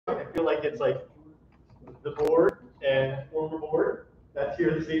feel like it's like the board and former board that's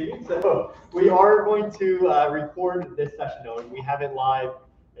here this evening. So we are going to record this session though. We have it live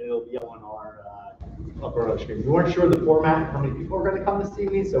and it'll be on our screen. We weren't sure the format, how many people are going to come this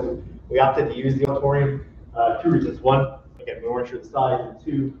evening, so we opted to use the auditorium. Two reasons. One, again, we weren't sure the size, and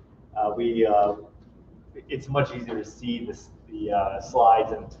two, it's much easier to see the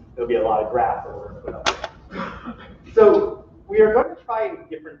slides, and there'll be a lot of graphs that we're going to put up. So we are going to try a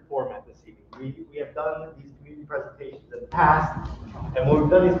different format this evening. We have done these community presentations in the past, and when we've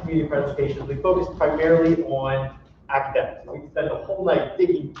done these community presentations, we focus primarily on academics. We spend the whole night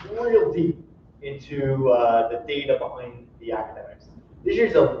digging real deep into the data behind the academics. This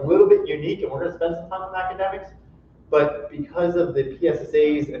year's a little bit unique, and we're going to spend some time on academics, but because of the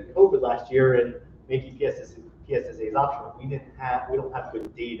PSSAs and COVID last year and making PSSAs optional, we don't have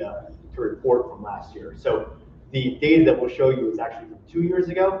good data to report from last year. So the data that we'll show you is actually from 2 years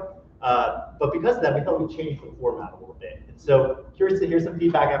ago, but because of that, we thought we'd change the format a little bit. And so curious to hear some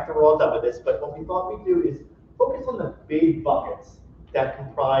feedback after we're all done with this, but what we thought we'd do is focus on the big buckets that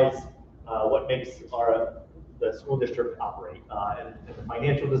comprise what makes the school district operate, and the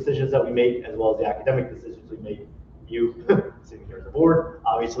financial decisions that we make, as well as the academic decisions we make, you sitting here as a board,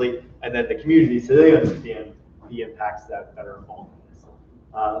 obviously, and then the community, so they understand the impacts that are involved in this.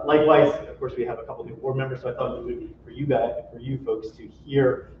 Likewise, of course, we have a couple new board members, so I thought it would be for you folks to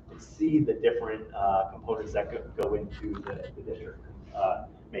hear and see the different components that go into the district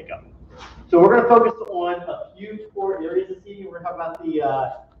makeup. So we're going to focus on a few core areas this evening. We're going to talk about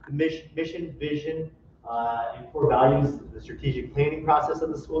the mission, vision, and core values, the strategic planning process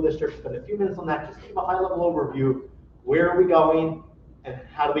of the school district. Spend a few minutes on that, just give a high-level overview. Where are we going, and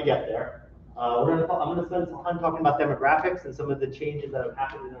how do we get there? I'm going to spend some time talking about demographics and some of the changes that have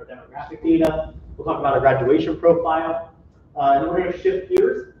happened in our demographic data. We'll talk about our graduation profile, and then we're going to shift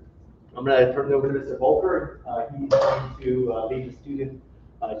gears. I'm going to turn it over to Mr. Volker. He's going to lead the student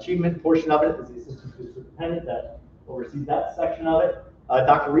achievement portion of it as the assistant superintendent that oversees that section of it.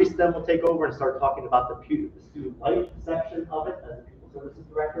 Dr. Reese then will take over and start talking about the student life section of it as the People Services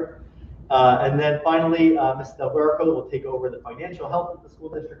Director. And then finally, Ms. Delverico will take over the financial health of the school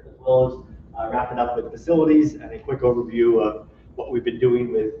district, as well as wrap it up with facilities and a quick overview of what we've been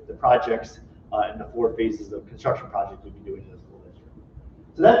doing with the projects and the 4 phases of construction projects we've been doing in the school district.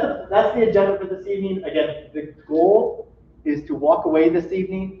 So that's the agenda for this evening. Again, the goal is to walk away this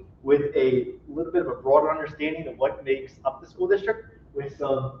evening with a little bit of a broader understanding of what makes up the school district, with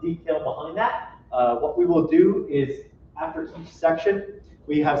some detail behind that. What we will do is, after each section,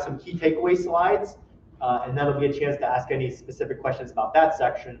 we have some key takeaway slides, and that'll be a chance to ask any specific questions about that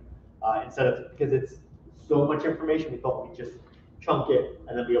section, instead of, because it's so much information, we thought we'd just chunk it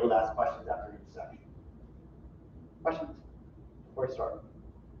and then be able to ask questions after each section. Questions before I start?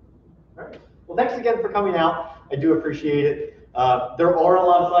 All right. Well, thanks again for coming out. I do appreciate it. There are a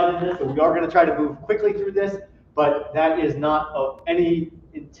lot of slides in this, so we are going to try to move quickly through this, but that is not of any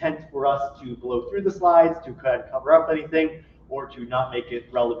intent for us to blow through the slides, to kind of cover up anything, or to not make it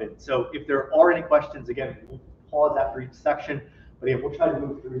relevant. So if there are any questions, again, we'll pause after each section, but again, we'll try to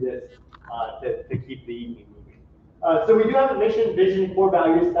move through this to keep the evening moving. So we do have a mission, vision, and core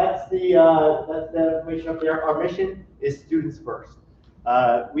values. That's the information up there. Our mission is students first.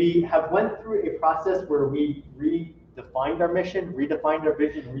 We have went through a process where we redefined our mission, redefined our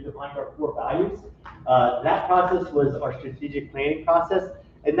vision, redefined our core values. That process was our strategic planning process,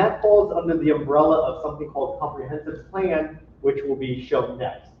 and that falls under the umbrella of something called comprehensive plan, which will be shown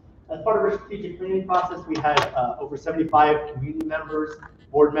next. As part of our strategic planning process, we had over 75 community members,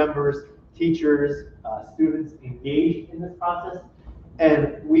 board members, teachers, students engaged in this process,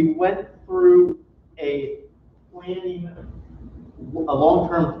 and we went through a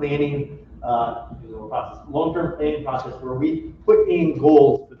long-term planning process where we put in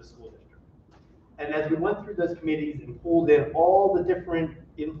goals for the school district. And as we went through those committees and pulled in all the different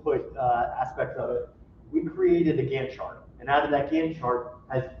input aspects of it, we created a Gantt chart. And out of that Gantt chart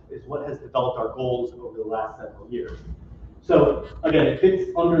is what has developed our goals over the last several years. So again, it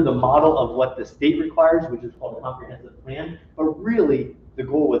fits under the model of what the state requires, which is called a comprehensive plan. But really, the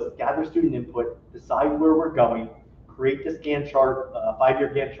goal was gather student input, decide where we're going, create this Gantt chart,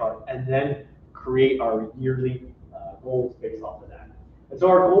 5-year Gantt chart, and then create our yearly goals based off of that. And so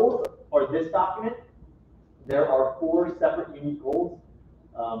our goals are this document. There are 4 separate unique goals.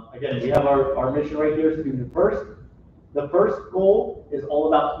 Again, we have our mission right here, student first. The first goal is all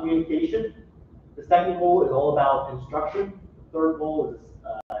about communication. The second goal is all about instruction. The third goal is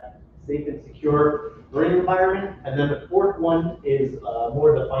safe and secure learning environment. And then the fourth one is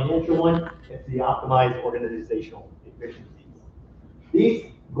more of the financial one. It's the optimized organizational efficiencies.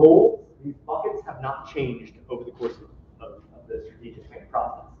 goals, these buckets have not changed over the course of the strategic plan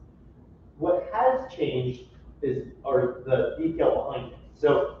process. What has changed are the detail behind it.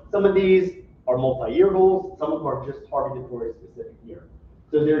 So some of these are multi-year goals, some of them are just targeted for a specific year.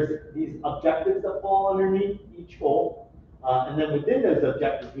 So there's these objectives that fall underneath each goal, and then within those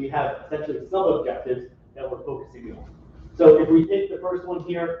objectives, we have essentially sub-objectives that we're focusing on. So if we take the first one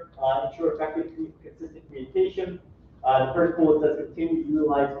here, ensure effective, consistent communication. The first bullet says continue to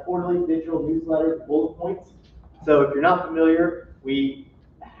utilize quarterly digital newsletters, bullet points. So if you're not familiar, we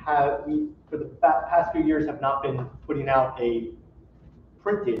for the past few years have not been putting out a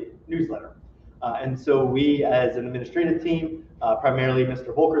printed newsletter. And so we, as an administrative team, primarily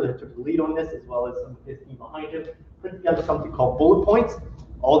Mr. Volker that took the lead on this, as well as some of his team behind him, put together something called bullet points.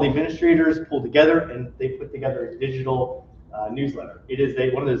 All the administrators pull together and they put together a digital newsletter. It is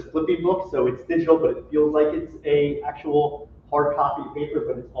one of those flippy books, so it's digital, but it feels like it's a actual hard copy paper,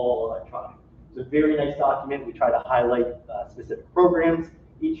 but it's all electronic. It's a very nice document. We try to highlight specific programs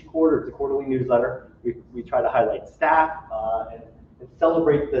each quarter. It's a quarterly newsletter. We try to highlight staff and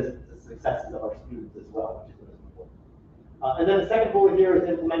celebrate the successes of our students as well, which is really important. And then the second bullet here is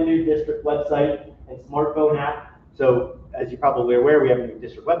implement new district website and smartphone app. So as you're probably aware, we have a new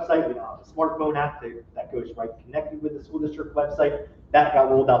district website. We now have a smartphone app that goes right connected with the school district website. That got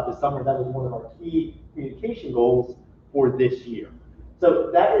rolled out this summer. That was one of our key communication goals for this year. So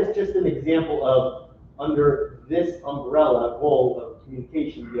that is just an example of, under this umbrella goal of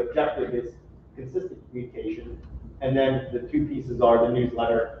communication, the objective is consistent communication, and then the two pieces are the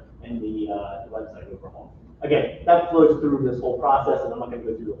newsletter and the website overhaul. Again, that flows through this whole process, and I'm not going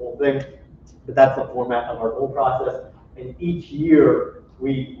to go through the whole thing, but that's the format of our goal process. And each year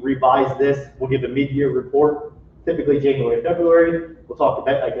we revise this. We'll give a mid-year report, typically January and February. We'll talk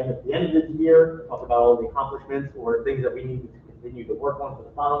about again at the end of the year, talk about all the accomplishments or things that we need to continue to work on for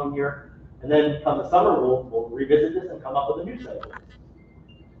the following year. And then come the summer, we'll revisit this and come up with a new set.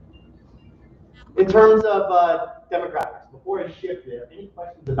 In terms of demographics, before I shift there, any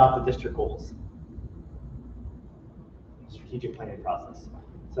questions about the district goals? Strategic planning process.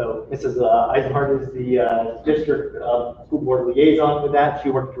 So Mrs. Eisenhardt is the district school board liaison with that. She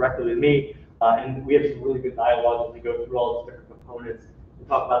works directly with me, and we have some really good dialogue as we go through all these different components and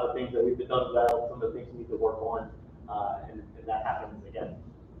talk about the things that we've done well, some of the things we need to work on, and that happens again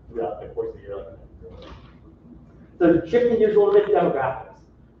throughout the course of the year. So shifting gears a little bit, demographics.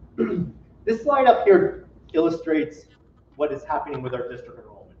 This slide up here illustrates what is happening with our district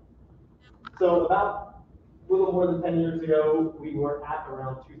enrollment. So about a little more than 10 years ago, we were at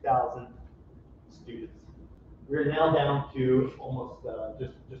around 2,000 students. We're now down to almost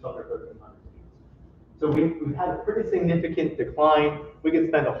just under 1,300 students. So we've had a pretty significant decline. We could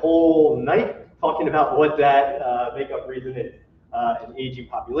spend a whole night talking about what that makeup reason is. An aging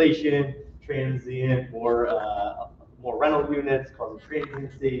population, transient, more rental units causing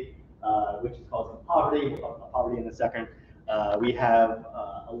transiency, which is causing poverty. We'll talk about poverty in a second. We have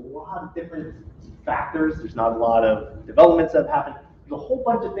a lot of different factors. There's not a lot of developments that have happened. There's a whole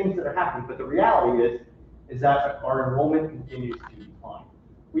bunch of things that are happening, but the reality is that our enrollment continues to decline.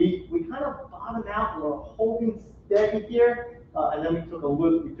 We kind of bottomed out and we're holding steady here, and then we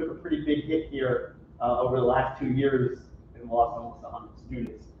took a pretty big hit here over the last 2 years and lost almost 100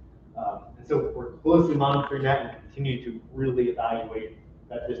 students. And so we're closely monitoring that and continue to really evaluate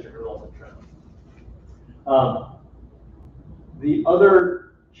that district enrollment trend. The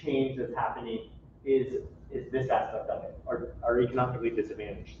other change that's happening is this aspect of it, our economically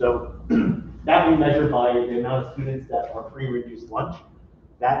disadvantaged. So that we measure by the amount of students that are free reduced lunch.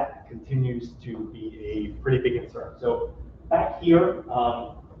 That continues to be a pretty big concern. So back here,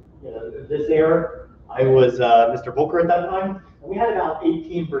 this era, I was Mr. Volker at that time, and we had about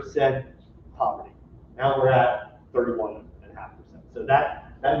 18% poverty. Now we're at 31.5%. So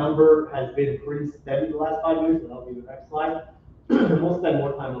that number has been pretty steady the last 5 years, and I'll do the next slide. We'll spend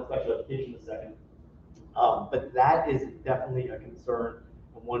more time on special education in a second. But that is definitely a concern.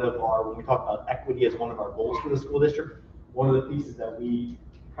 When we talk about equity as one of our goals for the school district, one of the pieces that we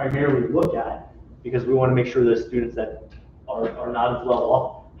primarily look at, because we want to make sure that students that are not as well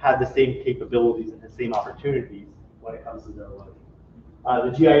off have the same capabilities and the same opportunities when it comes to their learning.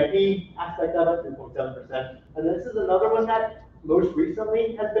 The GIP aspect of it, 3.7%. And this is another one that most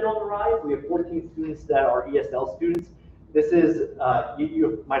recently has been on the rise. We have 14 students that are ESL students. This is,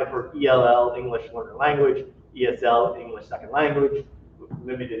 you might have heard ELL, English Learner Language, ESL, English Second Language,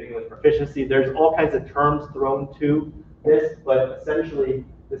 limited English proficiency. There's all kinds of terms thrown to this, but essentially,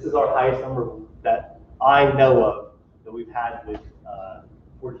 this is our highest number that I know of that we've had with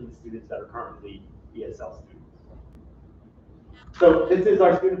 14 students that are currently ESL students. So this is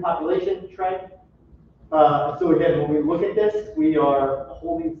our student population trend. So again, when we look at this, we are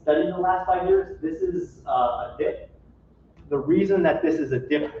holding steady in the last 5 years. This is a dip. The reason that this is a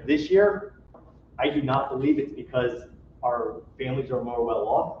dip this year, I do not believe it's because our families are more well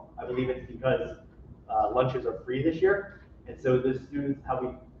off. I believe it's because lunches are free this year. And so the students, how we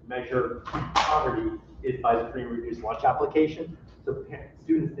measure poverty is by the free and reduced lunch application. So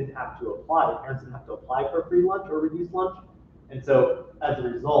students didn't have to apply, parents didn't have to apply for free lunch or reduced lunch. And so as a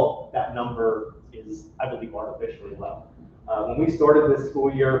result, that number is, I believe, artificially low. When we started this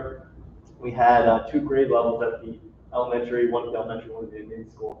school year, we had 2 grade levels at the elementary, one at the elementary, one at the mid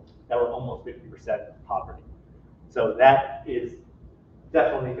school, that were almost 50% poverty. So that is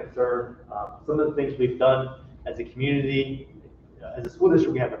definitely a concern. Some of the things we've done as a community, as a school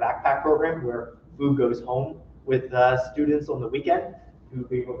district, we have a backpack program where food goes home with students on the weekend who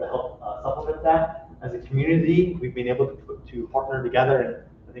be able to help supplement that. As a community, we've been able to partner together, and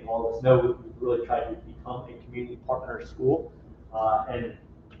I think all of us know we've really tried to become a community partner school. And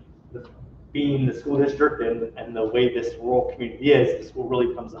being the school district and the way this rural community is, the school really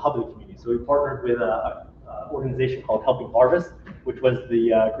becomes the hub of the community. So we partnered with an organization called Helping Harvest, which was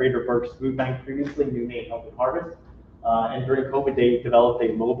the Greater Berks Food Bank previously, new name Helping Harvest. And during COVID, they developed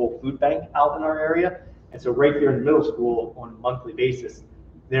a mobile food bank out in our area. And so right here in the middle school, on a monthly basis,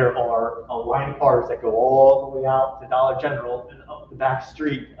 there are a line of cars that go all the way out to Dollar General and up the back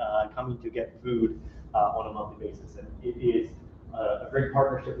street coming to get food on a monthly basis. And it is a great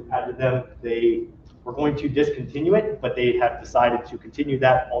partnership we've had with them. They were going to discontinue it, but they have decided to continue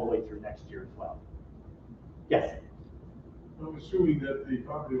that all the way through next year as well. Yes? I'm assuming that the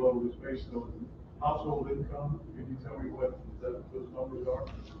poverty level is based on household income. Can you tell me what those numbers are?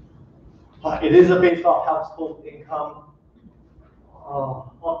 It is based off household income.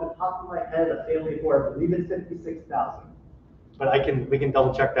 Off the top of my head, a family of 4, I believe it's 56,000. But we can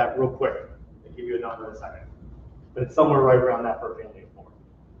double check that real quick and give you a number in a second. But it's somewhere right around that for a family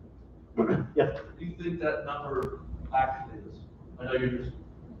of 4. Yes? What do you think that number actually is? I know you're just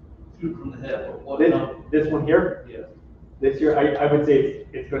shooting from the hip, but what number? This one here? Yes. This year, I would say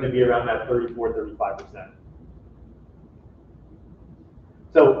it's going to be around that 34, 35%.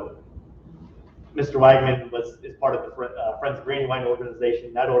 So, Mr. Wagman is part of the Friends of Brandywine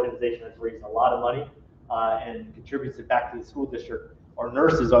organization. That organization has raised a lot of money and contributes it back to the school district. Our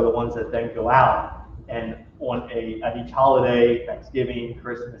nurses are the ones that then go out and at each holiday, Thanksgiving,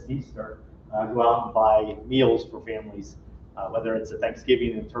 Christmas, Easter, go out and buy meals for families, whether it's a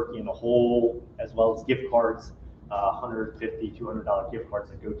Thanksgiving and turkey in a whole, as well as gift cards, $150, $200 gift cards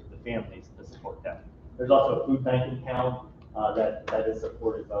that go to the families to support them. There's also a food bank account that is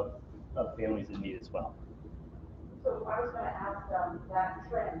supportive of families in need as well. So I was going to ask that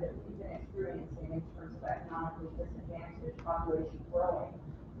trend that we've been experiencing in terms of economically disadvantaged population growing.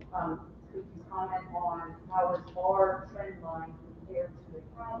 Could you comment on how is our trend line compared to the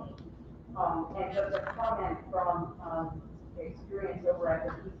county? And just a comment from the experience over at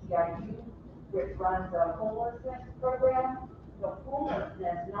the PCIU, which runs a homelessness program. The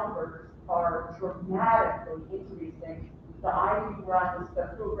homelessness numbers are dramatically increasing. The IU runs the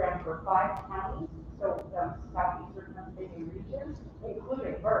program for 5 counties, so southeastern Pennsylvania region,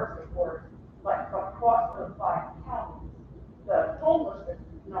 including Berks, of course, but across those 5 counties, the homelessness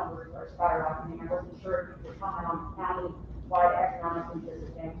numbers are skyrocketing. I wasn't sure if you could comment on county-wide economically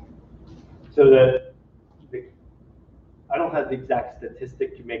disadvantaged. So I don't have the exact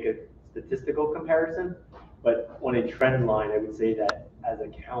statistic to make a statistical comparison, but on a trend line, I would say that as a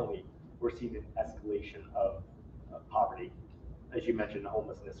county, we're seeing an escalation of poverty. As you mentioned,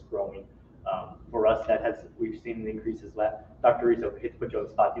 homelessness growing. For us, we've seen an increase as well. Dr. Rizzo, hate to put you on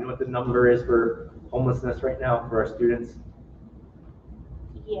the spot. Do you know what the number is for homelessness right now for our students?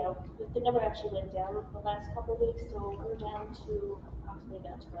 Yeah, the number actually went down the last couple of weeks, so we're down to approximately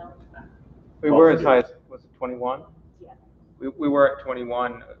about 12. We were as high as, was it 21? Yeah. We were at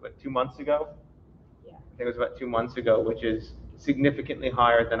 21, like 2 months ago? Yeah. I think it was about 2 months ago, which is significantly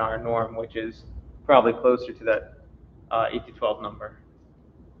higher than our norm, which is probably closer to that 8 to 12 number.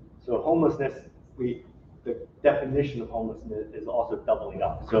 So homelessness, the definition of homelessness is also doubling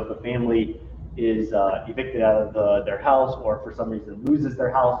up. So if a family is evicted out of their house, or for some reason loses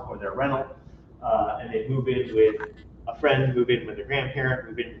their house or their rental, and they move in with a friend, move in with a grandparent,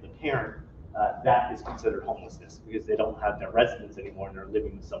 move in with a parent, that is considered homelessness because they don't have their residence anymore and they're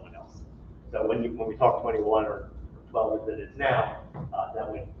living with someone else. So when we talk 21 or 12 as it is now, that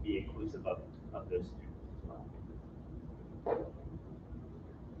would be inclusive of those students as well.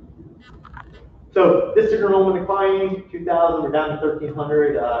 So district enrollment declining, 2,000, we're down to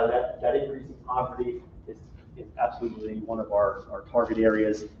 1,300. That increase in poverty is is absolutely one of our target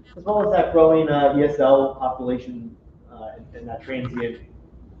areas, as well as that growing ESL population and that transient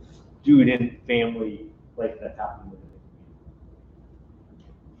student family life that's happening within the community.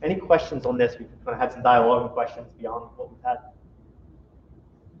 Any questions on this? We've kind of had some dialogue and questions beyond what we've had.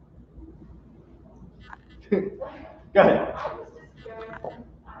 Go ahead. I was just curious,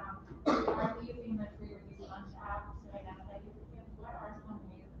 are we using the free reduced lunch app to identify these kids? What are some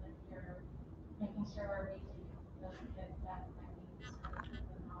ways that you're making sure we're reaching those kids that might need services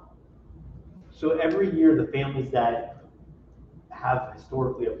and help? So every year, the families that have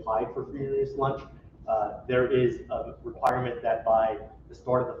historically applied for free and reduced lunch, there is a requirement that by the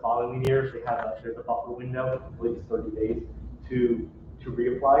start of the following year, there's a buffer window, I believe it's 30 days, to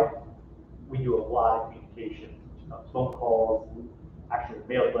reapply. We do a lot of communication, phone calls, actually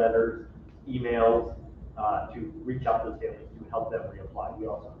mail letters, emails, to reach out to those families to help them reapply. We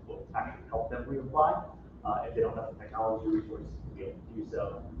also will actually help them reapply if they don't have the technology resources to be able to do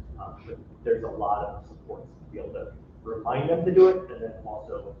so. But there's a lot of supports to be able to remind them to do it, and then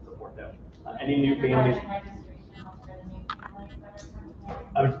also support them. Any new families?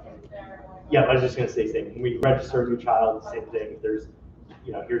 Yeah, I was just going to say the same. When we register a new child, same thing. There's,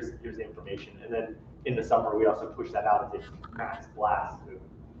 here's the information, and then in the summer we also push that out as a mass blast to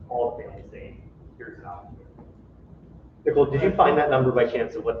all the families saying, here's an opportunity. Nicole, did you find that number by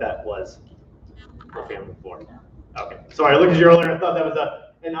chance of what that was for family floor? Okay, sorry, I looked at you earlier. I thought that was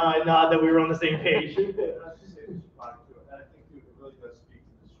an eye nod that we were on the same page. And I think it really does speak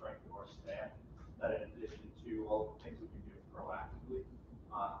to the strength of our staff, that in addition to all the things that we do proactively,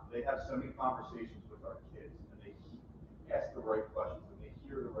 they have so many conversations with our kids, and they ask the right questions, and they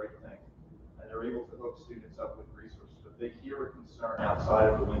hear the right things, and they're able to hook students up with resources. So if they hear a concern outside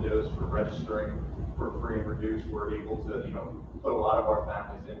of the windows for registering for free and reduced, we're able to, put a lot of our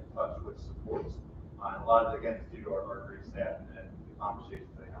families in touch with supports. And a lot of it, again, is due to our great staff and the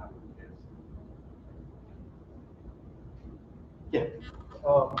conversations they have with the kids. Yeah.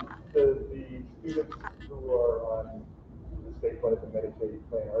 The students who are on the state-funded Medicaid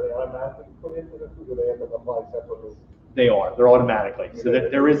plan, are they automatically put into this, or do they have to apply separately? They are. They're automatically. So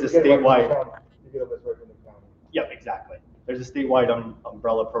there is a statewide. You get a list right from the county. Yep, exactly. There's a statewide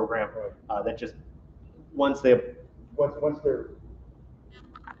umbrella program that just once they're put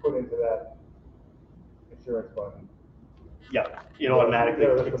into that insurance fund. Yeah, it automatically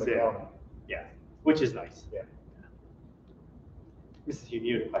kicks in. County. Yeah, which is nice. Yeah. Mrs. Hugh,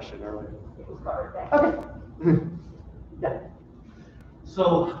 you had a question earlier. Okay. Yeah.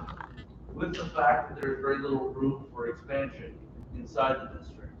 So, with the fact that there's very little room for expansion inside the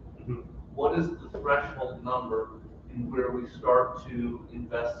district, what is the threshold number in where we start to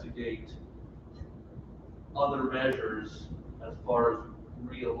investigate other measures as far as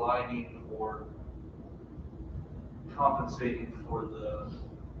realigning or compensating for the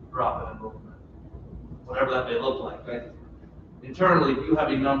drop in enrollment, whatever that may look like, right? Internally, you have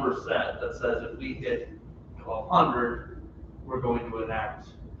a number set that says if we hit 1,200, we're going to enact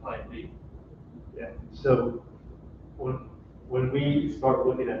Plan B. Yeah. So when we start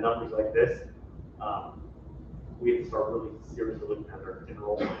looking at numbers like this, we have to start really seriously looking at our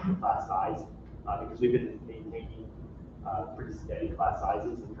enrollment class size because we've been maintaining pretty steady class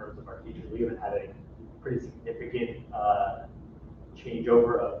sizes in terms of our teachers. We haven't had a pretty significant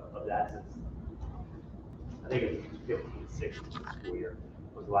changeover of that since I think it was 15-16 school year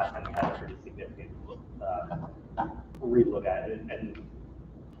was the last time we had a pretty significant relook at it, and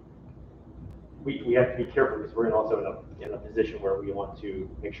we have to be careful because we're also in a position where we want to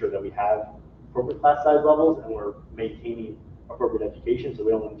make sure that we have appropriate class size levels and we're maintaining appropriate education, so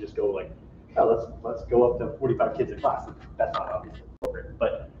we don't want to just go like, oh, let's go up to 45 kids in class. That's not obviously appropriate,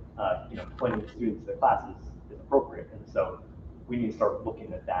 but 20 students in the class is appropriate, and so we need to start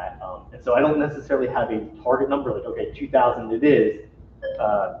looking at that. And so I don't necessarily have a target number like, okay, 2,000 it is,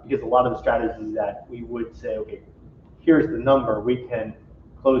 because a lot of the strategies that we would say, okay, here's the number, we can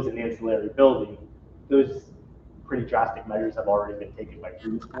close an ancillary building. Those pretty drastic measures have already been taken by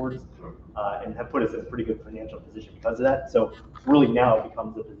previous boards and have put us in a pretty good financial position because of that. So really now it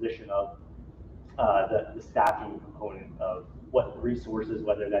becomes a position of the staffing component of what resources,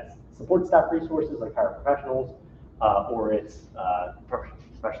 whether that's support staff resources like paraprofessionals or it's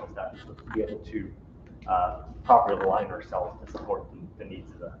professional staff to be able to properly align ourselves to support the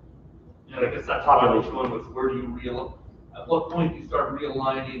needs of the I guess that's why I was going with where do you at what point do you start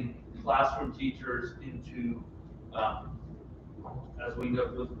realigning classroom teachers into, as we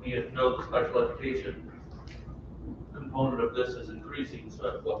know the special education component of this is increasing.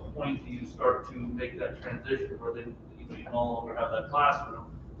 So at what point do you start to make that transition where you no longer have that classroom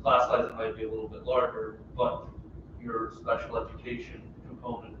class size might be a little bit larger, but your special education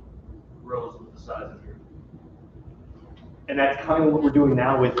component grows with the size of your. And that's kind of what we're doing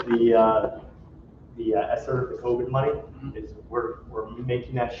now with the ESSER, the COVID money, is we're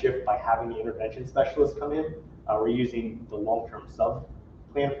making that shift by having the intervention specialists come in. We're using the long-term sub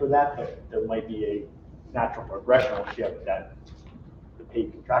plan for that, but there might be a natural progressional shift that the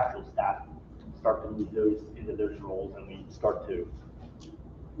paid contractual staff start to move those into those roles, and we start to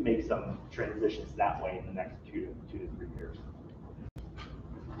make some transitions that way in the next 2 to 3 years.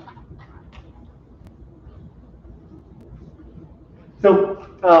 So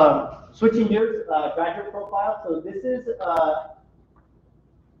switching gears, graduate profile. So this is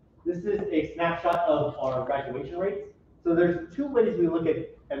a snapshot of our graduation rates. So there's 2 ways we look at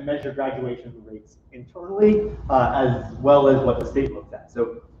and measure graduation rates internally, as well as what the state looks at.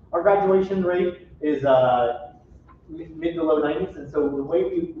 So our graduation rate is mid to low 90s, and so the way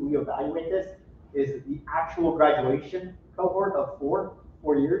we evaluate this is the actual graduation cohort of 4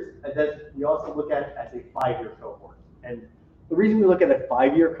 years, and then we also look at it as a 5-year cohort. And the reason we look at a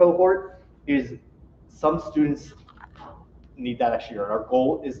 5-year cohort is some students need that extra year. Our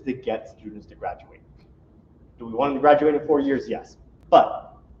goal is to get students to graduate. Do we want them to graduate in 4 years? Yes.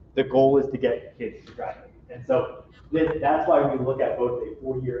 But the goal is to get kids to graduate. And so that's why we look at both a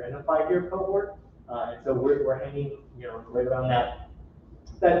 4-year and a 5-year cohort. And so we're hanging, right around that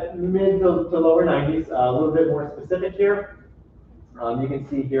mid to lower 90s. A little bit more specific here. You can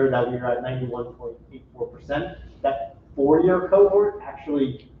see here that we're at 91.84%. That 4-year cohort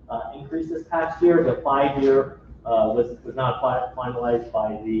actually increased this past year. The 5-year was not finalized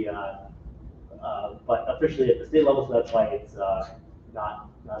by the, but officially at the state level, so that's why it's not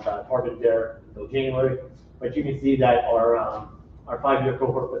targeted there until January. But you can see that our 5-year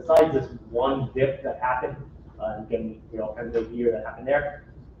cohort, besides this one dip that happened, again, we all kind of know the year that happened there,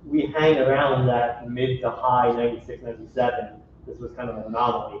 we hang around that mid to high 96, 97. This was kind of an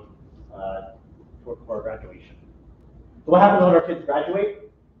anomaly for our graduation. So what happens when our kids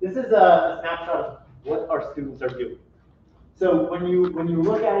graduate? This is a snapshot of what our students are doing. So when you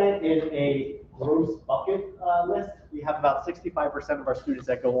look at it in a gross bucket list, we have about 65% of our students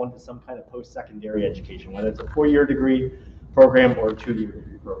that go on to some kind of post-secondary education, whether it's a 4-year degree program or a 2-year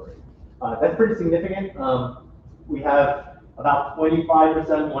degree program. That's pretty significant. We have about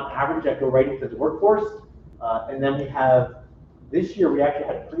 25% on average that go right into the workforce. And then we have, this year we actually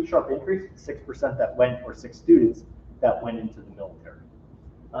had a pretty sharp increase, 6% that went, or 6 students that went into the military.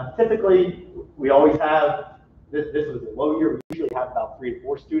 Typically, we always have, this was a low year, we usually have about 3 to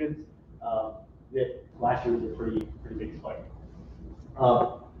 4 students. Last year was a pretty big spike.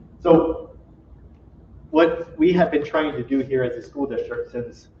 So what we have been trying to do here as a school district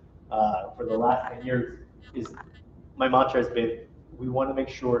since for the last 10 years is, my mantra has been, we want to make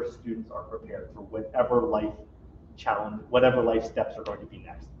sure students are prepared for whatever life challenge, whatever life steps are going to be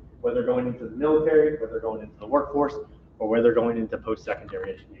next. Whether they're going into the military, whether they're going into the workforce, or whether they're going into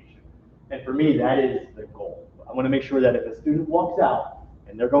post-secondary education. And for me, that is the goal. I want to make sure that if a student walks out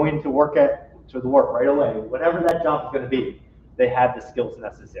and they're going to work right away, whatever that job is going to be, they have the skills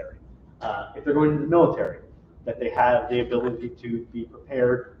necessary. If they're going to the military, that they have the ability to be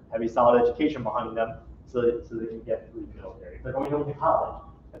prepared, have a solid education behind them, so they can get through the military. If they're going to college,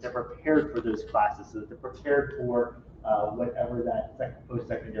 that they're prepared for those classes, so that they're prepared for whatever that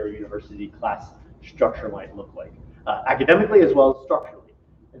post-secondary university class structure might look like, academically as well as structurally.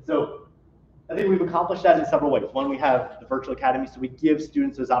 And so I think we've accomplished that in several ways. One, we have the virtual academy, so we give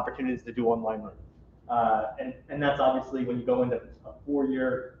students those opportunities to do online learning. And that's obviously when you go into a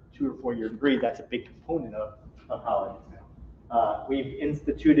 4-year, 2 or 4-year degree, that's a big component of how it is now. We've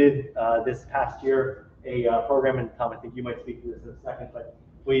instituted this past year a program, and Tom, I think you might speak to this in a second, but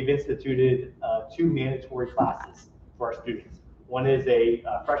we've instituted 2 mandatory classes for our students. One is a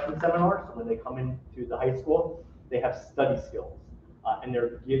freshman seminar, so when they come into the high school, they have study skills, and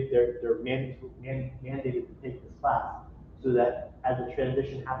they're mandated to take this class, so that as the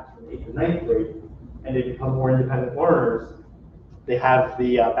transition happens from 8th to 9th grade, and they become more independent learners, they have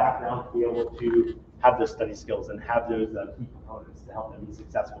the background to be able to have those study skills and have those key components to help them be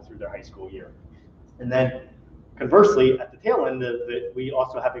successful through their high school year. And then conversely, at the tail end of it, we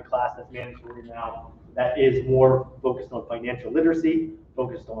also have a class that's mandatory now that is more focused on financial literacy,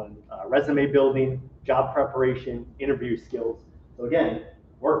 focused on resume building, job preparation, interview skills. So again,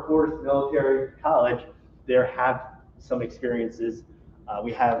 workforce, military, college, there have some experiences.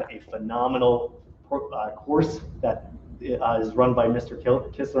 We have a phenomenal course that is run by Mr.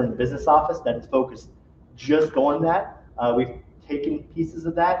 Kistler in the business office that is focused just on that. We've taken pieces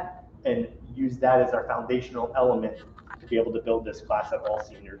of that and used that as our foundational element to be able to build this class that all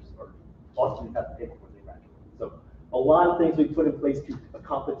seniors or all students have to take before they graduate. So a lot of things we put in place to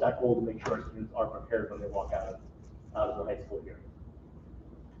accomplish that goal to make sure our students are prepared when they walk out of the high school year.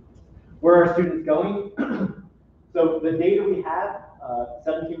 Where are students going? So the data we have,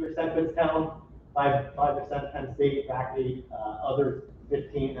 17% Kutztown, 5% Penn State, faculty, others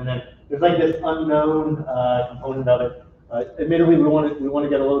 15, and then there's like this unknown component of it. Admittedly, we want to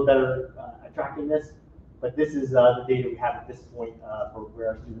get a little better at tracking this, but this is the data we have at this point for where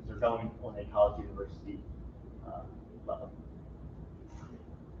our students are going on a college university level.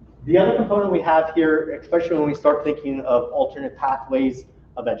 The other component we have here, especially when we start thinking of alternate pathways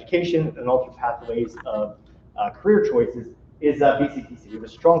of education and alternate pathways of career choices, is BCTC. We have a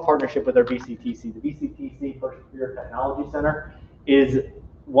strong partnership with our BCTC. The BCTC First Career Technology Center is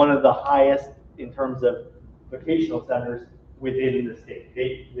one of the highest in terms of vocational centers within the state.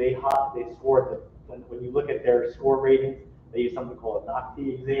 They score when you look at their score ratings, they use something called a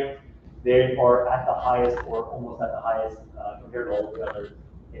NOCT exam. They are at the highest or almost at the highest compared to all the others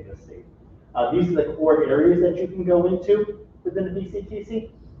in the state. These are the core areas that you can go into within the BCTC.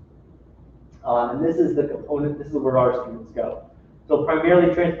 And this is the component, this is where our students go. So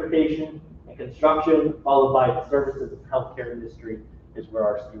primarily transportation and construction, followed by the services and healthcare industry is where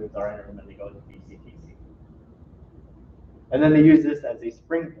our students are entering when they go into BCTC. And then they use this as a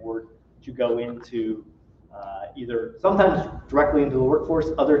springboard to go into either sometimes directly into the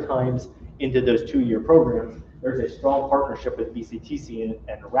workforce, other times into those 2-year programs. There's a strong partnership with BCTC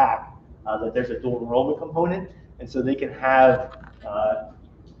and RAC that there's a dual enrollment component, and so they can have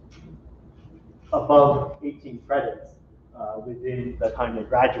above 18 credits within the time they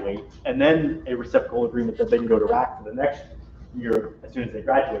graduate, and then a reciprocal agreement that they can go to RAC for the next year as soon as they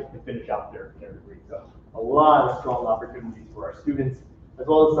graduate to finish out their degree. So a lot of strong opportunities for our students, as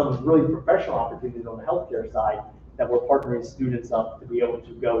well as some really professional opportunities on the healthcare side that we're partnering students up to be able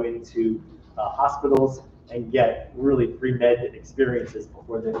to go into hospitals and get really pre-med experiences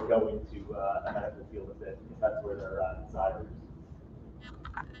before they go into a medical field if that's where their desire is.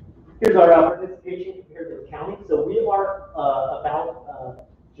 Here's our participation compared to the county. So we are about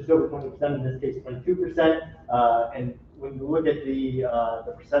just over 20%, in this case 22%. And when you look at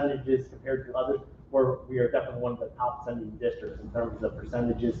the percentages compared to others, we are definitely one of the top sending districts in terms of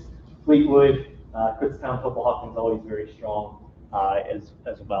percentages. Fleetwood, Kutztown, Hopewell is always very strong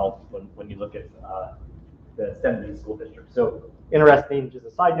as well when you look at the 70 school districts. So interesting, just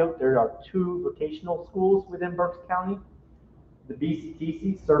a side note, there are 2 vocational schools within Berks County. The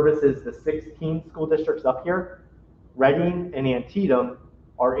BCTC services the 16 school districts up here. Reading and Antietam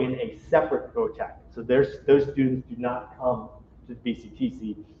are in a separate VOTEC. So those students do not come to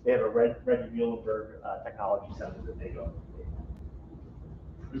BCTC. They have a Reading-Muhlenberg Technology Center that they go.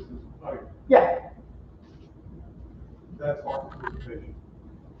 This is like, Yeah. that's our participation.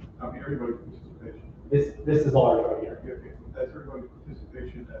 I mean, everybody's participation. This is ours right here. Okay, that's everybody's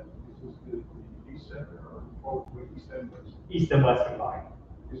participation at, is this the East Center or East and West? East and West combined.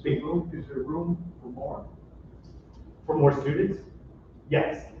 Is there room for more? For more students?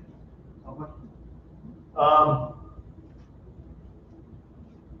 Yes. How much?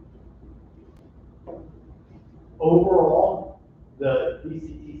 Overall, the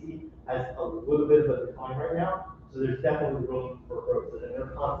BCTC has a little bit of a decline right now, so there's definitely room for growth. And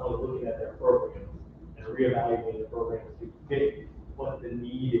they're constantly looking at their programs and reevaluating the programs to fit what the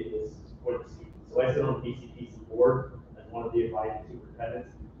need is for the students. So I sit on the BCTC board as one of the advising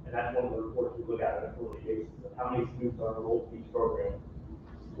superintendents, and that's one of the reports we look at on a quarterly basis of how many students are enrolled in each program,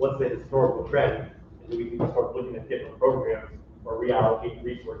 what's the historical trend, and do we need to start looking at different programs or reallocate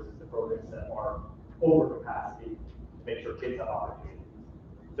resources to programs that are over capacity to make sure kids have opportunities.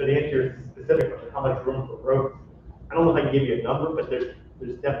 So to answer your specific question, how much room for growth? I don't know if I can give you a number, but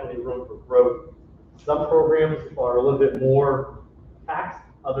there's definitely room for growth. Some programs are a little bit more taxed,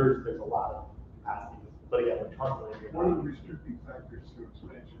 others there's a lot of capacity. But again, we're constantly. What are the restricting factors to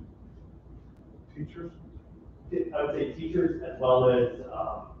expansion? Teachers? I would say teachers as well as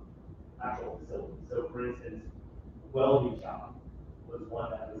actual facilities. So for instance, welding shop was one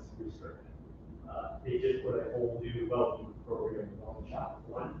that was restricted. They just put a whole new welding program in welding shop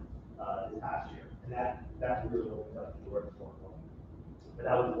this past year. And that really opened up the door for one. But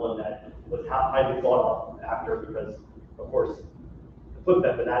that was one that was highly thought of after because, of course, to flip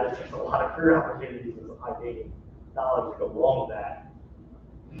that, but that is just a lot of career opportunities and some high paying dollars to go along with that.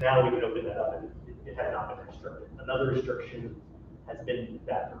 Now we can open that up and it has not been restricted. Another restriction has been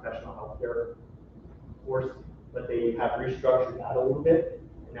that professional healthcare course, but they have restructured that a little bit.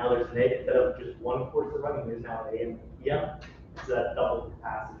 And now there's instead of just one course they're running, there's now an AM and PM. So that's double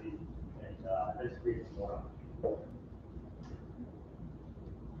capacity and has created more opportunity.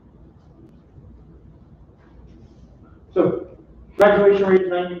 So graduation rate is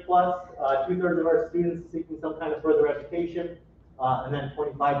 90 plus, 2/3 of our students seeking some kind of further education, and then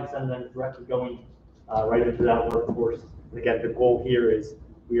 25% of them directly going right into that workforce. And again, the goal here is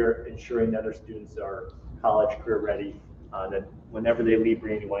we are ensuring that our students are college career ready, that whenever they leave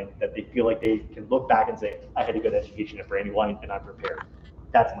Brandywine, that they feel like they can look back and say, I had a good education at Brandywine and I'm prepared.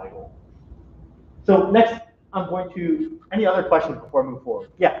 That's my goal. So next, I'm going to, any other questions before I move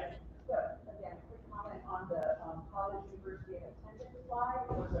forward? Yeah. Again, quick comment on the college university of attendance slide,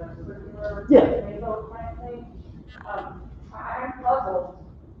 or the circular rainbow kind of thing. I'm puzzled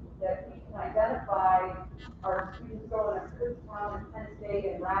that we can identify our students going to Kutztown and Penn State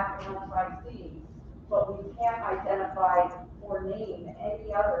and RAP and LIC, but we can't identify or name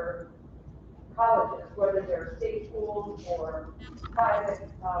any other colleges, whether they're state schools or private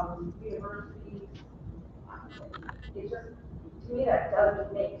universities. It just, to me, that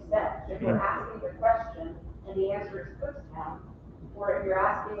doesn't make sense. If we're asking the question and the answer is Kutztown, or if you're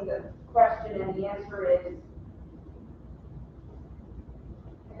asking the question and the answer is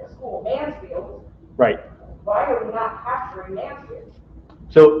a school Mansfield, Right. why are we not capturing Mansfield?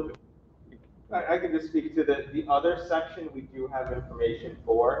 So I can just speak to the other section we do have information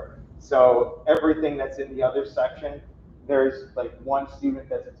for. So everything that's in the other section, there's like one student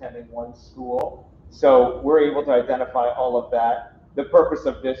that's attending one school. So we're able to identify all of that. The purpose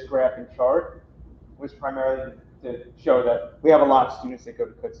of this graph and chart was primarily to show that we have a lot of students that go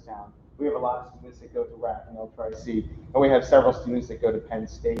to Kutztown. We have a lot of students that go to RAP and LIC, and we have several students that go to Penn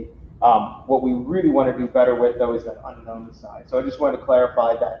State. What we really want to do better with, though, is that unknown side. So I just wanted to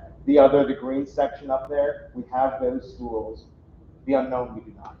clarify that the green section up there, we have those schools. The unknown, we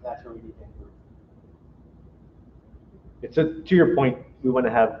do not. That's where we need to improve. So to your point, we want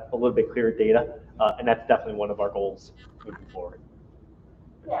to have a little bit clearer data, and that's definitely one of our goals moving forward.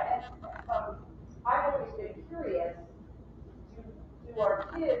 Yeah, and I've always been curious, do our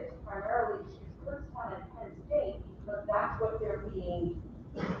kids primarily choose Kutztown and Penn State because that's what they're being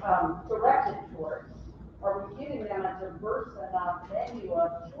directed towards? Are we giving them a diverse enough menu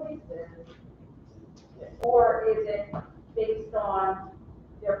of choices, or is it based on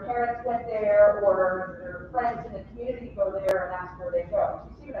their parents went there or their friends in the community go there and that's where they go? Do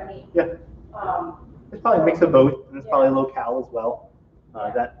you see what I mean? Yeah. It's probably a mix of both, and it's probably locale as well.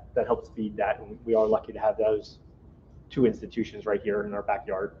 That helps feed that, and we are lucky to have those two institutions right here in our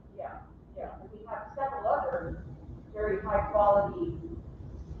backyard. Yeah. And we have several other very high quality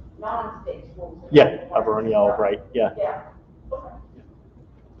non-state schools. Yeah, Averniel, right? Yeah. Yeah.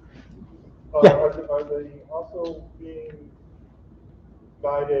 Are they also being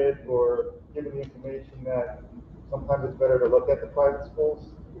guided or given the information that sometimes it's better to look at the private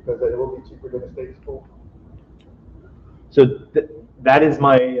schools because it will be cheaper than a state school? So that is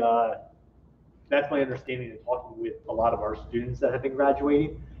my that's my understanding of talking with a lot of our students that have been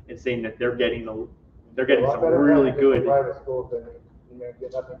graduating and saying that they're getting some really good private schools than you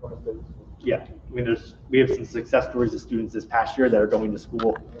get nothing from a state school. Yeah, I mean, we have some success stories of students this past year that are going to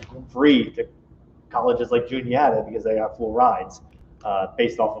school free to colleges like Juniata because they got full rides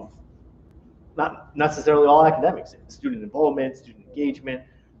based off of not necessarily all academics, student involvement, student engagement,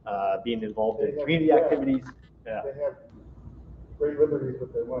 being involved in community activities. Yeah. They have great liberties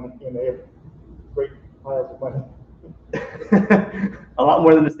with their money, and they have great piles of money. A lot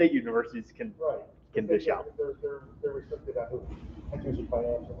more than the state universities can dish out. They're restricted on who, and usually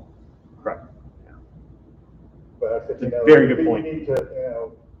financial. Correct. Yeah. But I said, Very good point. You need to,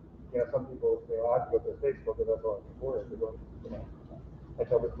 some people say, I have to go to a state school because that's all I can afford. I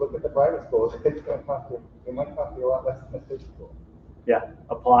tell them, look at the private schools. It's going to cost you. It might cost you a lot less than a state school. Yeah,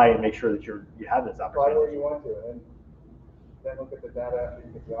 apply and make sure that you have this opportunity. Apply where you want to, and then look at the data after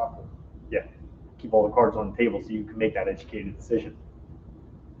you get the offer. Yeah, keep all the cards on the table so you can make that educated decision.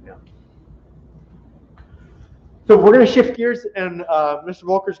 Yeah. So we're going to shift gears, and Mr.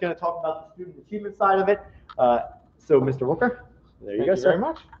 Volker is going to talk about the student achievement side of it. So, Mr. Volker, there you go, sir. Thank you very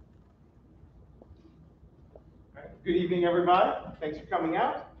much. Good evening, everybody. Thanks for coming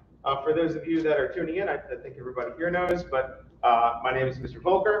out. For those of you that are tuning in, I think everybody here knows, but my name is Mr.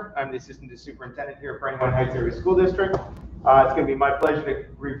 Volker. I'm the Assistant Superintendent here at Brandywine Heights Area School District. It's going to be my pleasure to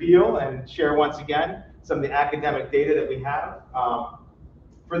reveal and share once again some of the academic data that we have.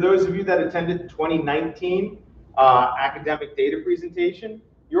 For those of you that attended 2019 academic data presentation,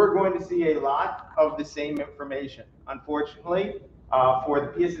 you're going to see a lot of the same information. Unfortunately, for the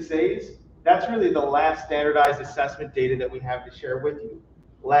PSSAs, that's really the last standardized assessment data that we have to share with you.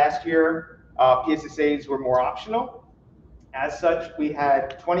 Last year, PSSAs were more optional. As such, we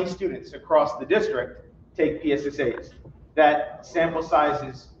had 20 students across the district take PSSAs. That sample size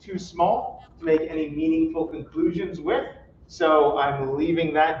is too small to make any meaningful conclusions with. So I'm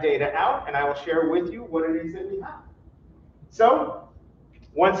leaving that data out, and I will share with you what it is that we have. So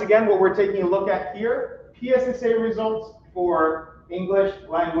once again, what we're taking a look at here, PSSA results for English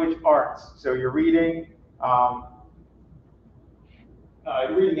language arts. So you're reading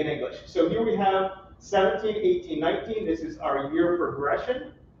in English. So here we have 17, 18, 19. This is our year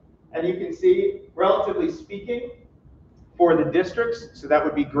progression. And you can see, relatively speaking, for the districts, so that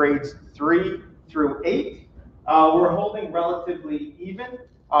would be grades 3 through 8, we're holding relatively even.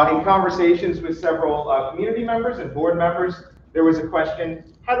 In conversations with several community members and board members, there was a question,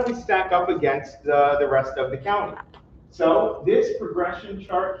 how do we stack up against the rest of the county? So this progression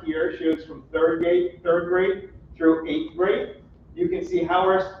chart here shows from third grade through 8th grade. You can see how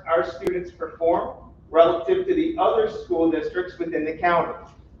our students perform relative to the other school districts within the county.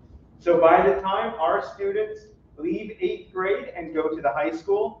 So by the time our students leave 8th grade and go to the high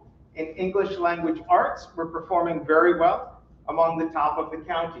school, in English language arts, we're performing very well among the top of the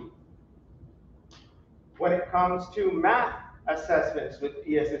county. When it comes to math assessments with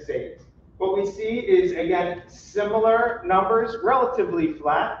PSSAs, what we see is, again, similar numbers, relatively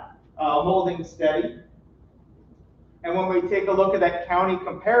flat, holding steady. And when we take a look at that county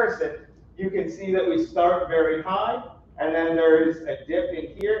comparison, you can see that we start very high, and then there's a dip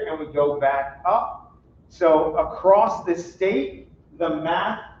in here, and we go back up. So across the state, the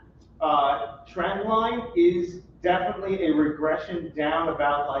math trend line is definitely a regression down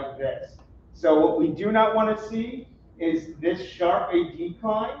about like this. So what we do not want to see is this sharp a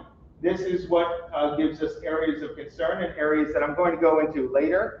decline. This is what gives us areas of concern and areas that I'm going to go into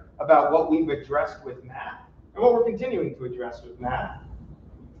later about what we've addressed with math and what we're continuing to address with math.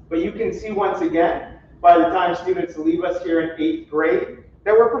 But you can see once again, by the time students leave us here in 8th grade,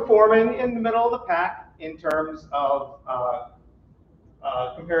 that we're performing in the middle of the pack in terms of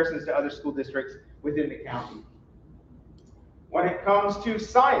comparisons to other school districts within the county. When it comes to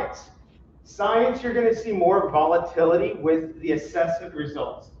science, you're going to see more volatility with the assessment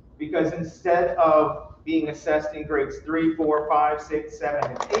results, because instead of being assessed in grades 3, 4, 5, 6, 7,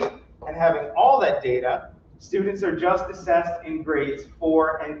 and 8, and having all that data, students are just assessed in grades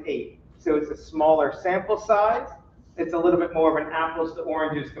 4 and 8. So it's a smaller sample size. It's a little bit more of an apples to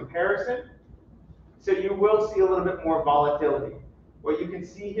oranges comparison. So you will see a little bit more volatility. What you can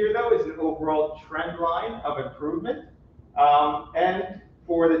see here, though, is an overall trend line of improvement. And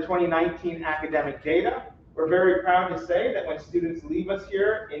for the 2019 academic data, we're very proud to say that when students leave us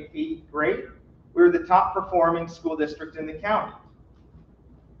here in 8th grade, we're the top performing school district in the county.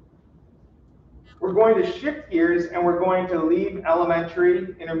 We're going to shift gears, and we're going to leave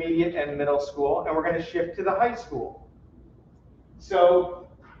elementary, intermediate, and middle school, and we're going to shift to the high school. So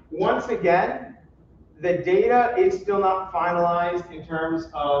once again, the data is still not finalized in terms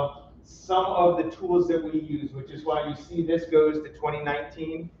of some of the tools that we use, which is why you see this goes to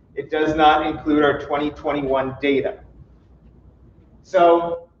 2019. It does not include our 2021 data.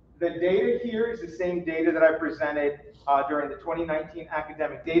 So the data here is the same data that I presented during the 2019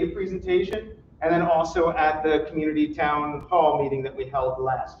 academic data presentation, and then also at the community town hall meeting that we held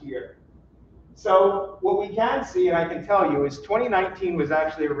last year. So what we can see, and I can tell you, is 2019 was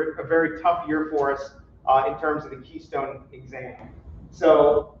actually a very tough year for us in terms of the Keystone exam.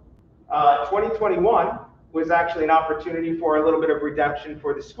 So 2021 was actually an opportunity for a little bit of redemption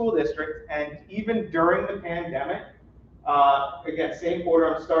for the school district, and even during the pandemic, again, same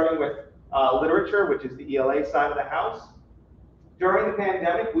order, I'm starting with literature, which is the ELA side of the house. During the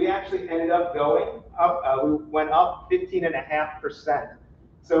pandemic, we actually ended up going up, we went up 15.5%.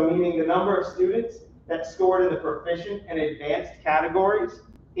 So meaning the number of students that scored in the proficient and advanced categories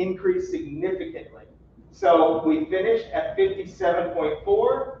increased significantly. So we finished at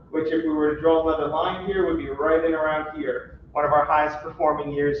 57.4, which if we were to draw another line here, would be right in around here, one of our highest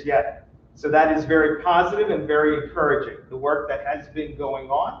performing years yet. So that is very positive and very encouraging. The work that has been going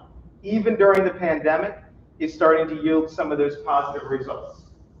on, even during the pandemic, is starting to yield some of those positive results.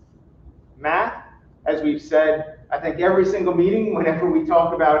 Math, as we've said, I think every single meeting, whenever we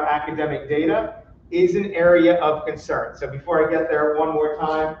talk about academic data, is an area of concern. So before I get there one more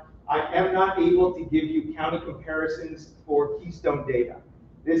time, I am not able to give you county comparisons for Keystone data.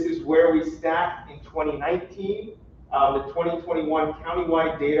 This is where we stacked in 2019. The 2021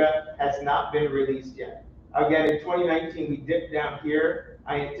 countywide data has not been released yet. Again, in 2019, we dipped down here.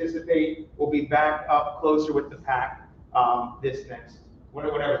 I anticipate we'll be back up closer with the pack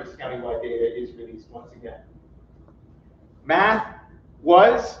whenever this countywide data is released once again. Math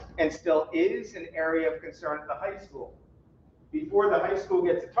was and still is an area of concern at the high school. Before the high school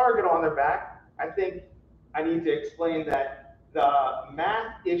gets a target on their back, I think I need to explain that the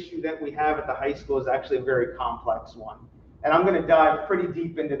math issue that we have at the high school is actually a very complex one. And I'm going to dive pretty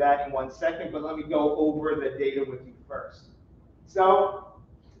deep into that in 1 second, but let me go over the data with you first. So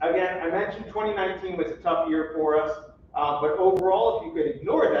again, I mentioned 2019 was a tough year for us, but overall, if you could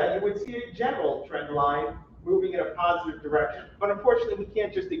ignore that, you would see a general trend line moving in a positive direction. But unfortunately, we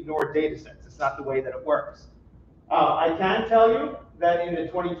can't just ignore data sets. It's not the way that it works. I can tell you that in the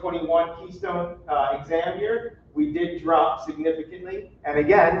 2021 Keystone exam year, we did drop significantly. And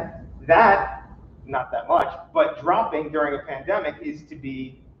again, that, not that much, but dropping during a pandemic is to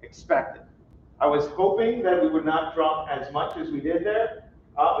be expected. I was hoping that we would not drop as much as we did there,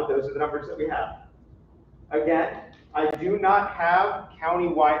 but those are the numbers that we have. Again, I do not have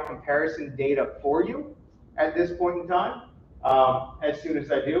countywide comparison data for you at this point in time. As soon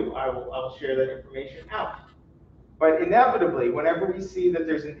as I do, I will share that information out. But inevitably, whenever we see that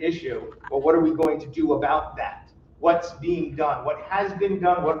there's an issue, well, what are we going to do about that? What's being done? What has been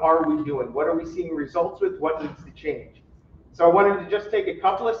done? What are we doing? What are we seeing results with? What needs to change? So I wanted to just take a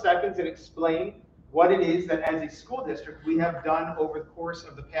couple of seconds and explain what it is that as a school district we have done over the course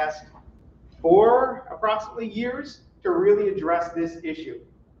of the past approximately 4 years to really address this issue.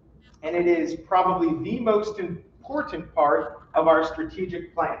 And it is probably the most important part of our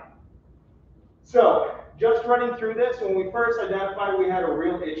strategic plan. So just running through this, when we first identified we had a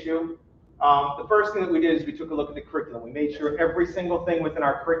real issue, the first thing that we did is we took a look at the curriculum. We made sure every single thing within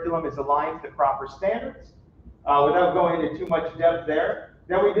our curriculum is aligned to the proper standards. Without going into too much depth there,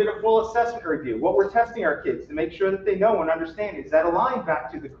 then we did a full assessment review. What we're testing our kids to make sure that they know and understand, is that aligned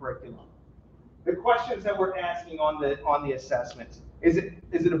back to the curriculum? The questions that we're asking on the assessments, is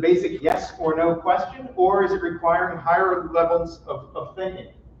it a basic yes or no question, or is it requiring higher levels of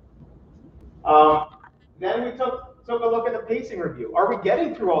thinking? Then we took a look at the pacing review. Are we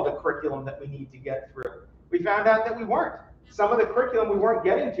getting through all the curriculum that we need to get through? We found out that we weren't. Some of the curriculum we weren't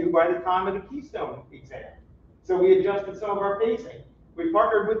getting to by the time of the Keystone exam. So we adjusted some of our pacing. We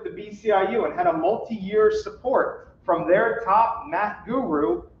partnered with the BCIU and had a multi-year support from their top math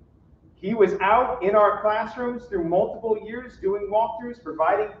guru. He was out in our classrooms through multiple years doing walkthroughs,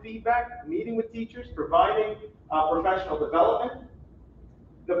 providing feedback, meeting with teachers, providing professional development.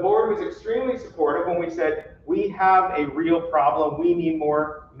 The board was extremely supportive when we said, we have a real problem. We need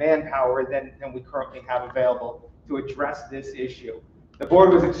more manpower than we currently have available to address this issue. The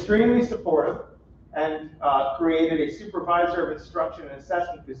board was extremely supportive and created a supervisor of instruction and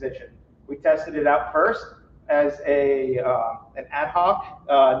assessment position. We tested it out first as an ad hoc,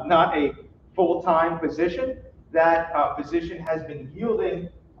 not a full-time position. That position has been yielding,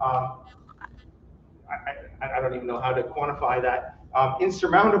 I don't even know how to quantify that,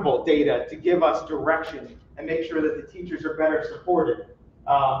 insurmountable data to give us direction and make sure that the teachers are better supported.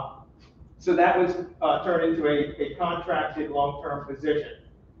 So that was turned into a contracted long-term position.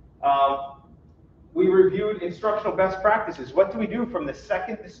 We reviewed instructional best practices. What do we do from the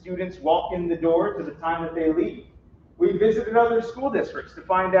second the students walk in the door to the time that they leave? We visited other school districts to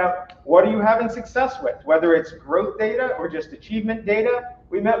find out, what are you having success with? Whether it's growth data or just achievement data,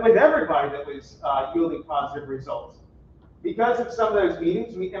 we met with everybody that was yielding positive results. Because of some of those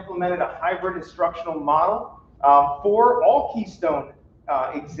meetings, we implemented a hybrid instructional model for all Keystone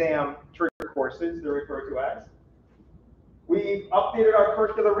exam trigger courses, they're referred to as. We've updated our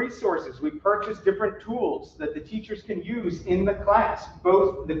curricular resources. We purchased different tools that the teachers can use in the class,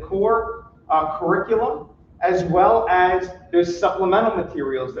 both the core curriculum as well as those supplemental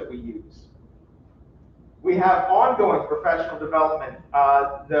materials that we use. We have ongoing professional development.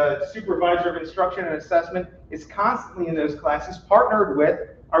 The supervisor of instruction and assessment is constantly in those classes, partnered with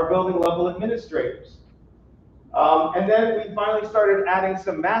our building level administrators. And then we finally started adding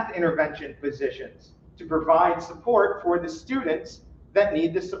some math intervention positions to provide support for the students that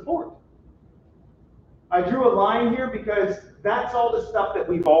need the support. I drew a line here because that's all the stuff that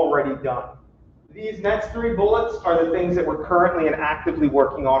we've already done. These next 3 bullets are the things that we're currently and actively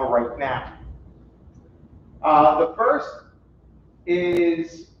working on right now. The first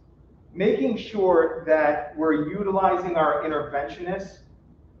is making sure that we're utilizing our interventionists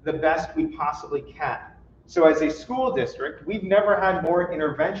the best we possibly can. So as a school district, we've never had more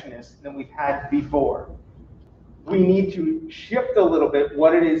interventionists than we've had before. We need to shift a little bit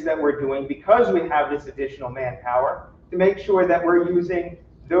what it is that we're doing because we have this additional manpower to make sure that we're using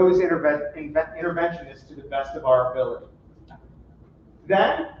those interventionists to the best of our ability.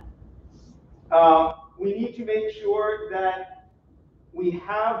 Then, we need to make sure that we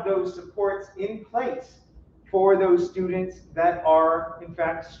have those supports in place for those students that are, in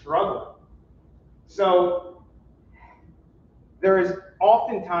fact, struggling. So there is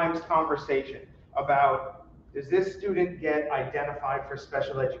oftentimes conversation about Does this student get identified for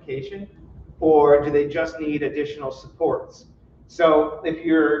special education, or do they just need additional supports? So if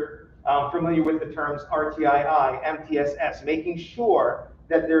you're familiar with the terms RTII, MTSS, making sure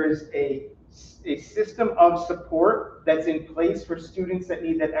that there is a system of support that's in place for students that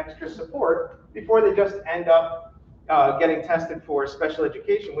need that extra support before they just end up getting tested for special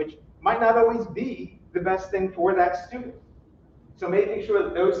education, which might not always be the best thing for that student. So making sure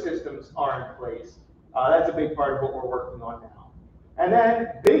that those systems are in place, that's a big part of what we're working on now. And then,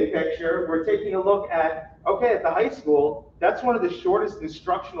 big picture, we're taking a look at, okay, at the high school, that's one of the shortest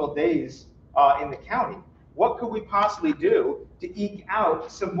instructional days in the county. What could we possibly do to eke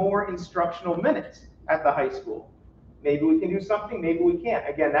out some more instructional minutes at the high school? Maybe we can do something, maybe we can't.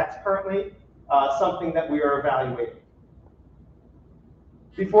 Again, that's currently something that we are evaluating.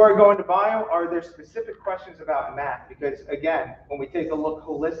 Before I go into bio, are there specific questions about math? Because again, when we take a look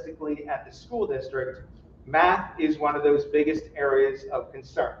holistically at the school district, math is one of those biggest areas of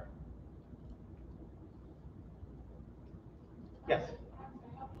concern. Yes?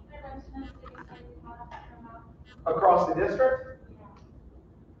 Across the district?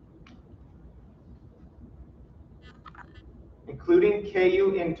 Including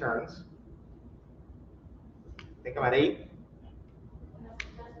KU interns. I think I'm at 8.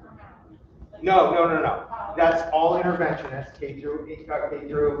 No. That's all interventionists, K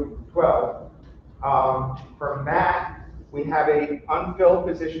through 12. For math, we have an unfilled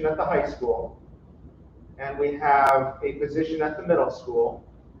position at the high school, and we have a position at the middle school,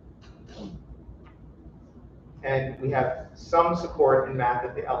 and we have some support in math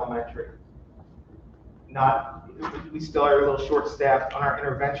at the elementary. We still are a little short-staffed on our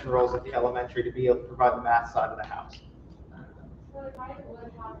intervention roles at the elementary to be able to provide the math side of the house. So if I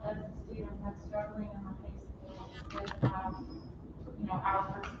would have a student that's struggling in the high school with,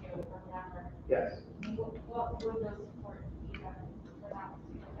 Alfred skills or whatever. Yes. What would those supports be for that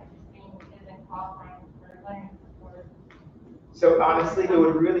student that you're saying isn't qualifying for learning support? So honestly, it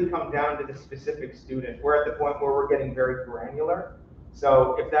would really come down to the specific student. We're at the point where we're getting very granular.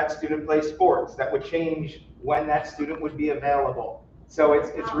 So if that student plays sports, that would change when that student would be available. So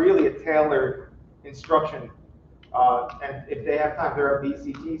it's really a tailored instruction. And if they have time, they're at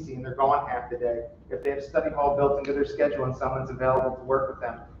BCTC and they're gone half the day. If they have study hall built into their schedule and someone's available to work with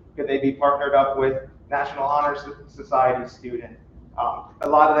them, could they be partnered up with National Honor Society student? A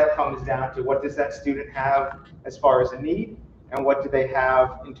lot of that comes down to what does that student have as far as a need, and what do they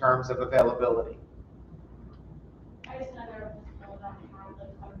have in terms of availability. I just know there was a school that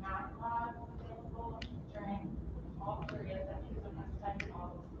had a math lab available during all periods that kids would have study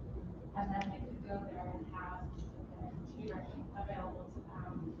halls, and then they could go there and have tutoring available to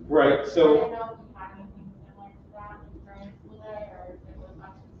them. Right. So. I don't know if you had anything similar to that during school day, or if it was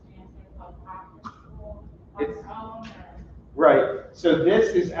up to students who felt after school on their own. Right. So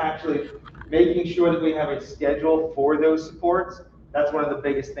this is actually making sure that we have a schedule for those supports. That's one of the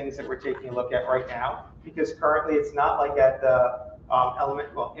biggest things that we're taking a look at right now, because currently it's not like at the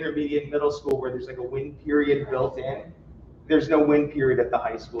intermediate and middle school where there's like a win period built in. There's no win period at the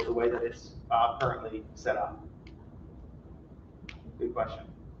high school the way that it's currently set up. Good question.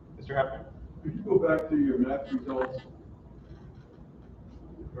 Mr. Hefner? Could you go back to your math results?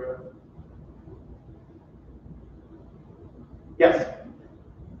 Yes.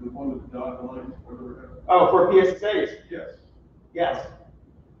 The one with the dotted lines, whatever. Oh, for PSSAs? Yes. Yes.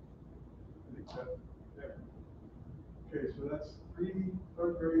 I think that, yeah. Okay, so that's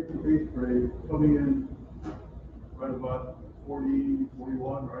 3rd grade to 8th grade coming in right about 40,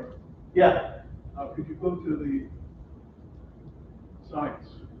 41, right? Yeah. Could you go to the science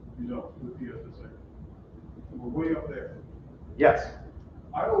results for the PSSA? We're way up there. Yes.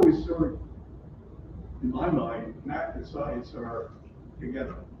 I always sort of, in my mind, math and science are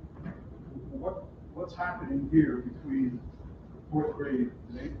together. What's happening here between 4th grade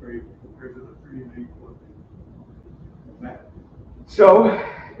and 8th grade compared to the 3 and 8 grade? Math. So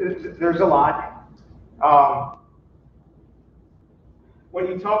there's a lot. When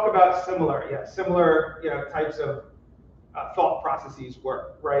you talk about similar types of thought processes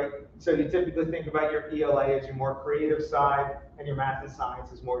work, right? So you typically think about your ELA as your more creative side, and your math and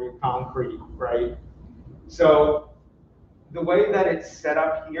science is more your concrete, right? So the way that it's set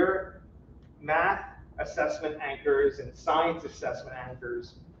up here, math assessment anchors and science assessment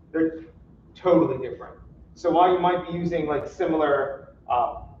anchors, they're totally different. So while you might be using like similar,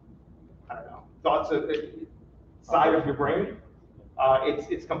 thoughts of side of your brain,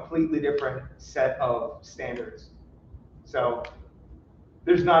 it's completely different set of standards. So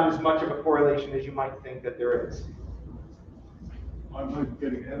there's not as much of a correlation as you might think that there is. I might be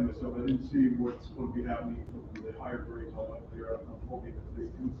getting ahead of myself, I didn't see what's going to be happening for the higher grades all up there. I'm hoping that they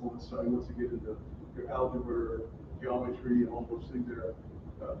influence, once you get into your algebra, geometry, and all those things there,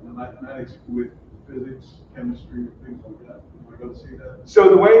 the mathematics with physics, chemistry, things like that. Am I going to see that? So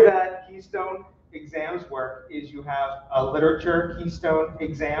the way that Keystone exams work is you have a literature Keystone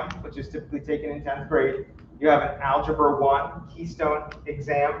exam, which is typically taken in 10th grade. You have an Algebra 1 Keystone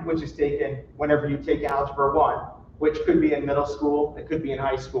exam, which is taken whenever you take Algebra 1, which could be in middle school, it could be in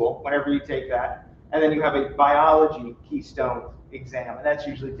high school, whenever you take that. And then you have a biology Keystone exam, and that's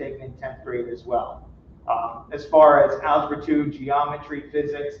usually taken in 10th grade as well. As far as Algebra 2, geometry,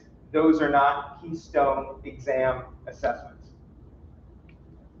 physics, those are not Keystone exam assessments.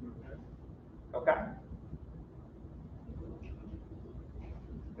 Okay?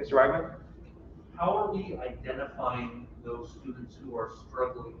 Mr. Reichman? How are we identifying those students who are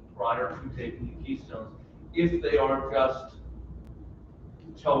struggling prior to taking the Keystones if they are just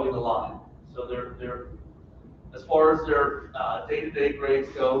towing the line? So they're as far as their day-to-day grades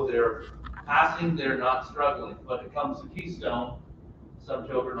go, they're passing, they're not struggling. But it comes to Keystone, some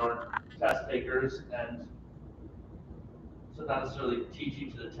children aren't test takers, and so not necessarily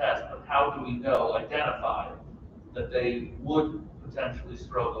teaching to the test, but how do we know, identify that they would potentially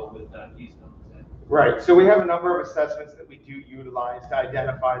struggle with that Keystone exam? Right, so we have a number of assessments that we do utilize to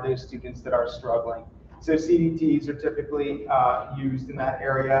identify those students that are struggling. So CDTs are typically used in that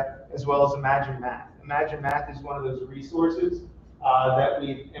area, as well as Imagine Math. Imagine Math is one of those resources that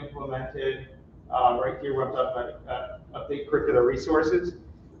we've implemented right here where I'm talking about update curricular resources.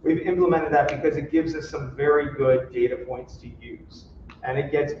 We've implemented that because it gives us some very good data points to use. And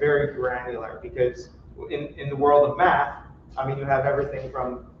it gets very granular because in the world of math, I mean, you have everything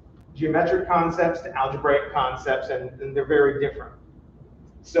from geometric concepts to algebraic concepts, and they're very different.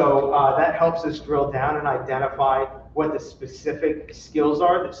 So that helps us drill down and identify what the specific skills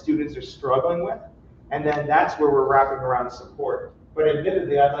are that students are struggling with. And then that's where we're wrapping around support. But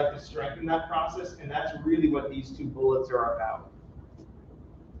admittedly, I'd like to strengthen that process, and that's really what these two bullets are about.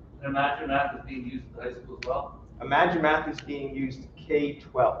 And Imagine Math is being used in high school as well? Imagine Math is being used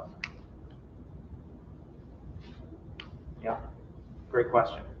K-12. Yeah, great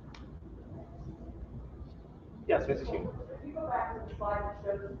question. Yes, Mrs. Hughes. If you go back to the slide that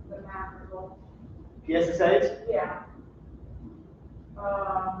shows the math results. PSSAs? Yeah.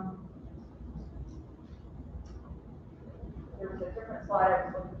 There was a different slide I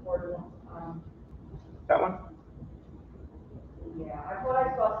was looking for. That one? Yeah, I thought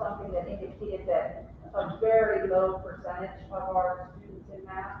I saw something that indicated that a very low percentage of our students in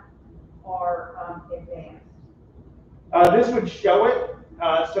math are advanced. This would show it.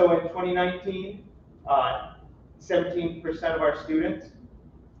 So in 2019, 17% of our students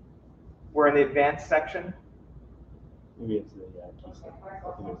were in the advanced section. Maybe it's the Keystone.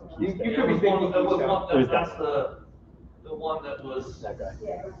 I think it was the You Keystone. could be thinking Keystone. That's the one that was. That guy.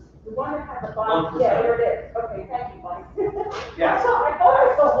 Yeah, the one that had the bottom, yeah, there it is. Okay, thank you, Mike. Yes. I thought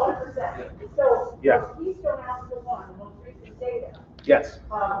I saw 1%. So, Yeah. Keystone Algebra 1, the most recent data. Yes.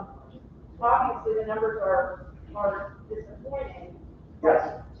 Obviously, the numbers are disappointing.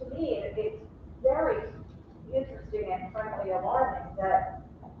 Yes. But to me, it's very interesting and frankly alarming that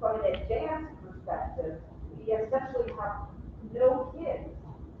from an advanced perspective, we essentially have no kids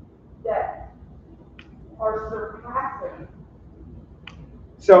that are surpassing.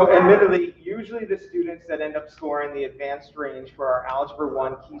 So admittedly, usually the students that end up scoring the advanced range for our Algebra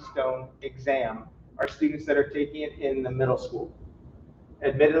 1 Keystone exam are students that are taking it in the middle school.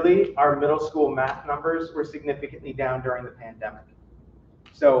 Admittedly, our middle school math numbers were significantly down during the pandemic.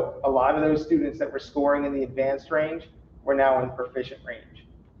 So a lot of those students that were scoring in the advanced range were now in proficient range.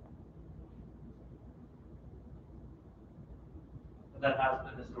 And that has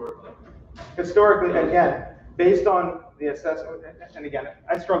been historically. Historically, again, based on the assessment, and again,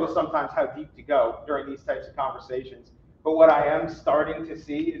 I struggle sometimes how deep to go during these types of conversations, but what I am starting to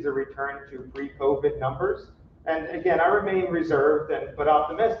see is a return to pre-COVID numbers. And again, I remain reserved but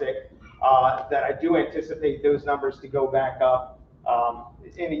optimistic that I do anticipate those numbers to go back up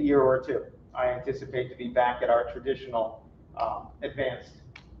in a year or two. I anticipate to be back at our traditional advanced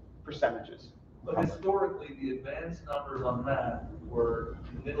percentages. But historically, the advanced numbers on math were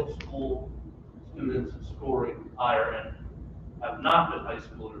middle school students scoring higher and have not been high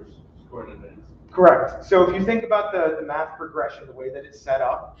schoolers scoring advanced. Correct. So if you think about the math progression, the way that it's set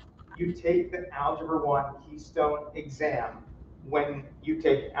up, you take the Algebra 1 Keystone exam when you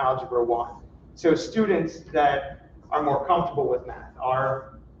take Algebra 1. So students that are more comfortable with math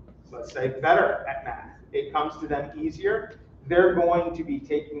are, let's say, better at math. It comes to them easier. They're going to be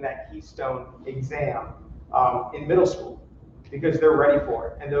taking that Keystone exam in middle school. because they're ready for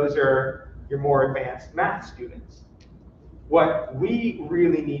it, and those are your more advanced math students. What we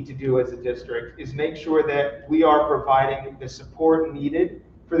really need to do as a district is make sure that we are providing the support needed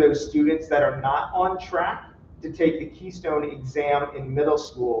for those students that are not on track to take the Keystone exam in middle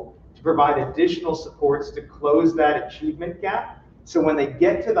school, to provide additional supports to close that achievement gap. So when they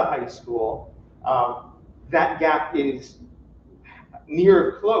get to the high school, that gap is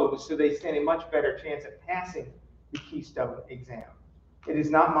near close, so they stand a much better chance of passing the Keystone exam. It is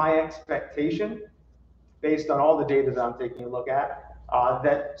not my expectation, based on all the data that I'm taking a look at,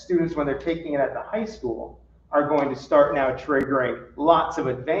 that students, when they're taking it at the high school, are going to start now triggering lots of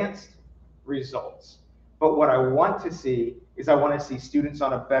advanced results. But what I want to see is I want to see students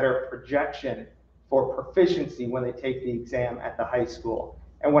on a better projection for proficiency when they take the exam at the high school.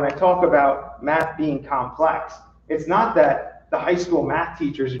 And when I talk about math being complex, it's not that the high school math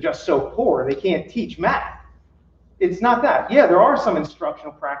teachers are just so poor they can't teach math. It's not that. Yeah, there are some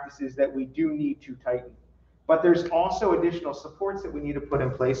instructional practices that we do need to tighten, but there's also additional supports that we need to put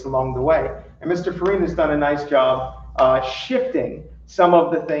in place along the way. And Mr. Farina has done a nice job shifting some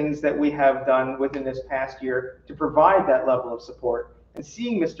of the things that we have done within this past year to provide that level of support. And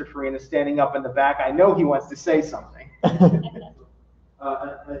seeing Mr. Farina standing up in the back, I know he wants to say something.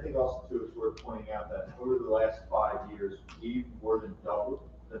 And I think also too, it's worth pointing out that over the last 5 years, we've more than doubled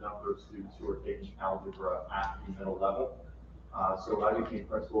the number of students who are taking algebra at the middle level. So when I became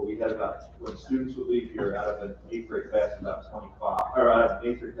principal, we had about, when students would leave here out of an 8th grade class, about 25, or out of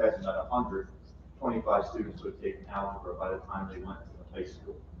an 8th grade class, about 125 students would have taken algebra by the time they went to the high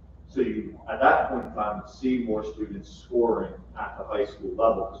school. So you, at that point in time, see more students scoring at the high school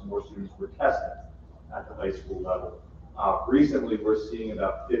level because more students were tested at the high school level. Recently, we're seeing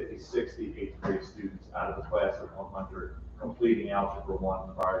about 50, 60 8th grade students out of the class of 100 completing Algebra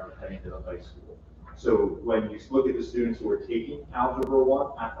 1 prior to heading to the high school. So when you look at the students who are taking Algebra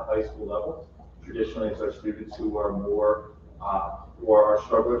 1 at the high school level, traditionally it's our students who are more, who are our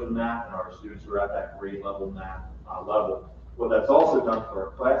strugglers in math and our students who are at that grade level math level. What that's also done for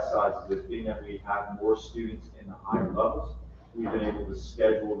our class sizes is being that we have more students in the higher levels, we've been able to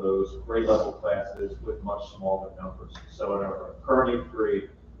schedule those grade level classes with much smaller numbers. So in our current 8th grade,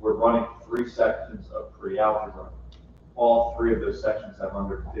 we're running 3 sections of pre-algebra. All 3 of those sections have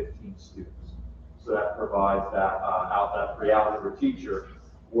under 15 students. So that provides that that pre-algebra teacher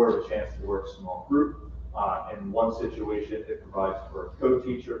more of a chance to work small group. In one situation, it provides for a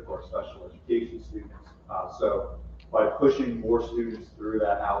co-teacher for special education students. So by pushing more students through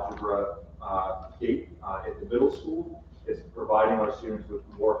that algebra gate at the middle school, it's providing our students with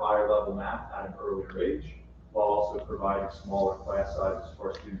more higher level math at an earlier age, while also providing smaller class sizes for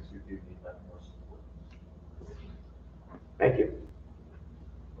our students who do need that more support. Thank you.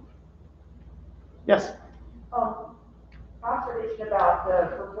 Yes? Observation about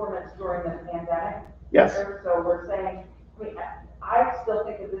the performance during the pandemic. Yes. So we're saying, I still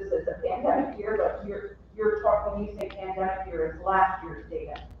think of this as a pandemic year, but you're talking, when you say pandemic year, it's last year's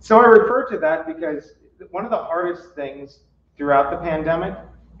data. So I refer to that because one of the hardest things throughout the pandemic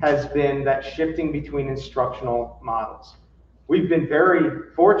has been that shifting between instructional models. We've been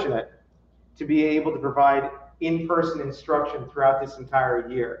very fortunate to be able to provide in-person instruction throughout this entire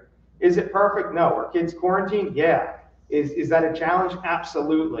year. Is it perfect? No. Are kids quarantined? Yeah. Is that a challenge?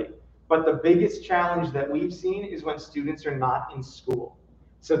 Absolutely. But the biggest challenge that we've seen is when students are not in school.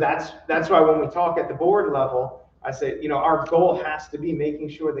 So that's why when we talk at the board level, I say, our goal has to be making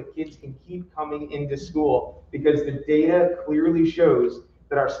sure that kids can keep coming into school because the data clearly shows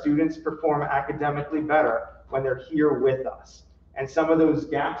that our students perform academically better when they're here with us. And some of those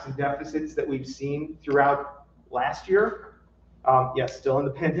gaps and deficits that we've seen throughout last year, yes, still in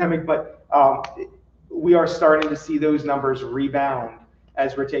the pandemic, but we are starting to see those numbers rebound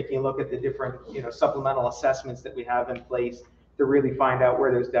as we're taking a look at the different supplemental assessments that we have in place to really find out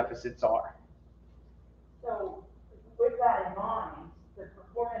where those deficits are. So with that in mind, the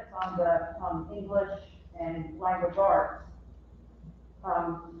performance on the English and language arts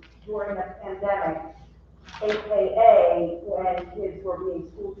during the pandemic, AKA when kids were being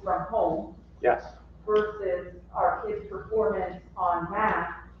schooled from home, yes, versus our kids' performance on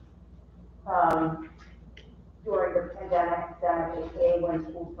math during the pandemic, AKA when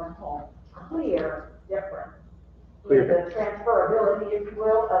schooled from home. Clear difference. Clear. The transferability, if you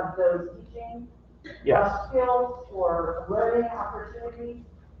will, of those teaching skills or learning opportunities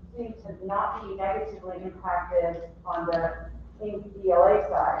seem to not be negatively impacted on the ELA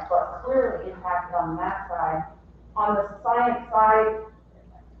side, but clearly impacted on that side. On the science side,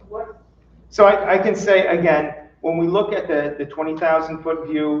 what? So I can say again, when we look at the 20,000 foot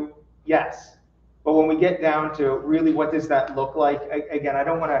view, yes, But when we get down to really what does that look like, again, I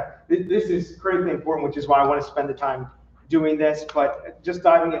don't want to, this is critically important, which is why I want to spend the time doing this, but just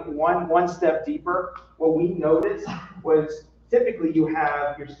diving it one step deeper, what we noticed was typically you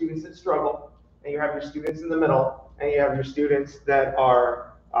have your students that struggle, and you have your students in the middle, and you have your students that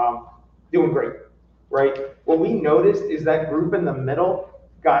are doing great, right? What we noticed is that group in the middle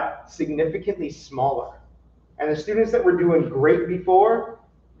got significantly smaller. And the students that were doing great before,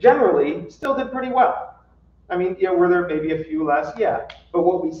 generally, still did pretty well. I mean, yeah, were there maybe a few less? Yeah. But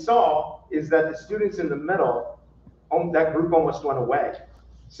what we saw is that the students in the middle, that group almost went away.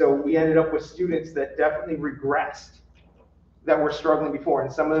 So we ended up with students that definitely regressed, that were struggling before.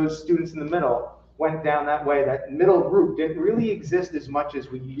 And some of those students in the middle went down that way. That middle group didn't really exist as much as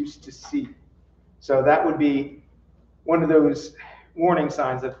we used to see. So that would be one of those warning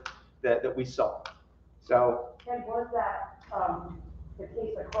signs that we saw. So. And was that the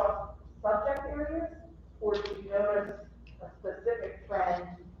case across subject areas, or did you notice a specific trend?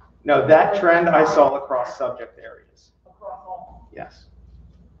 No, that trend I saw across subject areas. Across all? Yes.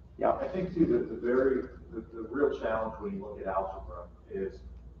 Yeah. I think too that the real challenge when you look at algebra is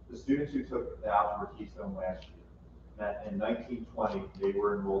the students who took the algebra keystone last year, that in 1920 they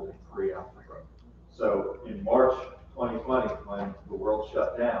were enrolled in pre-algebra. So in March 2020, when the world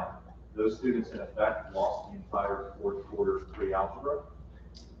shut down, those students in effect lost the entire fourth quarter of pre-algebra.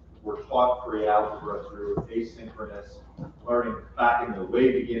 Were taught pre-algebra through asynchronous learning back in the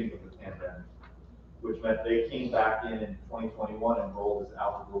way beginning of the pandemic, which meant they came back in 2021 enrolled as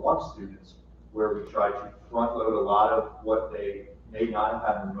Algebra 1 students, where we tried to front load a lot of what they may not have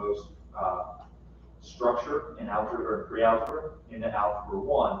had the most structure in algebra or pre-algebra into Algebra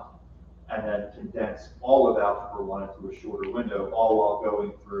 1, and then condense all of Algebra 1 into a shorter window, all while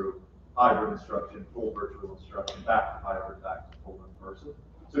going through hybrid instruction, full virtual instruction, back to hybrid, back to full in person.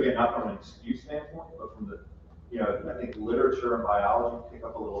 So again, not from an excuse standpoint, but from the, I think literature and biology pick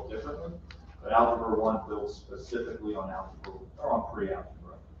up a little differently. But Algebra 1 builds specifically on algebra or on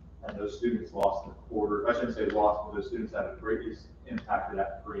pre-algebra, and those students lost the quarter. I shouldn't say lost, but those students had a greatly impacted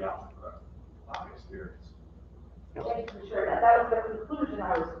that pre-algebra experience. Thank you for sharing that. That was the conclusion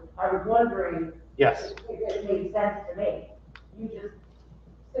I was wondering. Yes. If it made sense to me. You just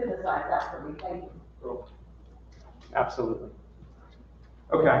synthesized that for me. Thank you. Cool. Absolutely.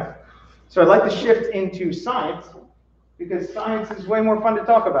 Okay. So I'd like to shift into science, because science is way more fun to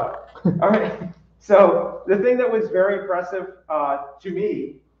talk about. All right. So the thing that was very impressive to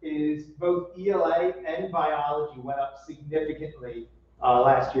me is both ELA and biology went up significantly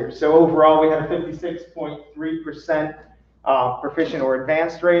last year. So overall, we had a 56.3% proficient or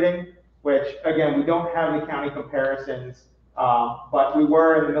advanced rating, which again, we don't have the county comparisons, but we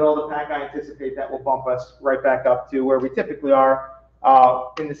were in the middle of the pack. I anticipate that will bump us right back up to where we typically are.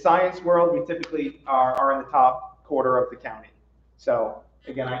 In the science world, we typically are in the top quarter of the county. So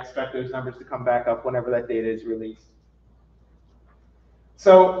again, I expect those numbers to come back up whenever that data is released.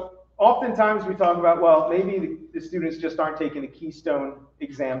 So oftentimes we talk about, well, maybe the students just aren't taking the Keystone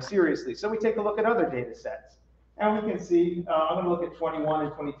exam seriously. So we take a look at other data sets. And we can see, I'm going to look at 21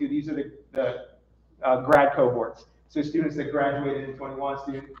 and 22. These are the grad cohorts. So students that graduated in 21,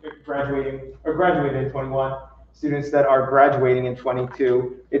 students graduated in 21, students that are graduating in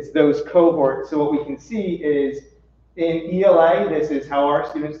 22. It's those cohorts. So what we can see is in ELA, this is how our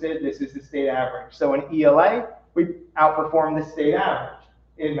students did. This is the state average. So in ELA, we outperformed the state average.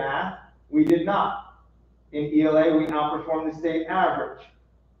 In math, we did not. In ELA, we outperformed the state average.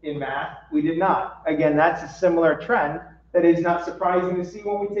 In math, we did not. Again, that's a similar trend that is not surprising to see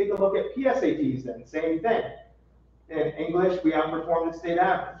when we take a look at PSATs then. Same thing. In English, we outperformed the state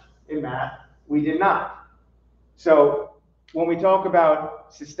average. In math, we did not. So when we talk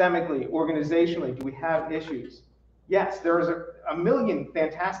about systemically, organizationally, do we have issues? Yes, there's a million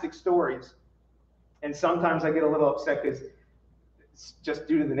fantastic stories. And sometimes I get a little upset because it's just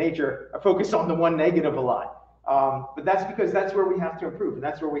due to the nature, I focus on the one negative a lot. But that's because that's where we have to improve, and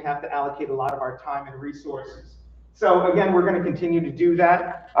that's where we have to allocate a lot of our time and resources. So again, we're going to continue to do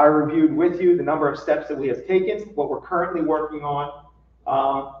that. I reviewed with you the number of steps that we have taken, what we're currently working on,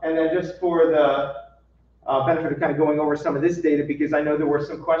 and then just for the benefit of kind of going over some of this data, because I know there were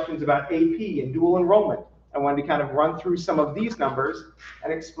some questions about AP and dual enrollment. I wanted to kind of run through some of these numbers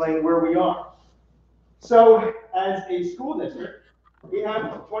and explain where we are. So as a school district, we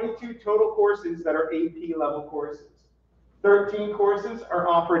have 22 total courses that are AP level courses. 13 courses are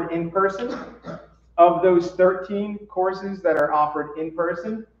offered in person. Of those 13 courses that are offered in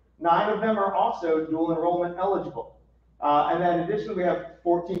person, 9 of them are also dual enrollment eligible. And then additionally, we have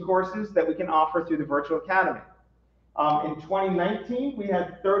 14 courses that we can offer through the virtual academy. In 2019, we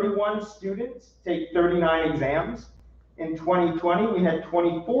had 31 students take 39 exams. In 2020, we had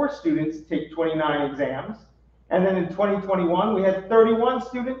 24 students take 29 exams. And then in 2021, we had 31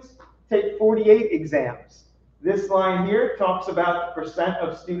 students take 48 exams. This line here talks about the percent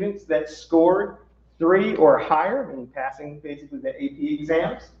of students that scored 3 or higher, meaning passing basically the AP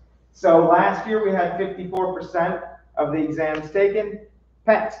exams. So last year we had 54% of the exams taken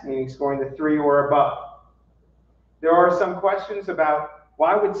passed, meaning scoring the 3 or above. There are some questions about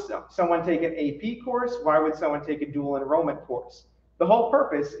why would someone take an AP course? Why would someone take a dual enrollment course? The whole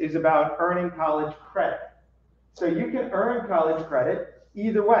purpose is about earning college credit. So you can earn college credit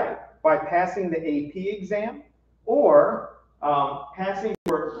either way, by passing the AP exam or passing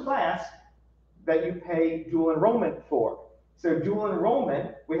your class that you pay dual enrollment for. So dual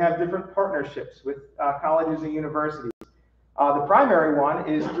enrollment, we have different partnerships with colleges and universities. The primary one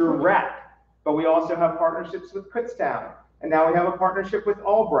is through RAC, but we also have partnerships with Kutztown, and now we have a partnership with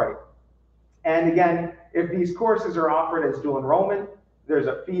Albright. And again, if these courses are offered as dual enrollment, there's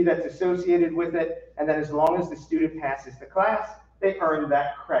a fee that's associated with it, and then as long as the student passes the class, they earn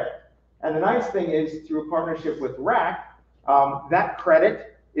that credit. And the nice thing is, through a partnership with RAC, that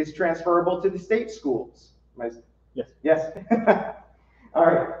credit is transferable to the state schools. Yes. Yes. All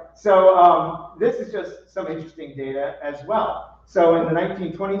right. So this is just some interesting data as well. So in the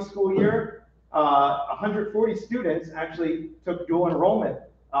 1920 school year, 140 students actually took dual enrollment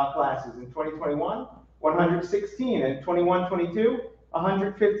classes. In 2021, 116. In 21-22,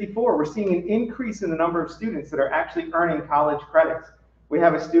 154. We're seeing an increase in the number of students that are actually earning college credits. We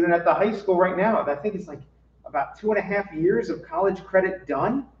have a student at the high school right now that I think it's like about 2.5 years of college credit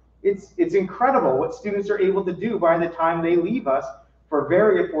done. It's incredible what students are able to do by the time they leave us for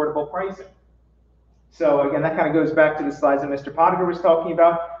very affordable pricing. So again, that kind of goes back to the slides that Mr. Potiger was talking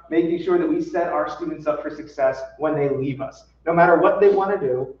about, making sure that we set our students up for success when they leave us. No matter what they want to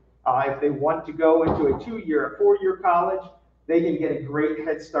do, if they want to go into a 2-year, a 4-year college, they can get a great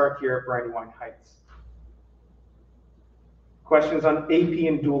head start here at Brandywine Heights. Questions on AP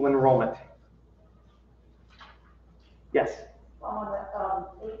and dual enrollment? Yes? On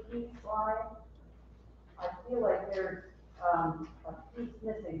the AP slide, I feel like there's a piece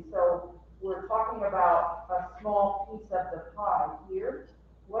missing. So we're talking about a small piece of the pie here.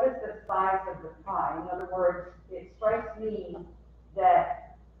 What is the size of the pie? In other words, it strikes me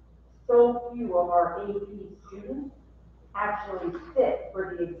that so few of our AP students actually sit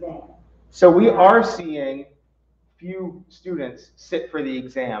for the exam. So we are seeing few students sit for the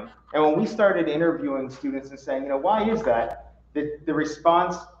exam. And when we started interviewing students and saying, why is that? The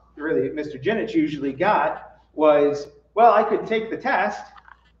response really Mr. Jinich usually got was, well, I could take the test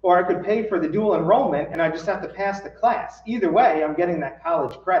or I could pay for the dual enrollment and I just have to pass the class. Either way, I'm getting that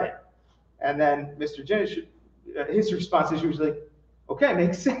college credit. And then Mr. Jinich, his response is usually, okay,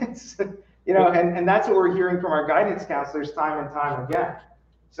 makes sense. And that's what we're hearing from our guidance counselors time and time again.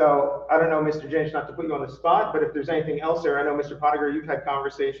 So I don't know, Mr. Jinich, not to put you on the spot, but if there's anything else there, I know Mr. Potiger, you've had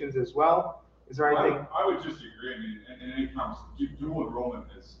conversations as well. Is there anything? I would just agree. I mean, in any conversation, dual enrollment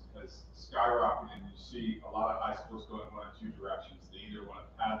has skyrocketed, and you see a lot of high schools going one of 2 directions. They either want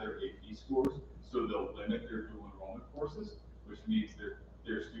to pad their AP scores, so they'll limit their dual enrollment courses, which means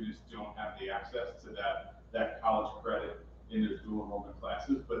their students don't have the access to that college credit in their dual enrollment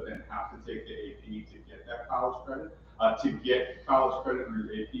classes, but then have to take the AP to get that college credit. To get college credit in your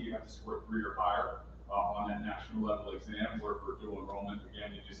AP, you have to score 3 or higher on that national level exam, where for dual enrollment,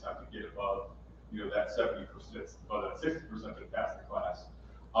 again, you just have to get above, that 70%, above that 60% to pass the class.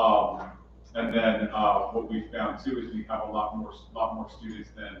 And then what we found too is we have a lot more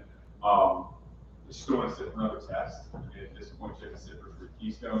students than just want to sit for another test. At this point, you have to sit for 3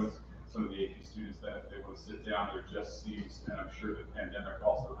 keystones. Some of the AP students that if they want to sit down, there just seems, and I'm sure the pandemic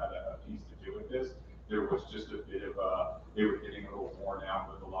also had a piece to do with this, there was just a bit of they were getting a little worn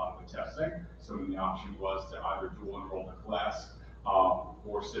out with a lot of the testing. So the option was to either dual enroll the class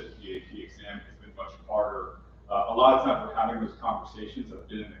or sit the AP exam. It's been much harder. A lot of times we're having those conversations. I've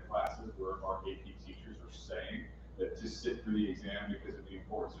been in the classes where our AP teachers are saying that to sit for the exam because of the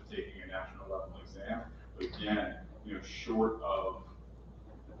importance of taking a national level exam. But again, short of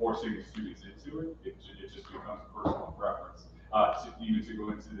forcing the students into it, it just becomes personal preference. Even to go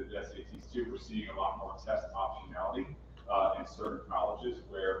into the SATs too, we're seeing a lot more test optionality in certain colleges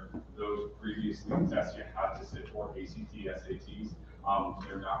where those previously tests you had to sit for ACT, SATs,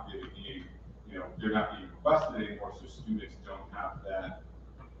 they're not really being, they're not being requested anymore, so students don't have that.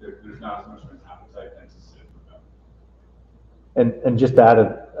 There's not as much of an appetite then to sit for them. And just to add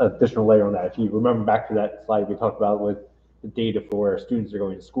an additional layer on that, if you remember back to that slide we talked about with the data for where students are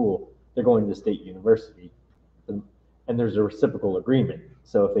going to school, they're going to the state university. and there's a reciprocal agreement.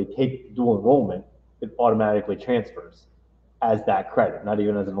 So if they take dual enrollment, it automatically transfers as that credit, not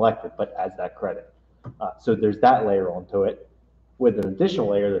even as an elective, but as that credit. So there's that layer onto it, with an additional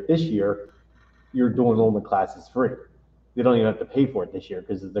layer that this year, your dual enrollment class is free. They don't even have to pay for it this year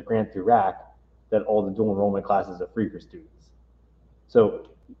because it's the grant through RAC that all the dual enrollment classes are free for students. So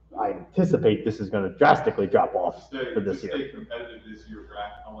I anticipate this is going to drastically drop off for this year. To stay competitive this year,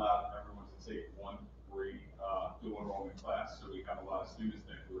 RAC allowed everyone to take one free dual enrollment class. So we have a lot of students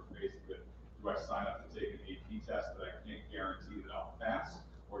that who are faced with, do I sign up to take an AP test that I can't guarantee that I'll pass,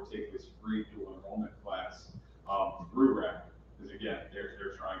 or take this free dual enrollment class through RAC? Because again,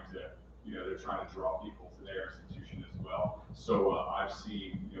 they're trying to, they're trying to draw people to their institution as well. So I've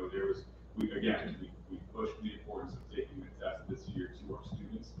seen, we pushed the importance of taking the test this year to our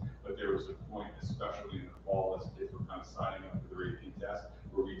students, but there was a point, especially in the fall, as kids were kind of signing up for their AP test,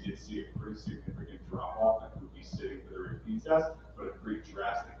 where we did see a pretty significant drop off in who would be sitting for their AP test, but a pretty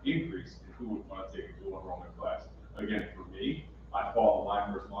drastic increase in who would want to take a dual enrollment class. Again, for me, I fall in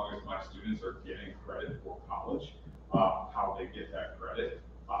line where as long as my students are getting credit for college, how they get that credit,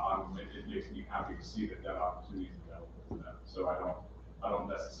 it makes me happy to see that opportunity is available to them. So I don't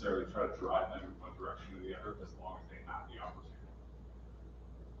necessarily try to drive them in one direction or the other as long as they have the opportunity.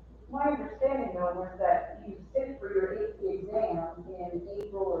 My understanding though was that you sit for your AP exam in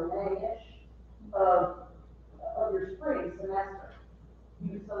April or May-ish of your spring semester.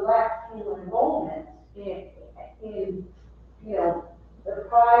 You select dual enrollment in the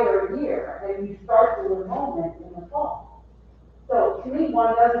prior year, and you start dual enrollment in the fall. So to me,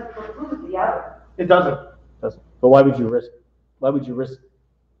 one doesn't preclude the other. It doesn't. But why would you risk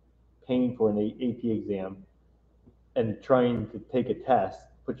paying for an AP exam and trying to take a test,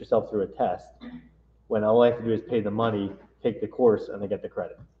 put yourself through a test, when all I have to do is pay the money, take the course, and I get the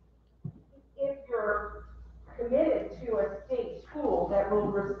credit? If you're committed to a state school that will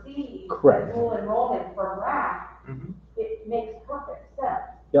receive Correct. dual enrollment from RAC, it makes perfect sense.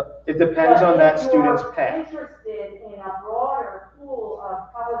 Yep. It depends on that student's path. If you're interested in a broader pool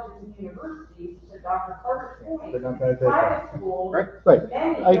of colleges and universities, to Dr. Carter's point, They're not gonna take private schools, Right.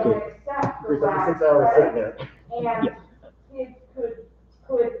 many I don't agree. accept the Every RAC 6 hours sitting credit, there. and kids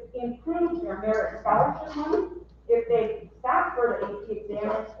could improve their merit scholarship money if they sat for the AP exam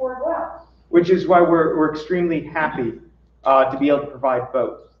and scored well. Which is why we're extremely happy to be able to provide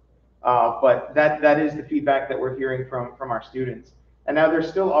both. But that is the feedback that we're hearing from our students. And now there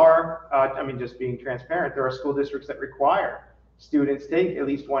still are, just being transparent, there are school districts that require students take at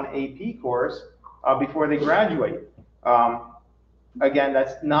least one AP course before they graduate. Again,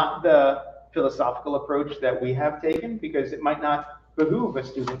 that's not the philosophical approach that we have taken, because it might not behoove a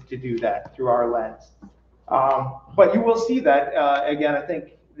student to do that through our lens. But you will see that, again, I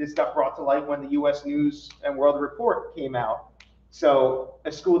think this got brought to light when the U.S. News and World Report came out. So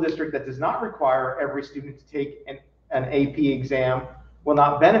a school district that does not require every student to take an AP exam will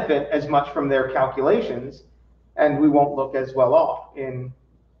not benefit as much from their calculations, and we won't look as well off in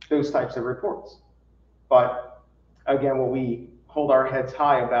those types of reports. But again, what we hold our heads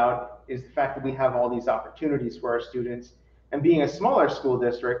high about is the fact that we have all these opportunities for our students. And being a smaller school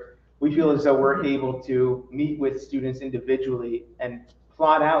district, we feel as though we're able to meet with students individually and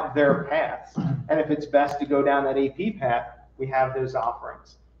plot out their paths. And if it's best to go down that AP path, we have those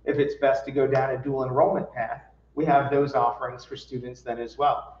offerings. If it's best to go down a dual enrollment path, we have those offerings for students then as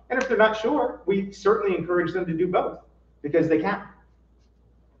well. And if they're not sure, we certainly encourage them to do both, because they can.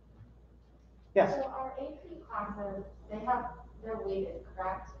 Yes? So our AP classes, they're weighted,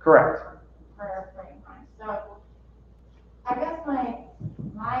 correct? Correct. For spring time. So I guess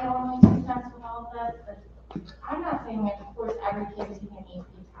my only 2 cents with all of this is, I'm not saying that, of course, every kid is taking an AP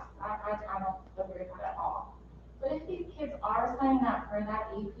test. I don't agree with that at all. But if these kids are signing up for that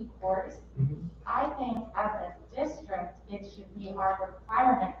AP course, I think as a district, it should be our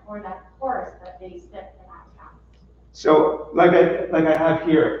requirement for that course that they sit for that test. So like I have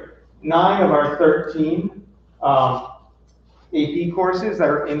here, 9 of our 13 AP courses that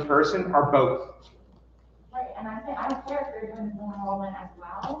are in person are both. Right, and I don't care if they're doing dual enrollment as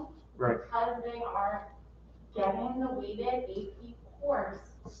well. Right. Because they are getting the weighted AP course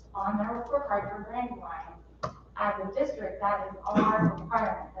on their report card for grading line. As a district, that is our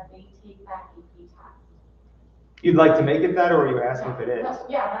requirement, that they take that AP test. You'd like to make it that, or are you asking if it is? No,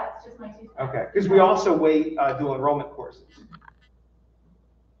 yeah, that's just my 2 cents. Okay, because we also weight dual enrollment courses.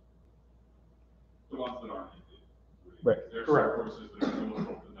 The ones that aren't AP. Right. There are Correct. some courses that are dual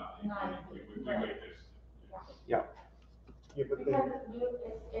enrollment, but not AP. We weight this. Yeah. Because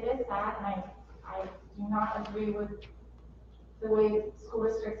it is sad, and I do not agree with the way school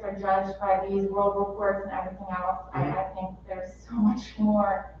districts are judged by these world reports and everything else, I think there's so much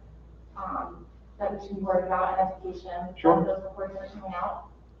more, that we should be worried about in education. Sure. When those reports are coming out.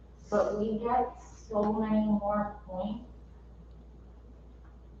 But we get so many more points,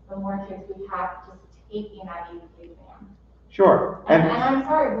 the more kids we have just taking that AP exam. Sure. And I'm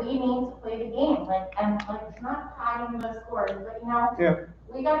sorry, we need to play the game, it's not padding the scores, but Yeah.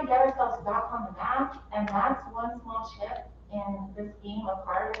 we gotta get ourselves back on the map, and that's one small chip in this game of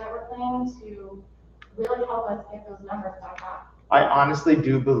cards that we're playing to really help us get those numbers back up. I honestly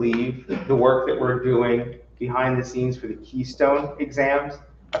do believe the work that we're doing behind the scenes for the Keystone exams,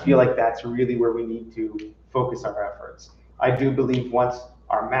 I feel like that's really where we need to focus our efforts. I do believe once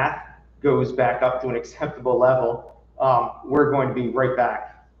our math goes back up to an acceptable level, we're going to be right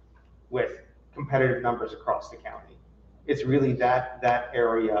back with competitive numbers across the county. It's really that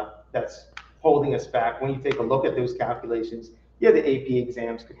area that's holding us back. When you take a look at those calculations, yeah, the AP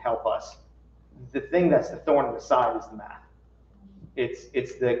exams could help us. The thing that's the thorn in the side is the math.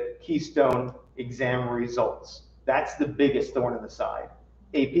 It's the Keystone exam results. That's the biggest thorn in the side.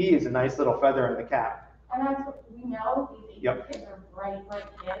 AP is a nice little feather in the cap. And that's what we know, these Yep. kids are bright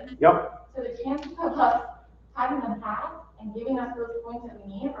kids. Yep. So the chances of us having them pass and giving us those points that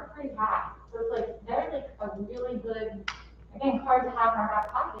we need are pretty high. So it's like, they're like a really good, again, card to have in our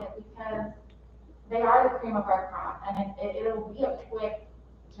back pocket because they are the cream of our crop. And it'll be a quick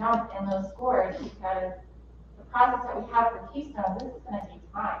jump in those scores because the process that we have for Keystone, this is gonna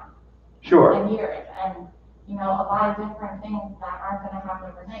take time. Sure. And years, and a lot of different things that aren't gonna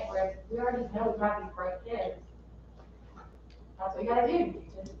happen overnight, whereas we already know we have these bright kids. That's what you gotta do, you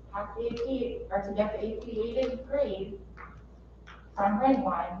just have the AP, or to get the AP weighted grade from grade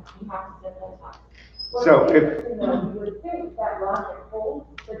one, you have to sit those tests. So Well, if, interesting though, you would think that logic holds,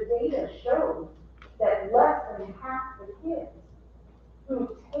 the data shows that less than half the kids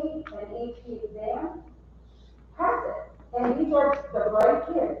who take an AP exam pass it. And these are the bright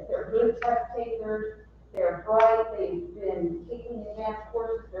kids, they're good test takers, they're bright, they've been taking advanced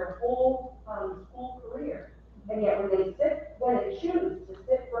courses their whole school career. And yet when they choose to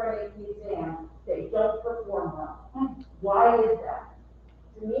sit for an AP exam, they don't perform well. Why is that?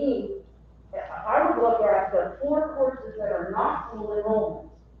 To me, I would look at the 4 courses that are not full enrollment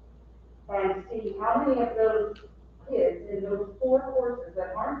and see how many of those kids in those 4 courses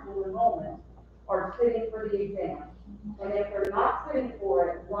that aren't full enrollment are sitting for the exam. And if they're not sitting for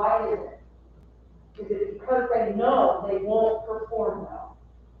it, why is it? Is it because they know they won't perform well?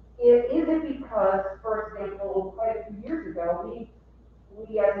 Is it because, for example, quite a few years ago,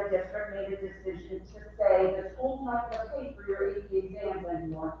 we as a district made a decision to say the school's not going to pay for your AP exams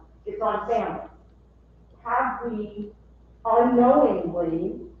anymore, it's on families. Have we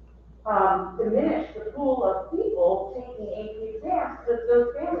unknowingly diminished the pool of people taking AP exams because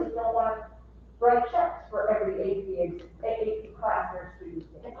those families don't want to write checks for every AP class their students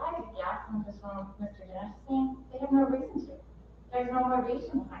take? If I could guess, and just from Mr. Dennis saying, they have no reason to. There's no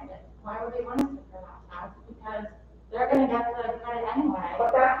motivation behind it. Why would they want to sit for that test? Because they're going to get the credit anyway.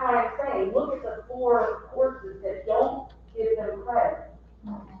 But that's why I'm saying, look at the 4 courses that don't give them credit.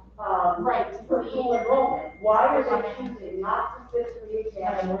 Right. For full enrollment. Why are they choosing not to sit for the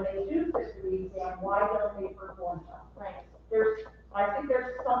exam? And when they do sit for the exam, why don't they perform well? Right. I think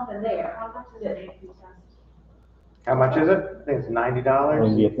there's something there. How much is an AP test? how much is it? I think it's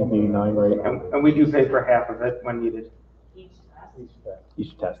 $90. Maybe I think 89 right And we do pay for half of it when needed. Each test?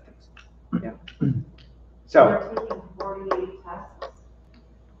 each test. Yeah. So They're taking 48 tests.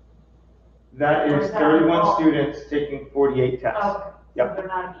 that is 31 students taking 48 tests. Okay. Yep. So they're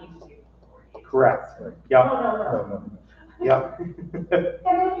not each taking 48. Correct. Right. Yep. No. Yep. And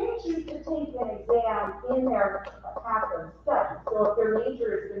then you choose to take an exam in their path of study. So if their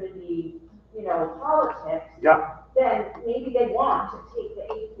major is going to be, politics, Yeah. then maybe they want to take the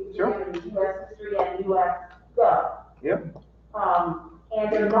AP exam in U.S. history and U.S. Gov. Yep.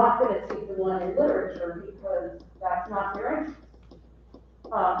 And they're not going to take the one in literature because that's not their interest.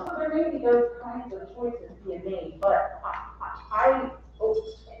 So there may be those kinds of choices being made, but I would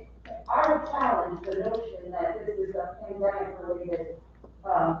challenge the notion that this is a pandemic-related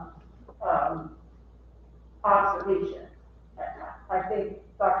observation. I think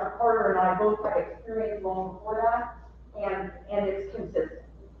Dr. Carter and I both have experience long before that, and it's consistent.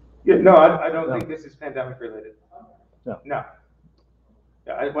 Yeah, no, I don't think this is pandemic related. No. No.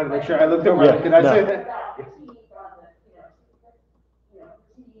 Yeah, I want to make sure I looked over Yeah, it. Can I say no. that? About fatigue on the,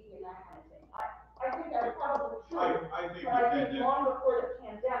 fatigue and that kind of thing. I think that's probably true. I think But I the think pandemic, long before the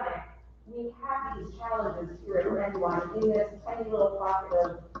pandemic, we had these challenges here at Brandywine in this tiny little pocket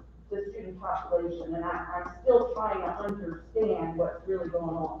of the student population, and I'm still trying to understand what's really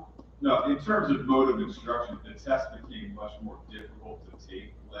going on. No, in terms of mode of instruction, the test became much more difficult to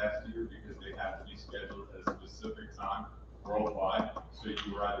take last year because they had to be scheduled at a specific time worldwide. So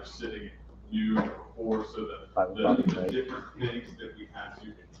you were either sitting at noon or 4, so that the different things that we had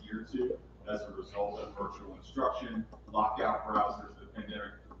to adhere to as a result of virtual instruction, lockout browsers, the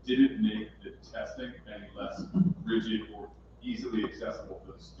pandemic, didn't make the testing any less rigid or easily accessible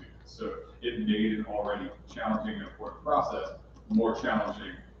for the students. So it made an already challenging and important process more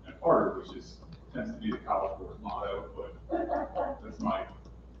challenging and harder, which tends to be the College Board's motto, but that's my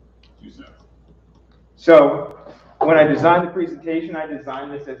 2 cents. So when I designed the presentation, I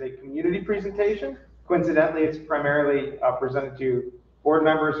designed this as a community presentation. Coincidentally, it's primarily presented to board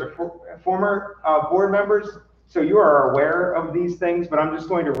members or former board members. So you are aware of these things, but I'm just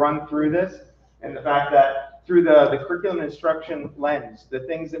going to run through this and the fact that through the curriculum instruction lens, the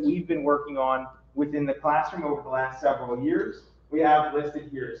things that we've been working on within the classroom over the last several years, we have listed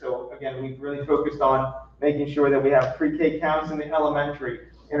here. So again, we've really focused on making sure that we have pre-K counts in the elementary,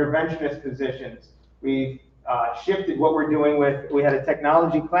 interventionist positions. We've shifted what we're doing we had a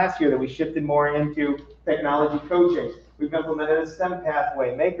technology class here that we shifted more into technology coaching. We've implemented a STEM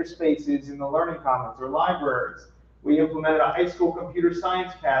pathway, maker spaces in the learning commons or libraries. We implemented a high school computer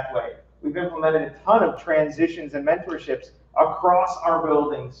science pathway. We've implemented a ton of transitions and mentorships across our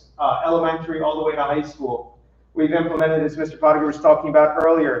buildings, elementary all the way to high school. We've implemented, as Mr. Potiger was talking about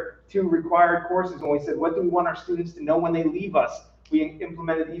earlier, 2 required courses when we said, what do we want our students to know when they leave us? We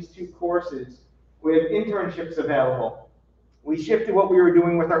implemented these 2 courses. We have internships available. We shifted what we were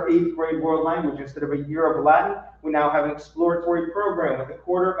doing with our 8th grade world language. Instead of a year of Latin, we now have an exploratory program with a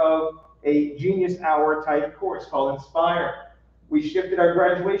quarter of a genius hour type course called Inspire. We shifted our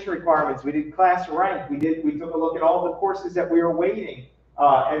graduation requirements. We did class rank. We took a look at all the courses that we were waiting,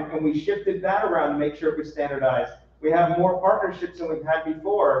 and we shifted that around to make sure it was standardized. We have more partnerships than we've had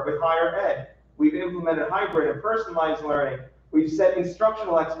before with higher ed. We've implemented hybrid and personalized learning. We've set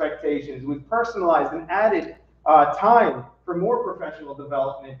instructional expectations. We've personalized and added time for more professional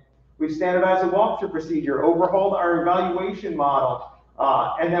development. We've standardized a walkthrough procedure, overhauled our evaluation model,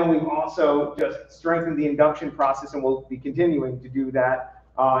 and then we've also just strengthened the induction process, and we'll be continuing to do that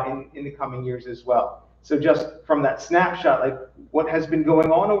in the coming years as well. So just from that snapshot, like what has been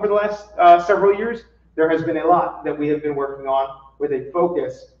going on over the last several years, there has been a lot that we have been working on with a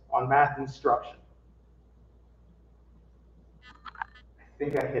focus on math instruction. I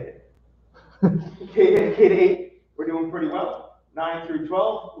think I hit it. K-8, we're doing pretty well. 9 through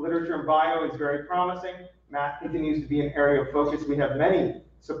 12, literature and bio is very promising. Math continues to be an area of focus. We have many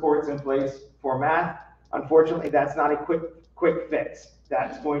supports in place for math. Unfortunately, that's not a quick fix.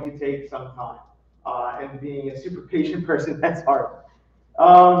 That's going to take some time. And being a super patient person, that's hard.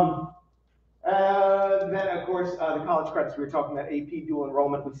 Then, of course, the college credits. We were talking about AP dual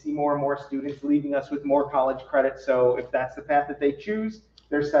enrollment. We see more and more students leaving us with more college credits. So if that's the path that they choose,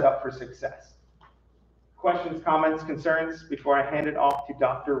 they're set up for success. Questions, comments, concerns before I hand it off to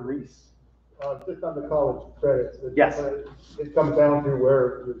Dr. Reese? Just on the college credits. Yes. It comes down to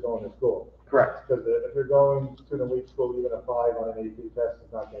where you're going to school. Correct. Because if you're going to an elite school, even a 5 on an AP test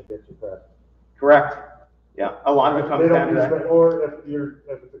is not going to get you credit. Correct. Yeah, a lot of it comes down to that. Or if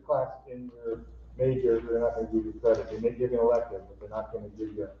it's a class in your major, they're not going to give you credit. They may give you an elective, but they're not going to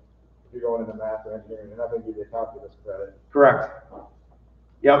give you, if you're going into math or engineering, they're not going to give you a calculus credit. Correct.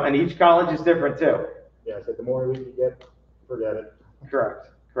 Yep, and each college is different too. Yeah, so the more elite you get, forget it. Correct.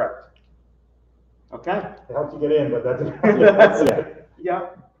 Okay. It helps you get in, but that's That's it. Yeah.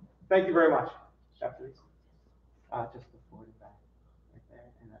 Thank you very much, Dr. Reese. Just forward it back right there,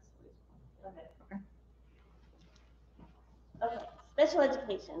 and that's the Okay. Okay. Special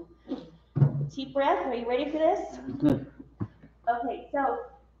education. Deep breath. Are you ready for this? Okay. So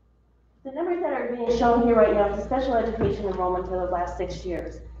the numbers that are being shown here right now is the special education enrollment for the last 6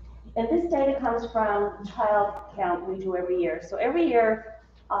 years. And this data comes from child count we do every year. So every year,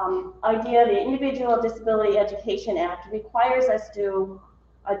 IDEA, the Individual Disability Education Act, requires us to do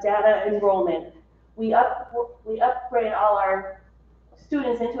a data enrollment. We upgrade all our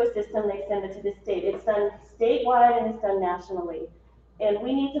students into a system, they send it to the state. It's done statewide and it's done nationally. And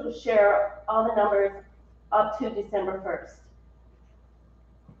we need to share all the numbers up to December 1st.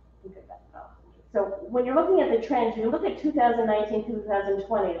 So when you're looking at the trends, you look at 2019,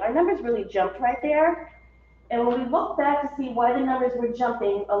 2020, our numbers really jumped right there. And when we look back to see why the numbers were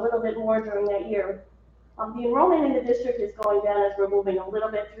jumping a little bit more during that year, the enrollment in the district is going down as we're moving a little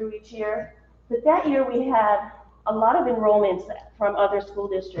bit through each year. But that year we had a lot of enrollments from other school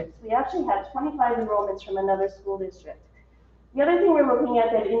districts. We actually had 25 enrollments from another school district. The other thing we're looking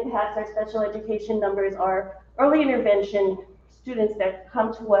at that impacts our special education numbers are early intervention students that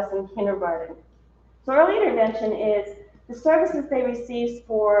come to us in kindergarten. So early intervention is the services they receive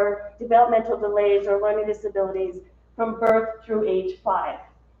for developmental delays or learning disabilities from birth through age 5.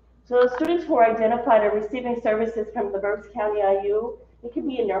 So those students who are identified are receiving services from the Berks County IU. It could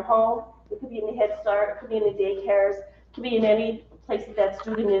be in their home, it could be in the Head Start, it could be in the daycares, it could be in any place that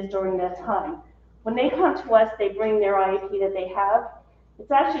student is during that time. When they come to us, they bring their IEP that they have.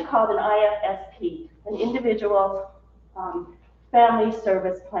 It's actually called an IFSP, an individual family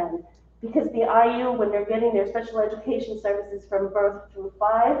service plan. Because the IU, when they're getting their special education services from birth through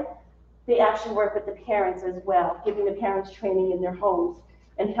 5, they actually work with the parents as well, giving the parents training in their homes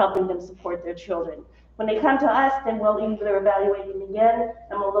and helping them support their children. When they come to us, then we'll either evaluate them again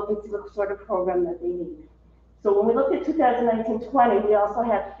and we'll look into the sort of program that they need. So when we looked at 2019-20, we also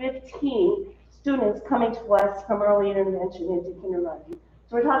had 15 students coming to us from early intervention into kindergarten.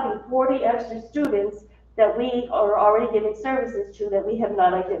 So we're talking 40 extra students that we are already giving services to that we have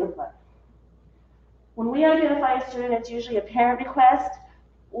not identified. When we identify a student, it's usually a parent request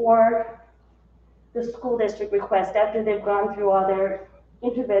or the school district request after they've gone through all their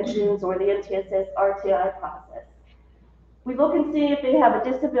interventions or the MTSS RTI process. We look and see if they have a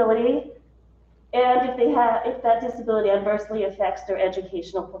disability and if that disability adversely affects their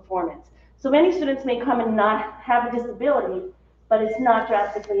educational performance. So many students may come and not have a disability, but it's not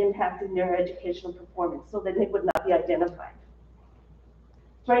drastically impacting their educational performance, so then it would not be identified.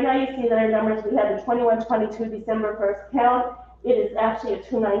 So right now you see that our numbers, we had the 21-22 December 1st count. It is actually at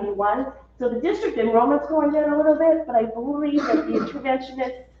 291. So the district enrollment's going down a little bit, but I believe that the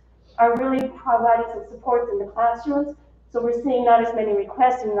interventionists are really providing some supports in the classrooms. So we're seeing not as many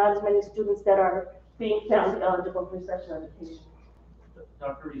requests and not as many students that are being found eligible for special education.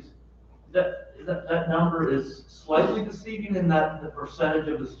 Dr. Reese, that number is slightly deceiving in that the percentage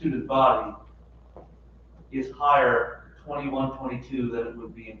of the student body is higher 21-22 than it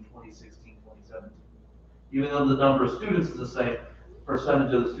would be in 2016-2017. Even though the number of students is the same,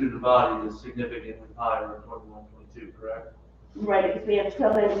 percentage of the student body is significantly higher in 21-22, correct? Right, because we have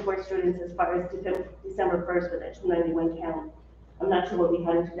 1,294 students as far as December 1st with that 291 count. I'm not sure what we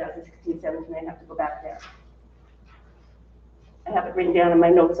had in 2016-17. I have to go back there. I have it written down in my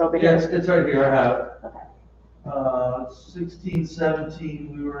notes over here. Yes, it's right here, I have it. Okay.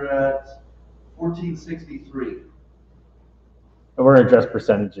 16-17, we were at 1463. And we're gonna address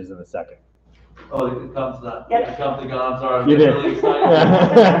percentages in a second. Oh, it comes to that. Yep. It comes to God, I'm sorry, I'm You getting did. really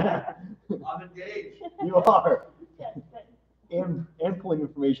excited. I'm engaged. You are. Yes, but And pulling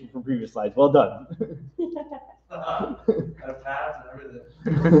information from previous slides. Well done. Have pads and everything.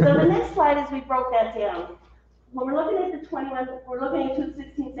 So the next slide is we broke that down. When we're looking at the 21, we're looking at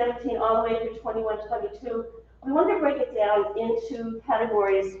 2016-17 all the way through 21-22. We want to break it down into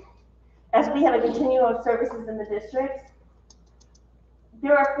categories as we have a continuum of services in the district.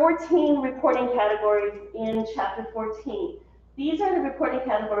 There are 14 reporting categories in Chapter 14. These are the reporting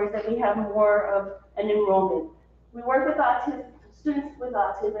categories that we have more of an enrollment. We work with students with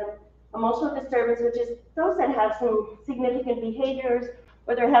autism, emotional disturbance, which is those that have some significant behaviors,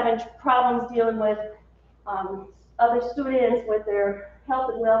 or they're having problems dealing with other students, with their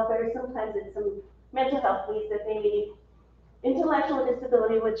health and welfare. Sometimes it's some mental health needs that they need. Intellectual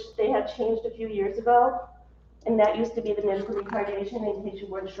disability, which they have changed a few years ago, and that used to be the mental retardation, in case you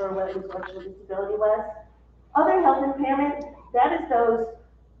weren't sure what intellectual disability was. Other health impairment, that is those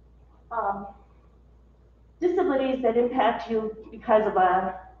disabilities that impact you because of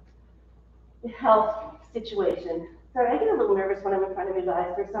a health situation. Sorry, I get a little nervous when I'm in front of you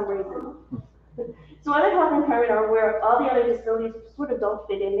guys for some reason. So other health impairment are where all the other disabilities sort of don't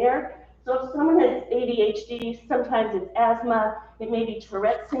fit in there. So if someone has ADHD, sometimes it's asthma, it may be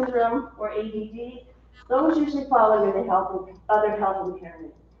Tourette syndrome or ADD. Those usually fall under the other health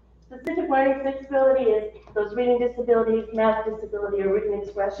impairment. Specific learning disability is those reading disabilities, math disability, or written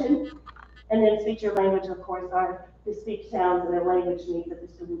expression. And then speech or language, of course, are the speech sounds and the language needs that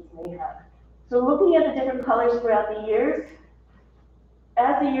the students may have. So looking at the different colors throughout the years,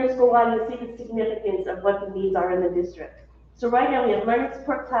 as the years go on, you see the significance of what the needs are in the district. So right now we have learning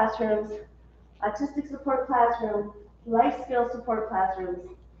support classrooms, autistic support classrooms, life skills support classrooms,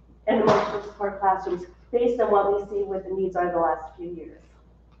 and emotional support classrooms based on what we see what the needs are the last few years.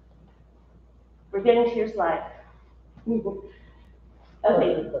 We're getting to your slide.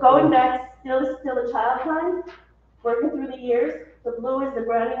 Okay, going back, still a child time, working through the years. The blue is the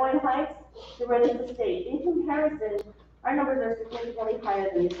Brandywine Heights, the red is the state. In comparison, our numbers are significantly higher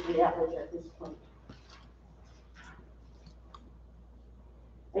than the state average at this point.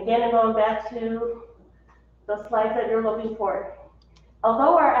 Again, I'm going back to those slides that you're looking for.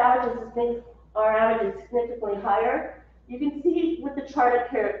 Although our average is significantly higher, you can see with the chart up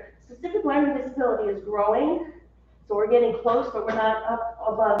here, specific learning disability is growing. So we're getting close, but we're not up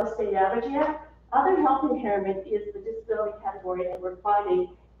above the state average yet. Other health impairment is the disability category that we're finding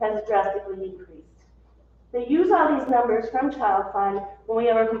has drastically increased. They use all these numbers from Child Fund when we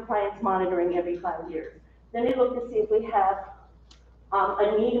have our compliance monitoring every 5 years. Then they look to see if we have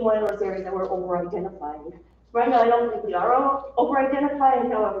a need in one of those areas that we're over-identifying. Right now, I don't think we are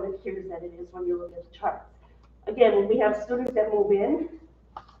over-identifying, however, it appears that it is when you look at the charts. Again, when we have students that move in,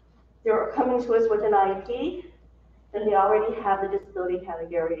 they're coming to us with an IEP, and they already have the disability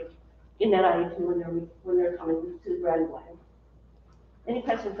category in that IEP when they're coming to the graduate line. Any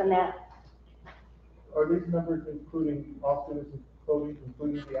questions on that? Are these numbers including all students,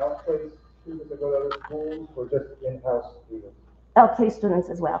 including the outplaced students that go to other schools, or just in-house students? Outplaced students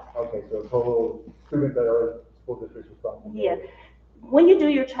as well. Okay, so total students that are school districts responsible. Yeah. When you do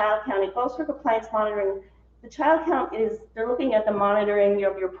your child count, it goes for compliance monitoring. The child count is, they're looking at the monitoring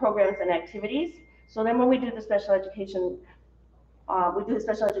of your programs and activities. So then when we do the special education,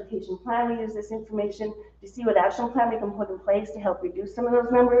 plan, we use this information to see what action plan we can put in place to help reduce some of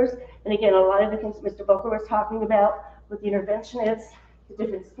those numbers. And again, a lot of the things Mr. Boker was talking about with the interventionists, the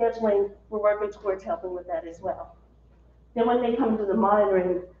different scheduling, we're working towards helping with that as well. Then when they come to the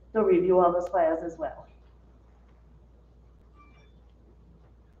monitoring, they'll review all those files as well.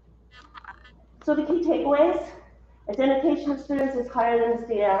 So the key takeaways, identification of students is higher than the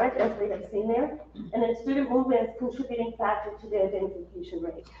state average, as we have seen there, and then student movement is contributing factor to the identification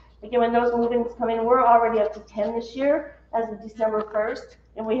rate. Again, when those movements come in, we're already up to 10 this year as of December 1st,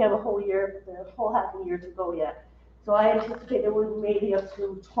 and we have a whole year, the whole half a year to go yet. So I anticipate that we're maybe up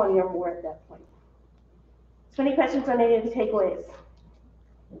to 20 or more at that point. So any questions on any of the takeaways?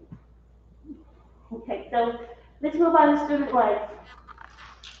 Okay, so let's move on to student life.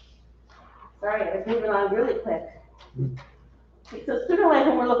 Sorry, I was moving on really quick. Okay, so student life,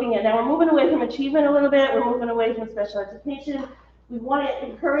 when we're looking at now, we're moving away from achievement a little bit, we're moving away from special education. We want to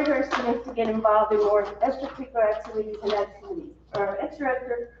encourage our students to get involved in more extracurricular activities or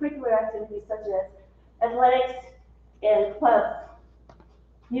extracurricular activities such as athletics and clubs,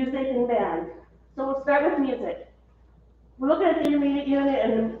 music and band. So we'll start with music. We're looking at the intermediate unit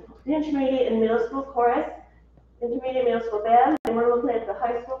and the intermediate and middle school chorus, intermediate middle school band, and we're looking at the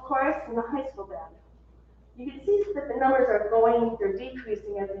high school chorus and the high school band. You can see that the numbers are they're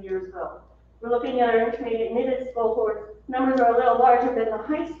decreasing as the years go. We're looking at our intermediate middle school chorus, numbers are a little larger than the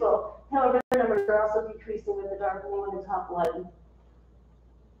high school, however, the numbers are also decreasing with the dark blue on the top line.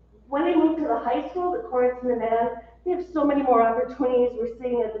 When we move to the high school, the chorus and the band, they have so many more opportunities. We're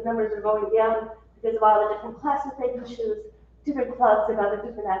seeing that the numbers are going down because of all the different classes they can choose, different clubs and other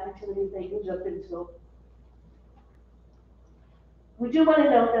different activities they can jump into. We do want to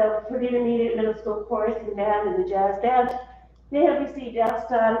note that for the intermediate middle school chorus and band and the jazz band, they have received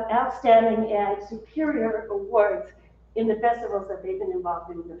outstanding and superior awards in the festivals that they've been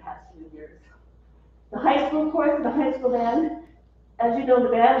involved in the past few years. The high school chorus and the high school band, as you know, the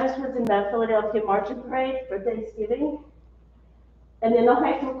band just was in the Philadelphia Marching Parade for Thanksgiving. And in the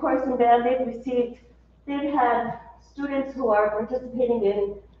high school chorus and band, they've had students who are participating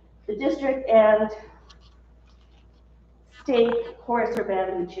in the district and state chorus or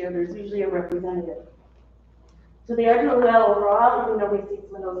band each year. There's usually a representative. So they are doing well overall, even though we see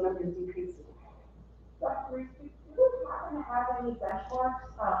some of those numbers decreasing. Dr. Reese, do you happen to have any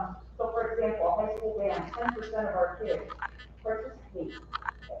benchmarks? So for example, a high school band, 10% of our kids participate.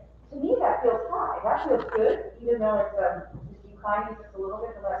 To me, that feels high. That feels good, even though it's declining just a little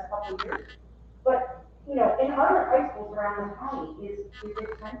bit the last couple of years. But, you know, in other high schools around the county, is it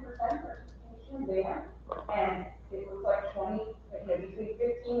 10% participation band? And it looks like 20, between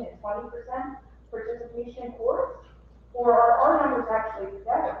 15 and 20% participation chorus? Or are our numbers actually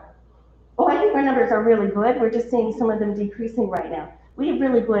better? Oh, I think our numbers are really good. We're just seeing some of them decreasing right now. We have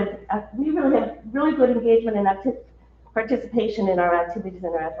really good engagement and active participation in our activities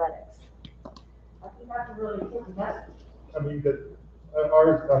and our athletics. I think that's a really important message. I mean,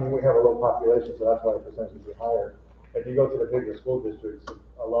 we have a low population, so that's why the percentages are higher. If you go to the bigger school districts,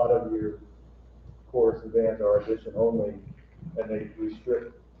 a lot of your chorus and bands are audition only, and they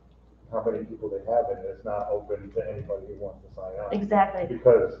restrict how many people they have, and it's not open to anybody who wants to sign up. Exactly.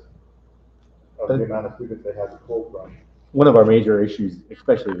 Because of the amount of students they have to pull from. One of our major issues,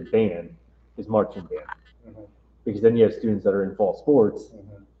 especially with band, is marching band. Mm-hmm. Because then you have students that are in fall sports,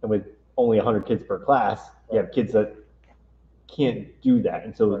 mm-hmm. and with only 100 kids per class, you have kids that can't do that.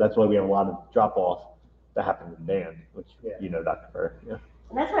 And so that's why we have a lot of drop-off that happens in band, which, you know, Dr. Ferrer. Yeah.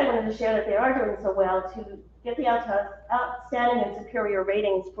 And that's why I wanted to share that they are doing so well to get the outstanding and superior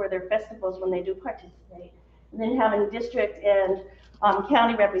ratings for their festivals when they do participate. And then having district and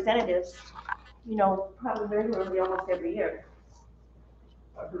county representatives, you know, probably regularly almost every year.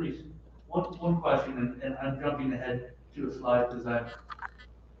 Bruce, one question, and I'm jumping ahead to a slide because I'm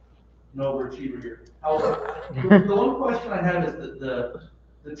an overachiever here. However, the one question I have is that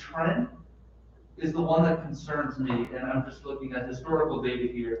the trend is the one that concerns me, and I'm just looking at historical data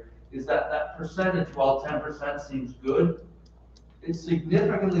here, is that percentage, while 10% seems good, it's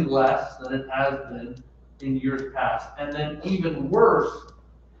significantly less than it has been in years past, and then even worse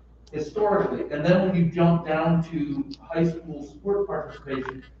historically. And then when you jump down to high school sport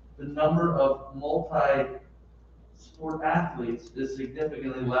participation, the number of multi-sport athletes is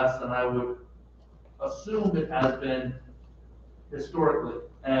significantly less than I would assume it has been historically.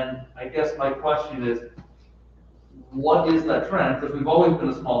 And I guess my question is, what is that trend? Because we've always been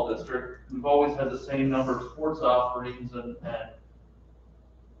a small district. We've always had the same number of sports offerings and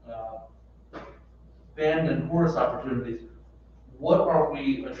band and chorus opportunities. What are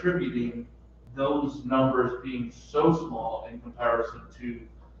we attributing those numbers being so small in comparison to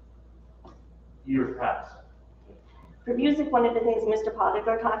years past? For music, one of the things Mr.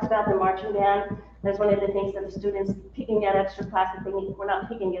 Pottinger talks about, the marching band, that's one of the things that the students picking that extra class, if they need, we're not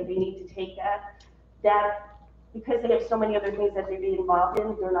picking it, they need to take that, because they have so many other things that they'd be involved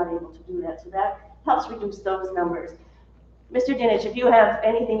in, they're not able to do that. So that helps reduce those numbers. Mr. Dinich, if you have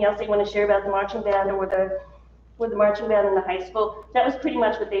anything else that you want to share about the marching band or the marching band in the high school, that was pretty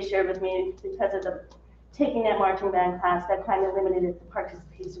much what they shared with me because of the taking that marching band class, that kind of limited the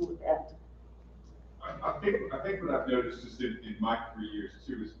participation with that. I think what I've noticed just in my 3 years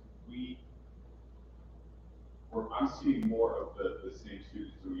too is I'm seeing more of the same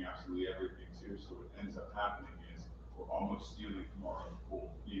students doing absolutely everything too. So what ends up happening is we're almost stealing from our own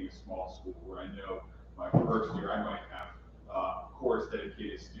pool, being a small school where I know my first year I might have chorus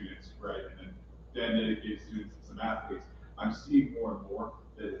dedicated students, right, and then dedicated students and some athletes. I'm seeing more and more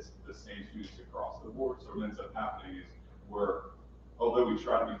that it's the same students across the board. So what ends up happening is although we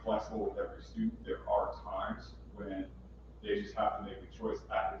try to be flexible with every student, there are times when they just have to make a choice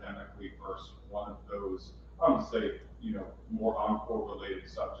academically versus one of those, I would say, more encore related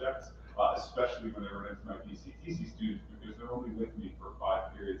subjects, especially when they run into my BCTC students, because they're only with me for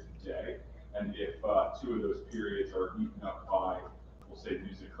 5 periods a day. And if 2 of those periods are eaten up by, we'll say,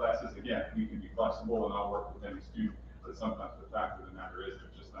 music classes, again, we can be flexible and I'll work with any student, but sometimes the fact of the matter is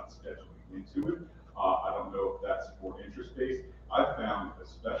they're just not scheduling into it. I don't know if that's more interest-based. I've found,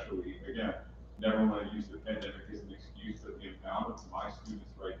 especially, again, never want to use the pandemic as an excuse, that the amount of my students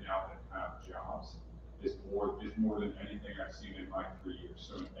right now that have jobs is more than anything I've seen in my 3 years.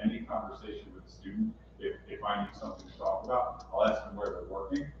 So in any conversation with a student, if I need something to talk about, I'll ask them where they're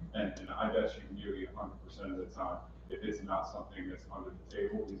working, and I bet you nearly 100% of the time, if it's not something that's under the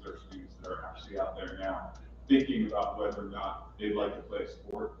table, these are students that are actually out there now thinking about whether or not they'd like to play a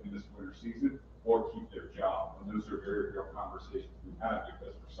sport in this winter season or keep their job. And those are very real conversations we have,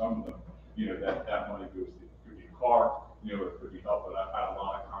 because for some of them, that money goes to, it could be a car, it could be help. But I've had a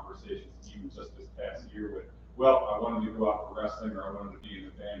lot of conversations even just this past year with, well, I wanted to go out for wrestling or I wanted to be in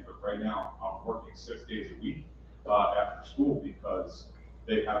the band, but right now I'm working 6 days a week after school, because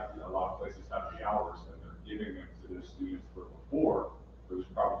they have, a lot of places have the hours and they're giving them to their students, where before it was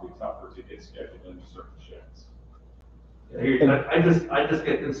probably tougher to get scheduled into certain shifts. I just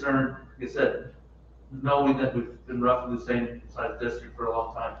get concerned, like I said, knowing that we've been roughly the same size district for a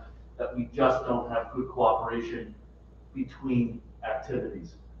long time, that we just don't have good cooperation between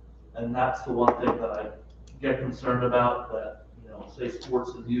activities. And that's the one thing that I get concerned about, that, say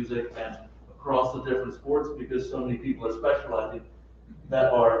sports and music and across the different sports, because so many people are specializing,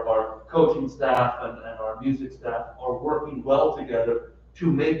 that our coaching staff and our music staff are working well together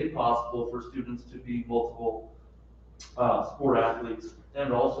to make it possible for students to be multiple sport athletes,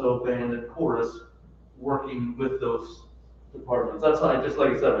 and also band and chorus, working with those departments. That's why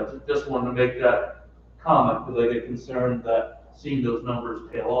like I said, I just wanted to make that comment, because I get concerned that seeing those numbers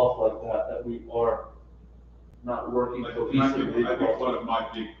tail off like that we are not working cohesively. I think one of my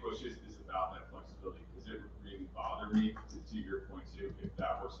big pushes is about that flexibility, because it would really bother me, to your point too, if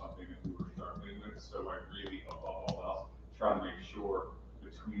that were something that we were struggling with. So I really, above all else, try to make sure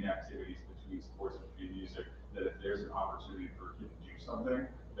between activities, between sports and between music, that if there's an opportunity for a kid to do something,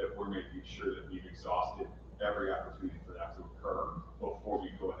 that we're making sure that we've exhausted every opportunity for that to occur before we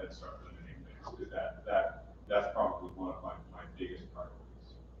go ahead and start limiting things. Because that's probably one of my biggest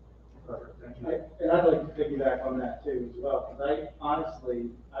priorities. Perfect, thank you. And I'd like to piggyback on that too as well, because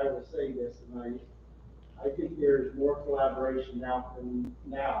I will say this, and I think there's more collaboration now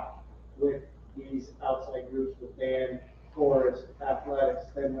with these outside groups with band, chorus, athletics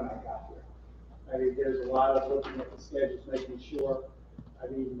than when I got here. I mean, there's a lot of looking at the schedules, making sure. I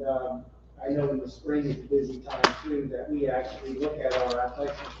mean, I know in the spring is a busy time too, that we actually look at our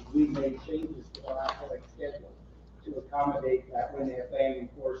athletics, because we made changes to our athletic schedule to accommodate that when they have band and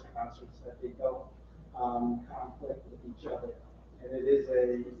chorus concerts, that they don't conflict with each other. And it is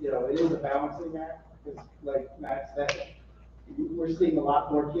a balancing act, because like Matt said, we're seeing a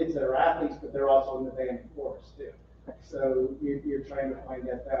lot more kids that are athletes, but they're also in the band and chorus too. So you're trying to find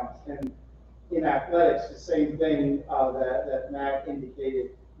that balance. And in athletics, the same thing that Matt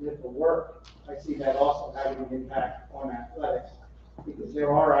indicated with the work, I see that also having an impact on athletics, because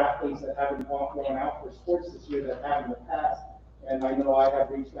there are athletes that haven't gone out for sports this year that have in the past, and I know I have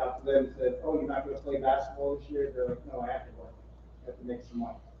reached out to them and said, oh, you're not going to play basketball this year? They're like, no, I have to work. I have to make some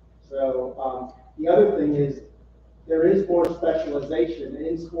money. So the other thing is, there is more specialization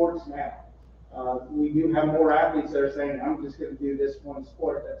in sports now. We do have more athletes that are saying, I'm just going to do this one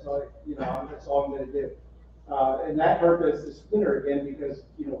sport. That's all, that's all I'm going to do. And that hurt us this winter again, because,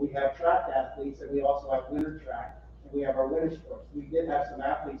 we have track athletes and we also have winter track and we have our winter sports. We did have some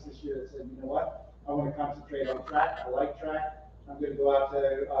athletes this year that said, you know what, I want to concentrate on track. I like track. I'm going to go out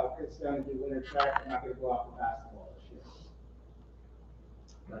to Kutztown and do winter track. I'm not going to go out for basketball this year.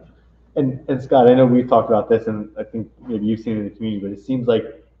 Gotcha. And Scott, I know we've talked about this, and I think maybe you've seen it in the community, but it seems like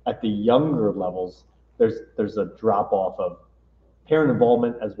at the younger levels, there's a drop off of parent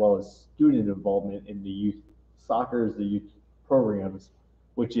involvement as well as student involvement in the youth soccer, the youth programs,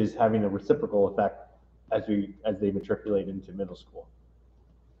 which is having a reciprocal effect as they matriculate into middle school.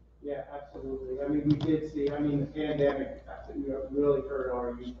 Yeah, absolutely. I mean, we did see, the pandemic really hurt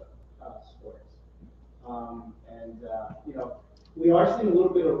our youth sports. We are seeing a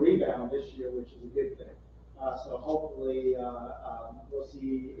little bit of rebound this year, which is a good thing. So hopefully we'll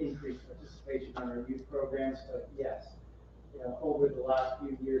see increased participation in our youth programs. But yes, over the last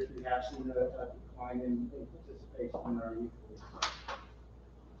few years, we have seen a decline in participation in our youth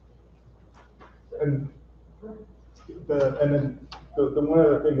programs. And then the one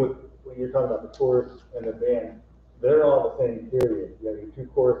other thing with when you're talking about the chorus and the band, they're all the same period. You have your two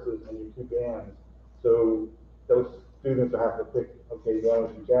choruses and your two bands. So those students will have to pick, okay, you want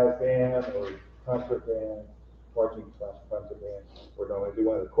to do jazz band or concert band, marching/concert band, or do I do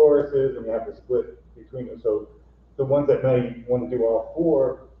one of the choruses, and you have to split between them. So the ones that may want to do all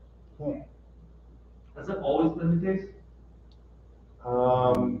four can't. Has that always been the case? I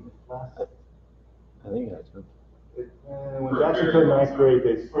think that's good. When Jackson turned ninth grade,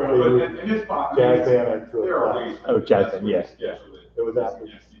 they moved jazz band to a class. Oh, jazz band, yeah. It was after.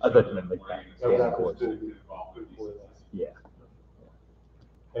 I thought you meant like that. That was Yeah, after chorus. school before that. Yeah.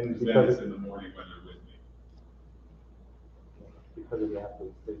 And Then it's in the morning when they're with me. because of the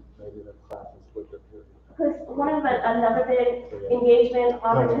athletes, they maybe the classes split their period. Because another big engagement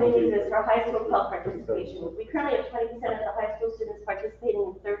opportunities is for high school club participation. We currently have 20% of the high school students participating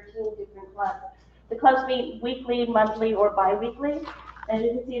in 13 different clubs. The clubs meet weekly, monthly, or bi-weekly. As you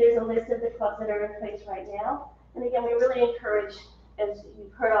can see, there's a list of the clubs that are in place right now. And again, we really encourage, as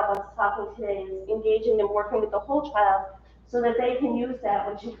you've heard of us talking today, is engaging and working with the whole child so that they can use that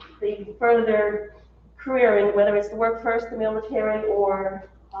which they further their career in, whether it's the workforce, the military, or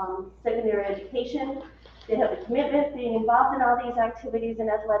secondary education. They have the commitment, being involved in all these activities in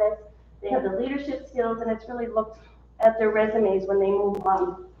athletics. They have the leadership skills, and it's really looked at their resumes when they move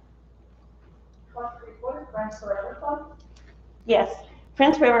on. What is Friends Forever Club? Yes,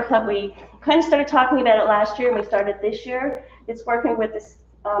 Friends Forever Club, we kind of started talking about it last year, and we started this year. It's working with the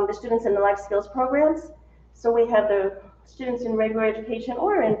students in the life skills programs. So we have the students in regular education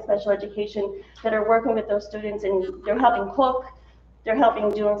or in special education that are working with those students, and they're helping cook, they're helping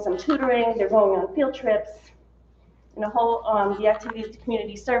doing some tutoring, they're going on field trips, and the whole, the activities,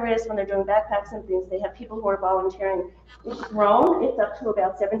 community service, when they're doing backpacks and things, they have people who are volunteering. It's grown, it's up to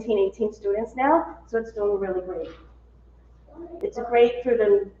about 17, 18 students now, so it's doing really great. It's great for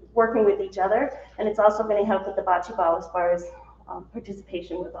them working with each other, and it's also going to help with the bocce ball as far as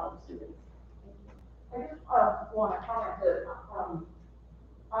participation with all the students. I just want to comment the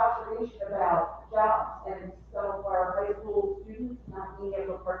observation about jobs and some of our high school students not being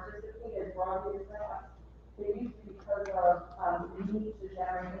able to participate as broadly as that. They used to because of the need to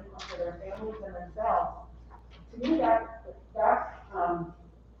generate income for their families and themselves. To me, that's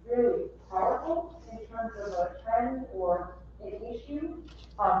really powerful in terms of a trend or an issue.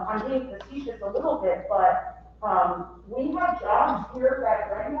 I'm being facetious a little bit, but we have jobs here at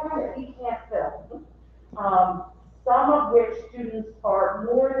Brandywine that we can't fill. Some of which students are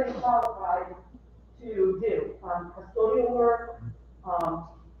more than qualified to do. Custodial work,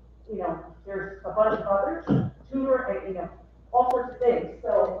 there's a bunch of others, tutor, and, you know, all sorts of things.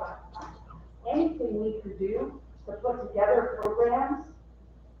 So anything we could do to put together programs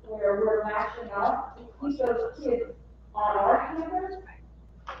where we're matching up to keep those kids on our campus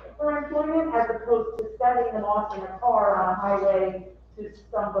for employment as opposed to sending them off in a car on a highway to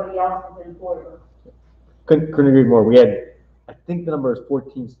somebody else's employer. Couldn't agree more. We had, I think the number is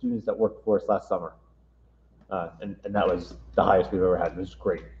 14 students that worked for us last summer. And that was the highest we've ever had. It was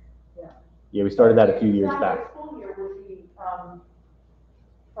great. Yeah. Yeah, we started that a few years back. School year would be, a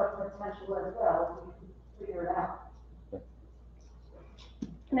potential as well, if we can figure it out.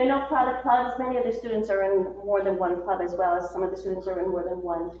 And I know product clubs, many of the students are in more than one club as well as some of the students are in more than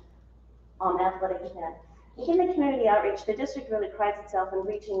one athletic event. In the community outreach, the district really prides itself in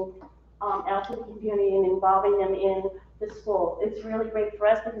reaching out to the community and involving them in the school. It's really great for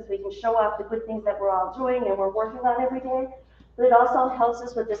us because we can show off the good things that we're all doing and we're working on every day. But it also helps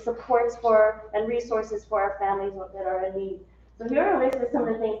us with the supports for and resources for our families that are in need. So here are a list of some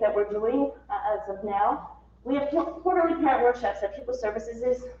of the things that we're doing as of now. We have quarterly parent workshops that People Services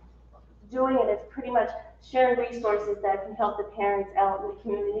is doing, and it's pretty much sharing resources that can help the parents out in the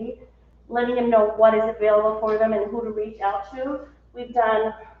community, letting them know what is available for them and who to reach out to. We've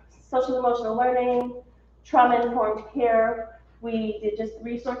done social emotional learning, trauma-informed care. We did just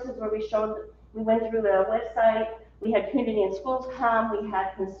resources where we went through the website. We had community and schools come. We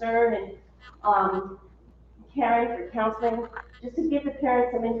had concern and caring for counseling, just to give the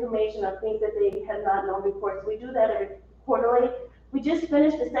parents some information on things that they had not known before. So we do that every quarterly. We just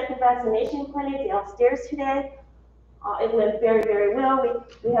finished the second vaccination clinic downstairs today. It went very, very well.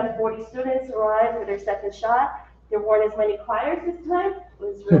 We had 40 students arrive for their second shot. There weren't as many criers this time. It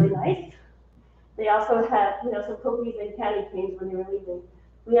was really nice. They also had, some cookies and candy canes when they were leaving.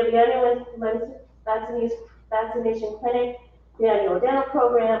 We have the annual vaccination clinic, the annual dental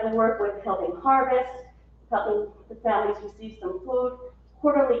program. We work with Helping Harvest, helping the families receive some food.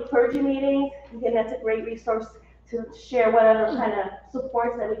 Quarterly clergy meetings. Again, that's a great resource to share what other kind of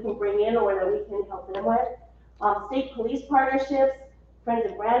supports that we can bring in or that we can help them with. State police partnerships, Friends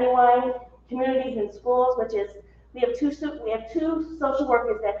of Brandywine, communities and schools, which is, we have two social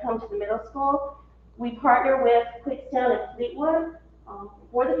workers that come to the middle school. We partner with Kutztown and Fleetwood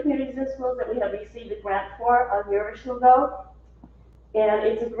for the communities and schools that we have received a grant for a year or two ago. And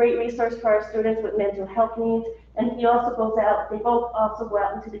it's a great resource for our students with mental health needs. And he also goes out, they both also go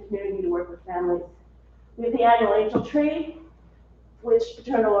out into the community to work with families. We have the annual Angel Tree, which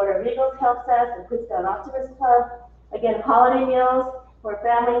Fraternal Order of Eagles helps us, the Kutztown Optimist Club. Again, holiday meals for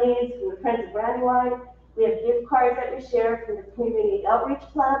family needs from the Friends of Brandywine. We have gift cards that we share from the community outreach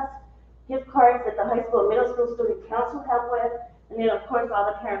clubs, gift cards that the high school and middle school student council help with, and then of course all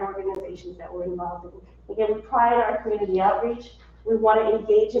the parent organizations that we're involved in. Again, we pride our community outreach. We want to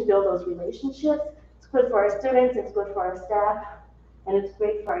engage and build those relationships. It's good for our students, it's good for our staff, and it's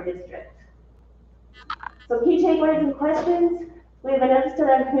great for our district. So key takeaways and questions. We have an emphasis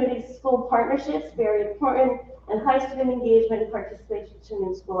on community school partnerships, very important, and high student engagement and participation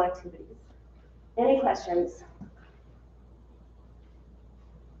in school activities. Any questions?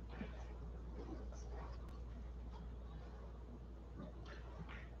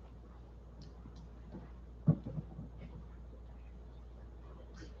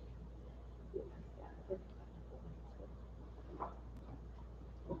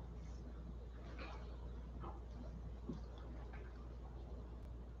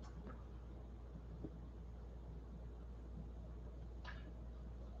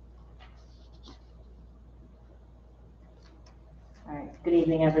 All right, good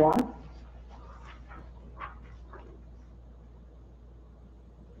evening, everyone. All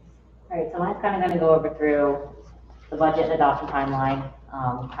right, so I'm kind of going to go over through the budget and adoption timeline,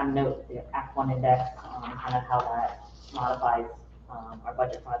 kind of note the Act 1 index, kind of how that modifies our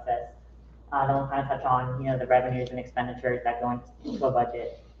budget process. Then we'll kind of touch on, the revenues and expenditures that go into a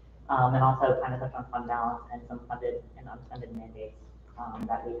budget, and also kind of touch on fund balance and some funded and unfunded mandates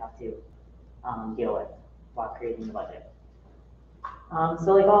that we have to deal with while creating the budget.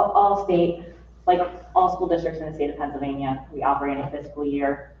 So like all school districts in the state of Pennsylvania, we operate in a fiscal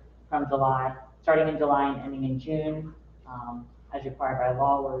year from starting in July and ending in June. As required by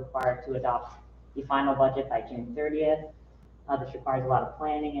law, we're required to adopt the final budget by June 30th. This requires a lot of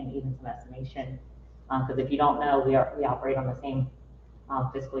planning and even some estimation. Because if you don't know, we operate on the same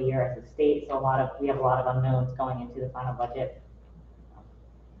fiscal year as the state, so we have a lot of unknowns going into the final budget.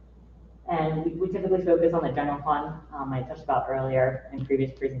 And we typically focus on the general fund. I touched about earlier in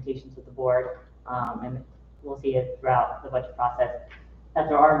previous presentations with the board, and we'll see it throughout the budget process, that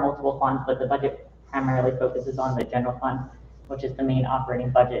there are multiple funds, but the budget primarily focuses on the general fund, which is the main operating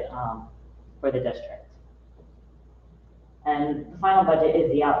budget for the district. And the final budget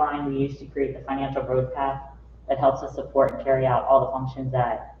is the outline we use to create the financial growth path that helps us support and carry out all the functions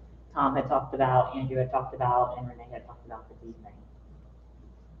that Tom had talked about, Andrew had talked about, and Renee had talked about this evening.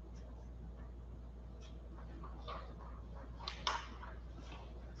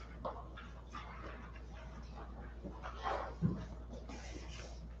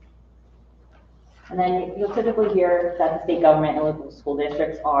 And then you'll typically hear that the state government and local school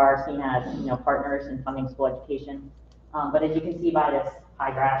districts are seen as, partners in funding school education. But as you can see by this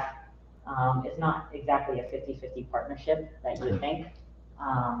pie graph, it's not exactly a 50-50 partnership that you would think.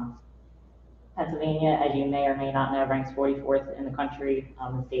 Pennsylvania, as you may or may not know, ranks 44th in the country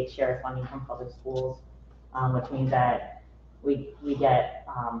in the state's share of funding from public schools, which means that we're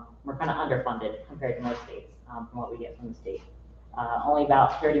kind of underfunded compared to most states from what we get from the state. Only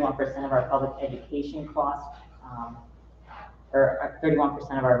about 31% of our public education costs, or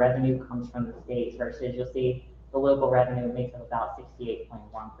 31% of our revenue comes from the state, versus you'll see the local revenue makes up about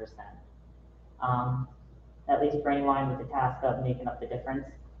 68.1%. That leaves Brandywine with the task of making up the difference.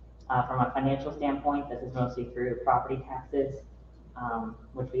 From a financial standpoint, this is mostly through property taxes,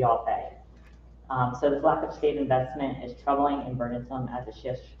 which we all pay. So this lack of state investment is troubling and burdensome as it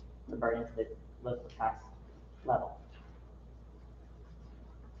shifts the burden to the local tax level.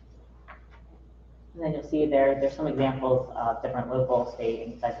 And then you'll see there's some examples of different local, state,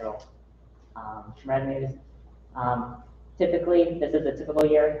 and federal revenues. Typically, this is a typical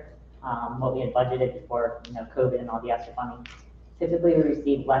year, what we had budgeted before COVID and all the extra funding. Typically, we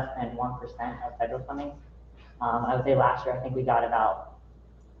receive less than 1% of federal funding. I would say last year, I think we got about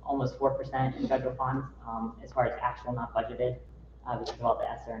almost 4% in federal funds as far as actual, not budgeted, because of all the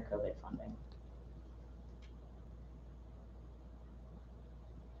ESSER and COVID funding.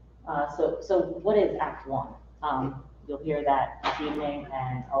 So what is Act 1? You'll hear that this evening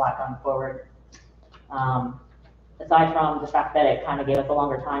and a lot going forward. Aside from the fact that it kind of gave us a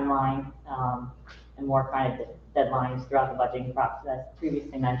longer timeline and more kind of deadlines throughout the budgeting process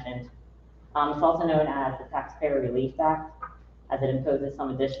previously mentioned, it's also known as the Taxpayer Relief Act, as it imposes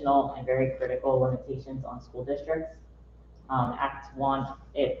some additional and very critical limitations on school districts. Act 1,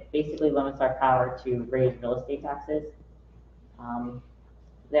 it basically limits our power to raise real estate taxes.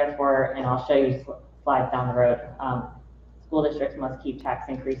 Therefore, and I'll show you slides down the road, school districts must keep tax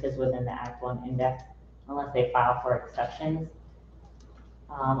increases within the Act 1 index unless they file for exceptions.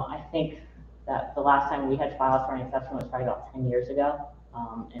 I think that the last time we had filed for an exception was probably about 10 years ago,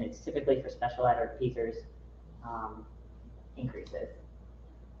 and it's typically for special ed or PSERS increases.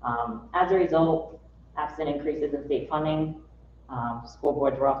 As a result, absent increases in state funding, school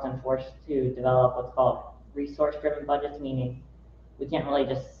boards were often forced to develop what's called resource-driven budgets, meaning we can't really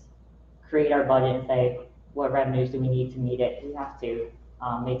just create our budget and say, what revenues do we need to meet it? We have to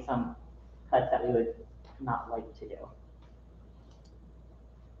make some cuts that we would not like to do.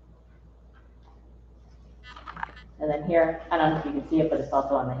 And then here, I don't know if you can see it, but it's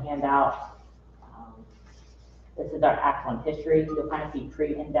also on the handout. This is our Act 1 history. You'll kind of see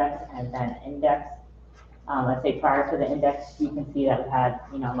pre-index and then index. Let's say prior to the index, you can see that we had,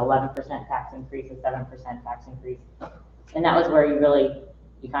 an 11% tax increase, a 7% tax increase. And that was where you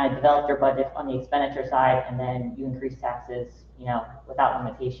kind of developed your budget on the expenditure side, and then you increase taxes, without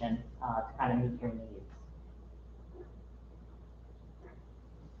limitation to kind of meet your needs.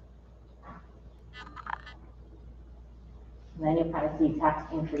 And then you kind of see tax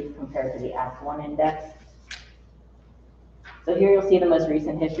increase compared to the Act 1 index. So here you'll see the most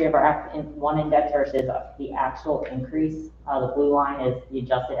recent history of our Act 1 index versus the actual increase. The blue line is the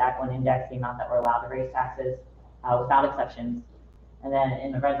adjusted Act 1 index, the amount that we're allowed to raise taxes without exceptions. And then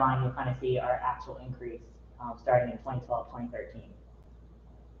in the red line, you'll kind of see our actual increase starting in 2012, 2013.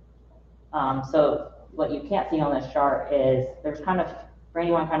 So what you can't see on this chart is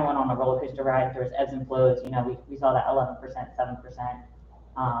Brandywine kind of went on a roller coaster ride. There was ebbs and flows. We saw that 11%,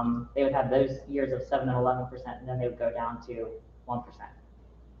 7%. They would have those years of 7 and 11%, and then they would go down to 1%.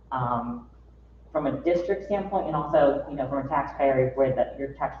 From a district standpoint, and also, from a taxpayer, where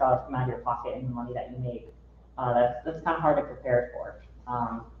your tax dollars come out of your pocket and the money that you make, that's kind of hard to prepare for.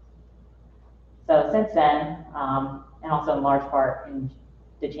 So since then, and also in large part in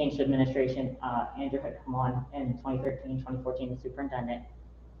the change to administration, Andrew had come on in 2013, 2014 as superintendent.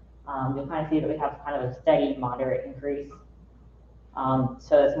 You'll kind of see that we have kind of a steady, moderate increase.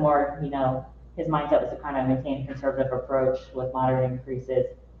 So it's more, his mindset was to kind of maintain a conservative approach with moderate increases,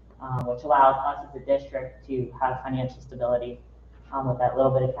 which allows us as a district to have financial stability with that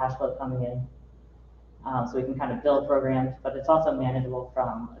little bit of cash flow coming in. So we can kind of build programs, but it's also manageable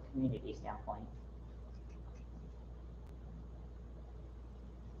from a community standpoint.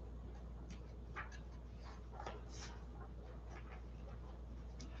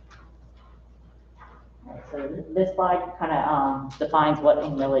 So this slide kind of defines what a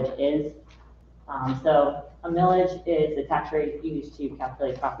millage is. So a millage is the tax rate used to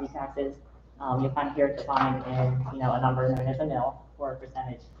calculate property taxes. You'll kind of hear it defined in, a number known as a mill or a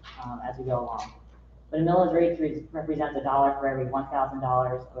percentage as we go along. But a millage rate represents $1 for every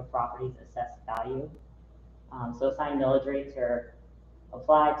 $1,000 of a property's assessed value. So assigned millage rates are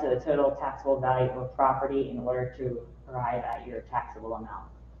applied to the total taxable value of a property in order to arrive at your taxable amount.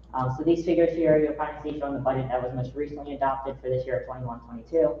 So these figures here, you'll kind of see showing the budget that was most recently adopted for this year,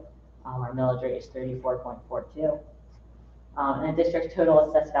 21-22. Our millage rate is 34.42. And the district's total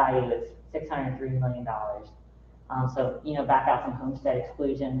assessed value is $603 million. So, back out some homestead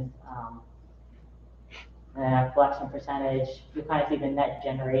exclusions, and our collection percentage, you kind of see the net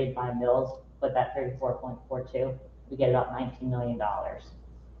generated by mills, but that 34.42, we get about $19 million. All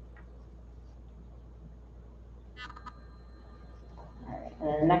right, and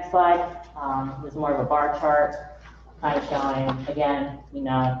then the next slide is more of a bar chart, kind of showing, again,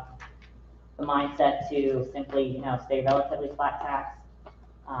 the mindset to simply, stay relatively flat tax,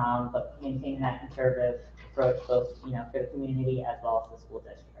 but maintaining that conservative approach both, for the community as well as the school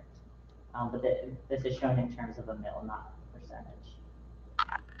district. But this is shown in terms of a mill, not percentage.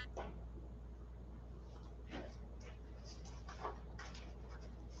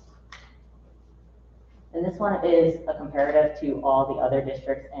 And this one is a comparative to all the other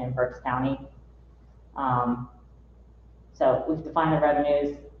districts in Berks County. So we've defined the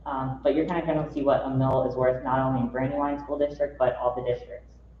revenues, but you're kind of going to see what a mill is worth, not only in Brandywine School District, but all the districts.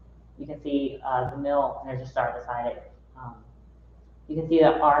 You can see the mill, and there's a star beside it. You can see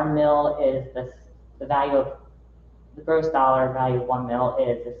that our mill is the value of, the gross dollar value of one mill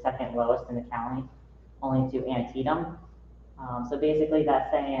is the second lowest in the county, only to Antietam. So basically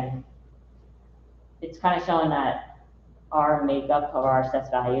that's saying, it's kind of showing that our makeup of our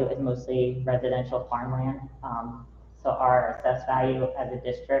assessed value is mostly residential farmland. So our assessed value as a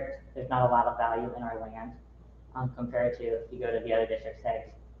district, there's not a lot of value in our land compared to if you go to the other districts,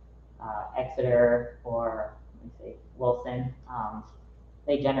 say Exeter or let me see, Wilson,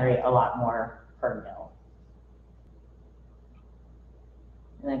 they generate a lot more per mill.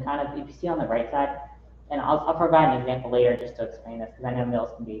 And then kind of, if you see on the right side, and I'll provide an example later just to explain this because I know mills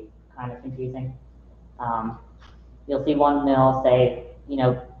can be kind of confusing. You'll see one mill say,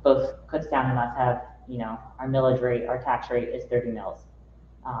 both Kutztown and us have, our millage rate, our tax rate is 30 mills.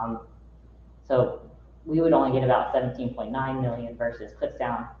 So we would only get about 17.9 million versus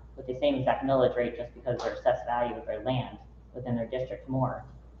Kutztown with the same exact millage rate just because their assessed value of their land within their district more,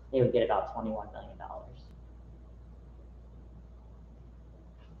 they would get about $21 million.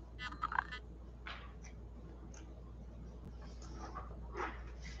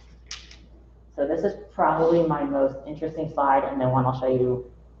 So this is probably my most interesting slide, and then one I'll show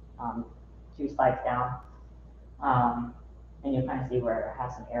you 2 slides down. And you'll kind of see where it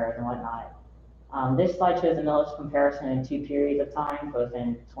has some errors and whatnot. This slide shows a millage comparison in 2 periods of time, both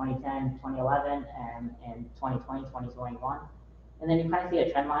in 2010, 2011, and in 2020, 2021. And then you kind of see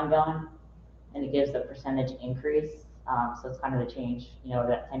a trend line going, and it gives the percentage increase. So it's kind of the change, over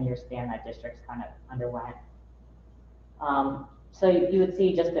that 10-year span that districts kind of underwent. So you would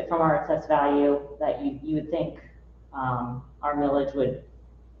see just that from our assessed value that you would think our millage would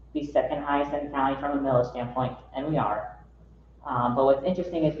be second highest in the county from a millage standpoint, and we are. But what's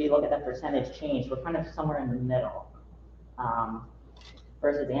interesting is if you look at the percentage change, we're kind of somewhere in the middle.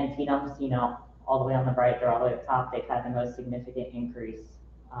 Versus Antietam's, all the way on the right, they're all the way up top, they've had the most significant increase.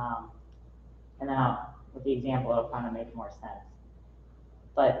 And then with the example, it'll kind of make more sense.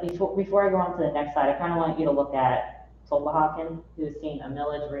 But before I go on to the next slide, I kind of want you to look at Tulpehocken, who's seen a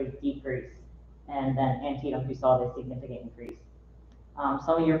millage rate decrease, and then Antietam, who saw the significant increase.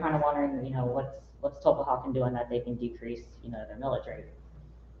 Some of you are kind of wondering, what's Tulpehocken doing that they can decrease, their millage rate?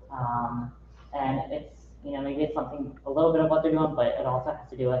 And it's, maybe it's something, a little bit of what they're doing, but it also has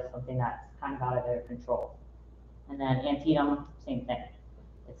to do with something that's kind of out of their control. And then Antietam, same thing.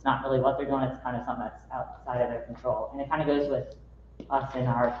 It's not really what they're doing, it's kind of something that's outside of their control. And it kind of goes with us in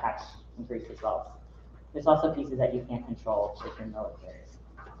our tax increase as well. There's also pieces that you can't control with your military.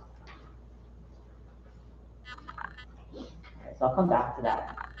 Okay, so I'll come back to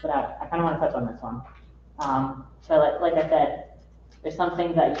that, but I kind of want to touch on this one. So like I said, there's some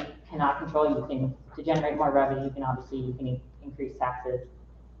things that you cannot control. To generate more revenue, you can increase taxes,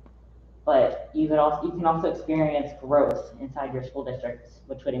 but you can also experience growth inside your school districts,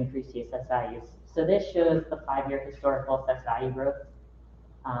 which would increase the assessed values. So this shows the 5-year historical assessed value growth.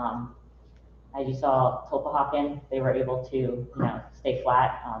 As you saw, Tulpehocken, they were able to, stay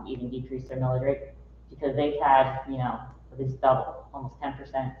flat, even decrease their millage rate because they've had, at least double, almost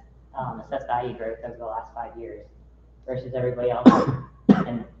 10% assessed value growth over the last 5 years versus everybody else,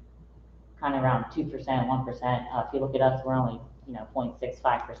 and kind of around 2%, 1%. If you look at us, we're only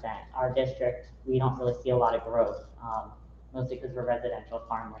 0.65%. Our district, we don't really see a lot of growth, mostly because we're residential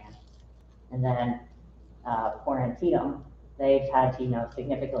farmland. And then Corn Antietam, they've had to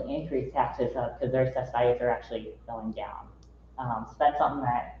significantly increase taxes because their assessed values are actually going down. So that's something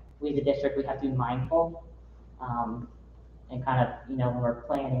that we, the district, we have to be mindful, and kind of, when we're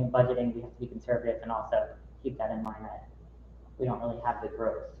planning and budgeting, we have to be conservative and also keep that in mind that we don't really have the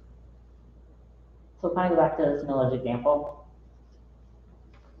growth. So we'll kind of go back to this millage example.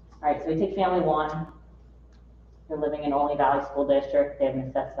 All right, so we take family one. They're living in Olney Valley School District. They have an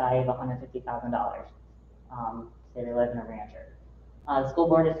assessed value of $150,000. Say they live in a rancher. The school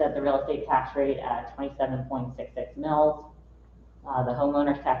board has set the real estate tax rate at 27.66 mils. The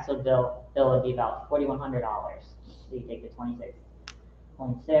homeowner's tax bill would be about $4,100. So you take the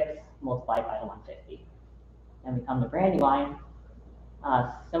 26.6, multiply by the 150. And we come to Brandywine,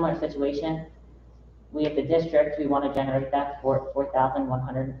 similar situation. We at the district, we want to generate that for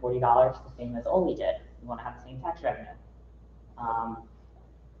 $4,140, the same as Ole did. We want to have the same tax revenue.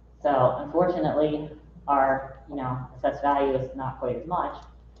 So unfortunately, our assessed value is not quite as much.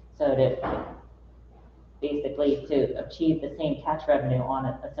 So to basically to achieve the same tax revenue on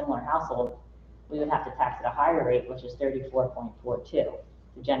a similar household, we would have to tax at a higher rate, which is 34.42, to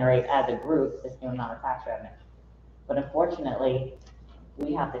generate as a group the same amount of tax revenue. But unfortunately,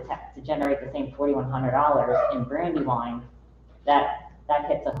 we have to generate the same $4,100 in Brandywine. That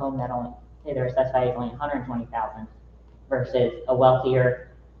hits a home that only, say their assessed value is only $120,000 versus a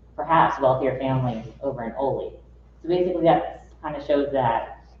perhaps wealthier family over in Ole. So basically that kind of shows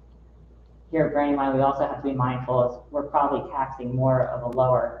that here at Brandywine, we also have to be mindful as we're probably taxing more of a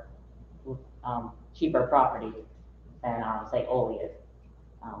lower, cheaper property than say Ole is.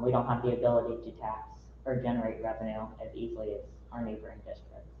 We don't have the ability to tax or generate revenue as easily as our neighboring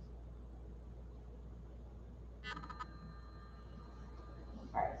districts.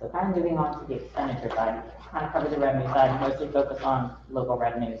 All right, so kind of moving on to the expenditure side, kind of cover the revenue side, mostly focus on local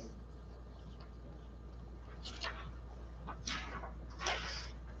revenues.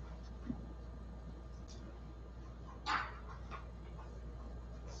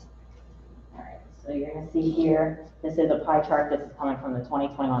 All right, so you're going to see here, this is a pie chart. This is coming from the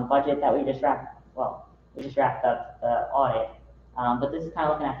 2021 budget that we just wrapped up the audit. But this is kind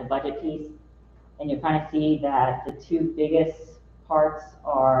of looking at the budget piece, and you kind of see that the two biggest parts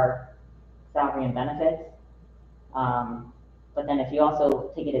are salary and benefits. But then if you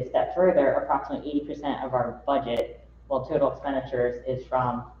also take it a step further, approximately 80% of our budget, well, total expenditures is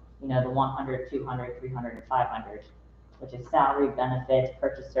from, the 100, 200, 300, and 500, which is salary, benefits,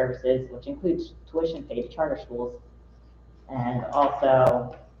 purchase services, which includes tuition paid to charter schools, and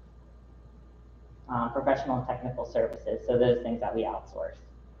also professional and technical services, so those things that we outsource.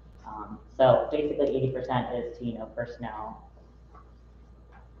 So basically 80% is to, personnel.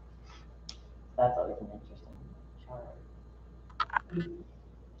 That's always an interesting chart.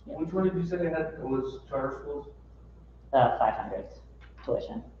 Yeah. Which one did you say they had, it was charter schools? 500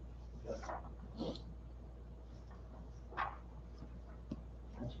 tuition. Yes.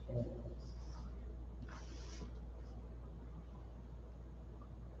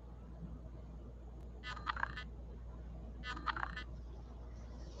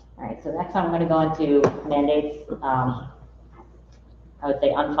 All right, so next I'm going to go into mandates. I would say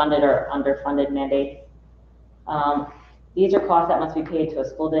unfunded or underfunded mandates. These are costs that must be paid to a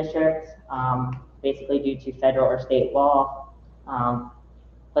school district, basically due to federal or state law,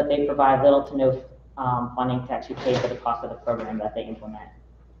 but they provide little to no funding to actually pay for the cost of the program that they implement.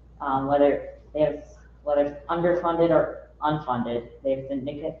 Whether it's underfunded or unfunded, they have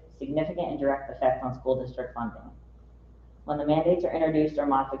significant indirect effect on school district funding. When the mandates are introduced or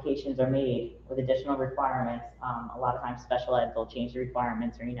modifications are made with additional requirements, a lot of times special ed will change the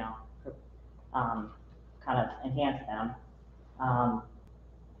requirements or, kind of enhance them.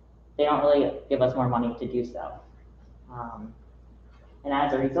 They don't really give us more money to do so. And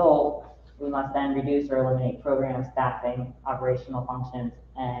as a result, we must then reduce or eliminate programs, staffing, operational functions,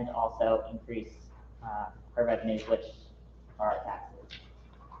 and also increase our revenues, which are our taxes.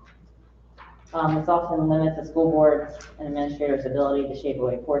 This often limits the school board's and administrators' ability to shape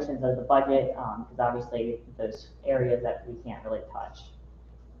away portions of the budget, because obviously those areas that we can't really touch.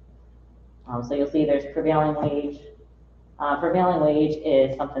 So you'll see there's prevailing wage. Prevailing wage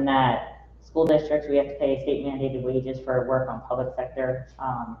is something that school districts, we have to pay state mandated wages for work on public sector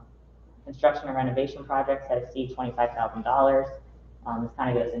construction and renovation projects that exceed $25,000. This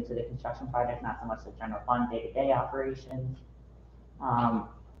kind of goes into the construction project, not so much the general fund day-to-day operations.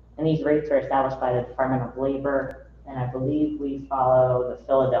 And these rates are established by the Department of Labor, and I believe we follow the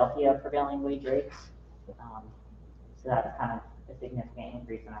Philadelphia prevailing wage rates. So that's kind of a significant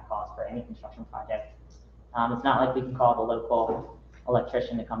increase in our cost for any construction project. It's not like we can call the local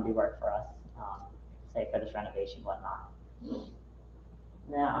electrician to come do work for us, say for this renovation, whatnot.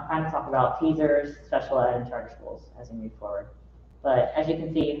 Now, I'll kind of talk about teasers, special ed, and charter schools as we move forward. But as you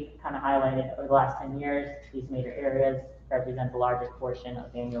can see, kind of highlighted over the last 10 years, these major areas represent the largest portion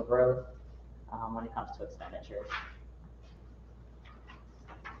of annual growth when it comes to expenditures.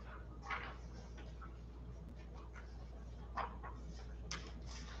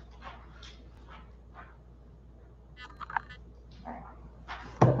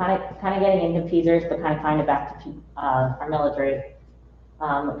 So kind of getting into teasers, but kind of back to our millage rate.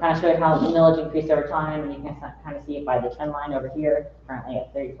 Kind of showing how the millage increased over time, and you can kind of see it by the trend line over here, currently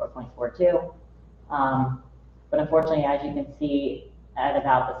at 34.42. But unfortunately, as you can see, at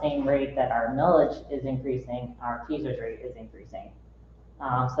about the same rate that our millage is increasing, our teasers rate is increasing.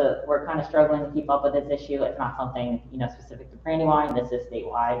 So we're kind of struggling to keep up with this issue. It's not something specific to Brandywine. This is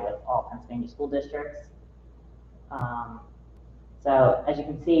statewide with all Pennsylvania school districts. So as you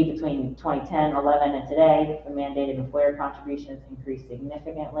can see, between 2010, 11, and today, the mandated employer contributions increased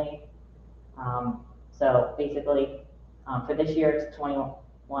significantly. So basically, for this year, it's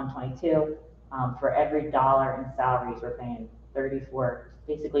 21, 22. For every dollar in salaries, we're paying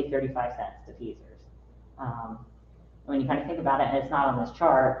basically 35 cents to teasers. When you kind of think about it, and it's not on this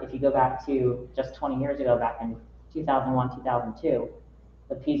chart, if you go back to just 20 years ago, back in 2001, 2002,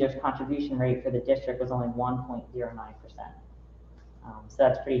 the teasers contribution rate for the district was only 1.09%. So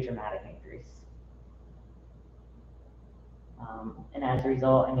that's a pretty dramatic increase. And as a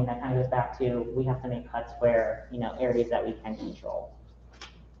result, I mean, that kind of goes back to, we have to make cuts where, areas that we can control.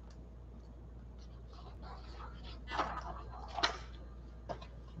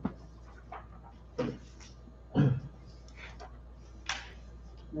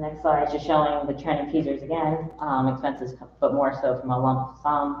 The next slide is just showing the trend in teasers again, expenses, but more so from a lump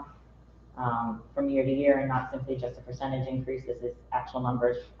sum from year to year, and not simply just a percentage increase. This is actual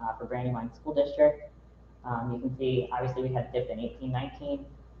numbers for Brandywine School District. You can see, obviously, we had a dip in 18-19,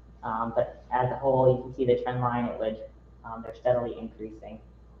 but as a whole, you can see the trend line. They're steadily increasing.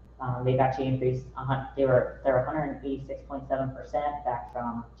 They've actually increased. They're 186.7% back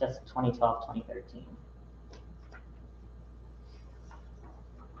from just 2012, 2013.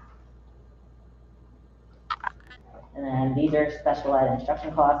 And then these are special ed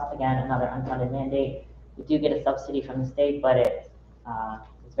instruction costs. Again, another unfunded mandate. We do get a subsidy from the state, but it's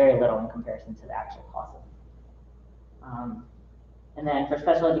very little in comparison to the actual cost. And then for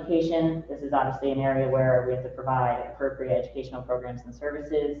special education, this is obviously an area where we have to provide appropriate educational programs and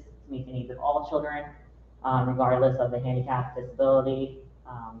services to meet the needs of all children, regardless of the handicap, disability,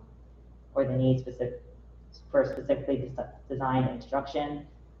 or the needs for specifically designed instruction.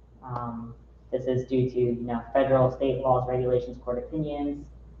 This is due to federal, state laws, regulations, court opinions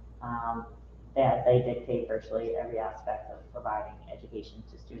that they dictate virtually every aspect of providing education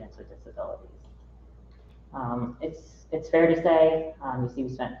to students with disabilities. It's fair to say, you see we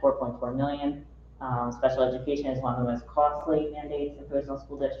spent $4.4 million. Special education is one of the most costly mandates imposed on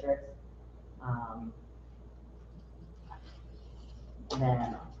school districts. And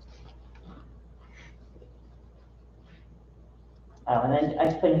then I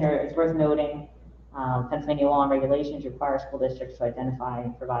just put in here, it's worth noting, Pennsylvania law and regulations require school districts to identify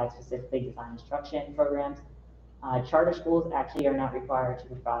and provide specifically designed instruction programs. Charter schools actually are not required to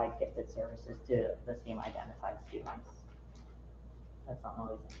provide gifted services to the same identified students. That's not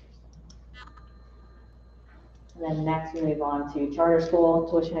always interesting. And then next we move on to charter school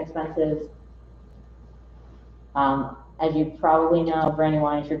tuition expenses. As you probably know,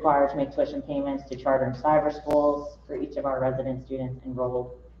 Brandywine is required to make tuition payments to charter and cyber schools for each of our resident students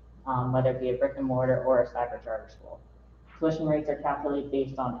enrolled, whether it be a brick and mortar or a cyber charter school. Tuition rates are calculated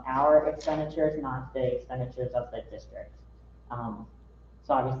based on our expenditures, not the expenditures of the district.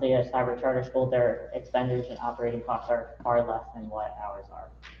 So obviously, a cyber charter school, their expenditures and operating costs are far less than what ours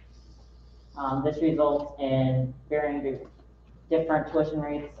are. This results in varying different tuition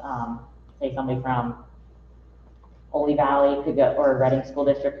rates. Say somebody from Ole Valley could go, or Reading School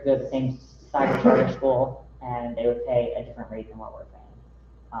District could go to the same cyber charter school, and they would pay a different rate than what we're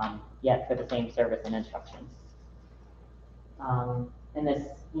paying, yet for the same service and instruction. And this,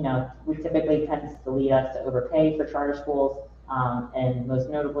 we typically tends to lead us to overpay for charter schools, and most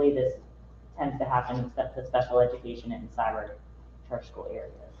notably, this tends to happen in the special education and cyber charter school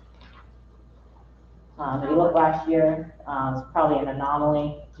areas. If you look last year, it's probably an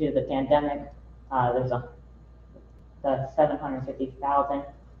anomaly due to the pandemic. There's the $750,000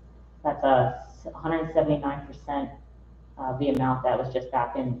 That's a 179% the amount that was just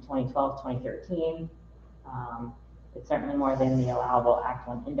back in 2012, 2013. It's certainly more than the allowable Act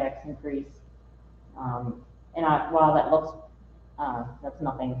 1 index increase. While that looks, that's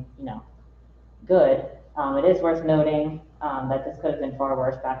nothing, good, it is worth noting that this could have been far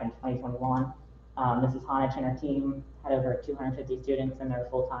worse back in 2021. Mrs. Honich and her team had over 250 students in their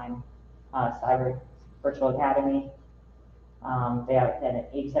full-time cyber virtual academy. They have an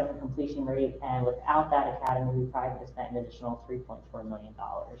 87 completion rate, and without that academy, we probably would have spent an additional $3.4 million.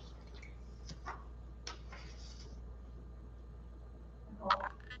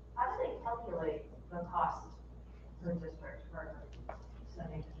 How do they calculate the cost per district for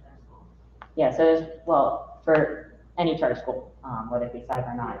sending to their school? Yeah, so for any charter school, whether it be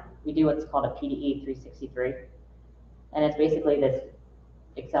cyber or not, we do what's called a PDE 363, and it's basically this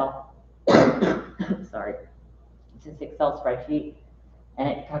Excel, sorry, it's this Excel spreadsheet, and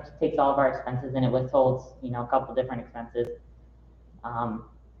it takes all of our expenses and it withholds, a couple different expenses, and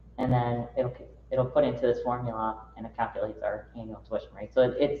then it'll put into this formula and it calculates our annual tuition rate. So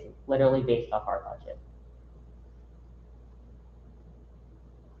it's literally based off our budget.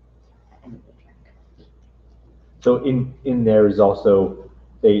 So in there is also,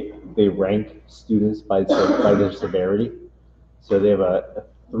 they rank students by their severity. So they have a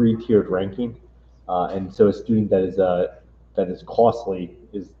 3-tiered ranking. And so a student that is costly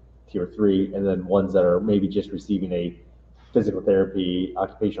is tier 3, and then ones that are maybe just receiving a physical therapy,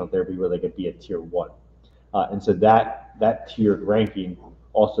 occupational therapy, where they could be at tier 1. And so that tiered ranking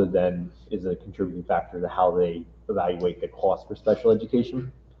also then is a contributing factor to how they evaluate the cost for special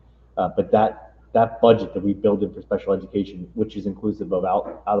education. But that budget that we build in for special education, which is inclusive of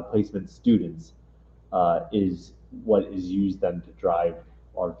out-of-placement students, is what is used then to drive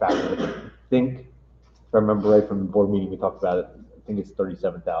our factor. I think, if I remember right from the board meeting, we talked about it, I think it's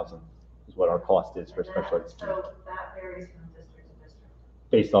 37,000 is what our cost is for special education. So that varies from district to district.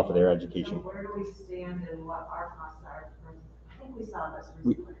 Based off of their education. So where do we stand and what our costs are? I think we saw this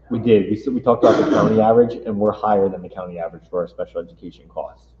recently. We did. We talked about the county average, and we're higher than the county average for our special education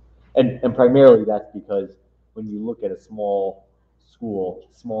costs. And primarily that's because when you look at a small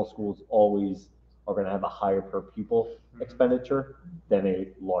schools always are going to have a higher per pupil expenditure than a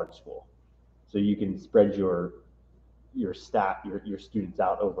large school. So you can spread your staff, your students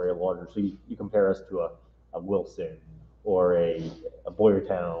out over a larger. So you compare us to a Wilson or a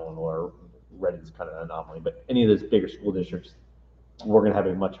Boyertown, or Redding's kind of an anomaly, but any of those bigger school districts, we're going to have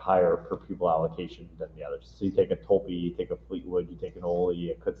a much higher per pupil allocation than the others. So you take a Tulpe, you take a Fleetwood, you take an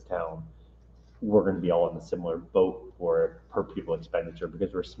Ole, a Kutztown, we're going to be all in a similar boat for per pupil expenditure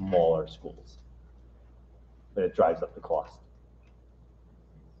because we're smaller schools. But it drives up the cost.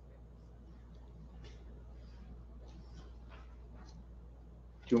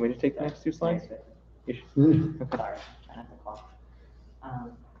 Do you want me to take the next 2 slides? Sorry, trying not to cough.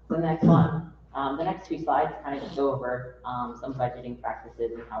 The next one, the next 2 slides kind of just go over some budgeting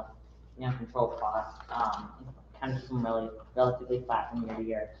practices and how control costs, kind of keep them relatively flat from year to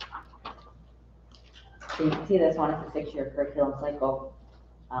year. So you can see this one is a 6-year curriculum cycle.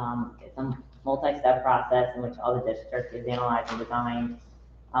 It's a multi-step process in which all the district is analyzed and designed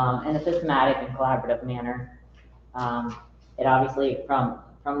in a systematic and collaborative manner. It obviously from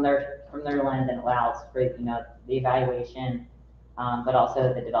their lens, and allows for the evaluation, but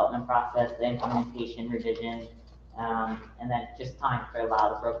also the development process, the implementation, revision, and then just time to allow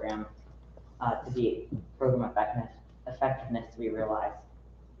the program to be program effectiveness to be realized.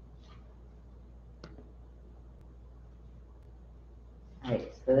 All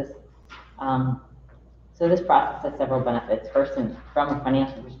right, so this process has several benefits. First, from a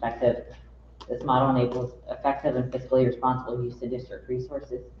financial perspective, this model enables effective and fiscally responsible use of district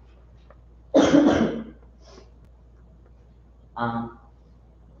resources.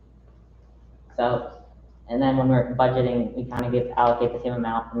 And then when we're budgeting, we kind of allocate the same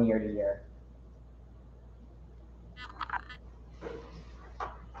amount from year to year.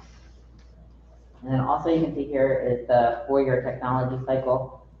 And then also you can see here is the 4-year technology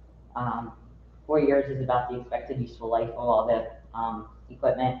cycle. 4 years is about the expected useful life of all the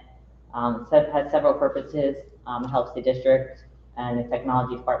equipment. It has several purposes. Helps the district and the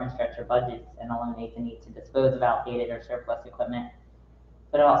technology department stretch their budgets and eliminate the need to dispose of outdated or surplus equipment.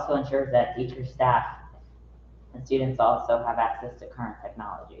 But it also ensures that teachers, staff, and students also have access to current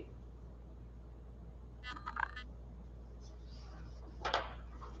technology.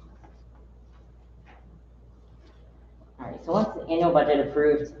 All right, so once the annual budget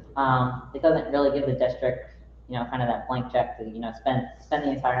approved, it doesn't really give the district, kind of that blank check to, spend the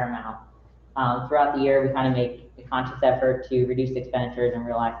entire amount. Throughout the year, we kind of make a conscious effort to reduce expenditures and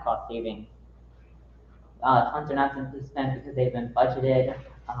realize cost savings. Funds are not simply spent because they've been budgeted,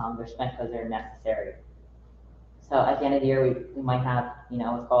 they're spent because they're necessary. So at the end of the year, we might have,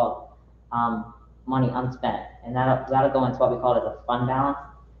 what's called money unspent, and that'll go into what we call as a fund balance.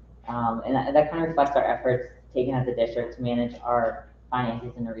 And that kind of reflects our efforts taken as a district to manage our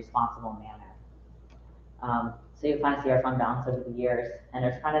finances in a responsible manner. So you kind of see our fund balance over the years, and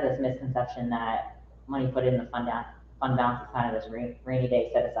there's kind of this misconception that money put in the fund balance is kind of this rainy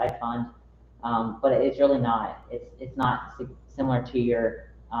day set aside fund, but it's really not. It's not similar to your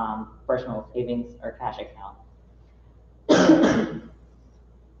personal savings or cash account.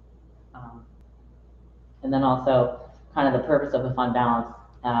 And then also kind of the purpose of the fund balance,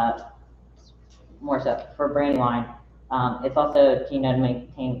 more so for Brandywine, it's also to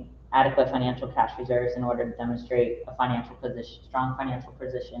maintain adequate financial cash reserves in order to demonstrate a strong financial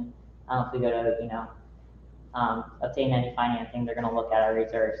position. If we go to obtain any financing, they're going to look at our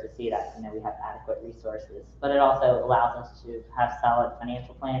reserves to see that we have adequate resources. But it also allows us to have solid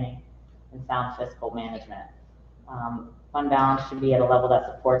financial planning and sound fiscal management. Fund balance should be at a level that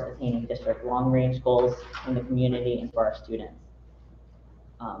supports attaining district long-range goals in the community and for our students.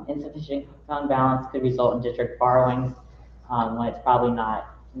 Insufficient fund balance could result in district borrowings when it's probably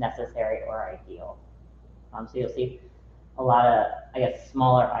not necessary or ideal. So you'll see a lot of,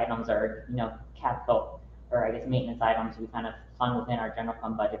 smaller items or, capital or maintenance items we kind of fund within our general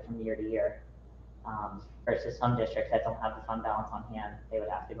fund budget from year to year. Versus some districts that don't have the fund balance on hand, they would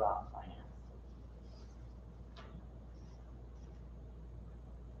have to go out and finance.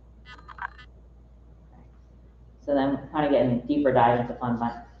 So then kind of getting deeper dive into fund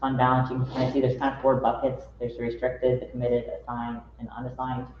balance, you can kind of see there's kind of 4 buckets. There's the restricted, the committed, assigned, and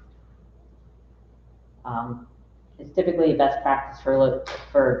unassigned. It's typically best practice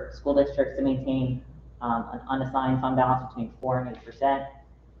for school districts to maintain an unassigned fund balance between 4 and 8%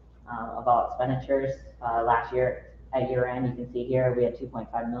 of all expenditures. Last year at year end, you can see here we had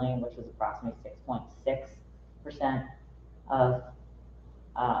 2.5 million, which was approximately 6.6% of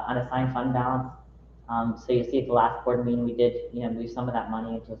unassigned fund balance. So you see at the last board meeting, we did, move some of that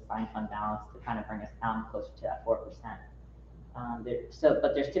money into assigned fund balance to kind of bring us down closer to that 4%.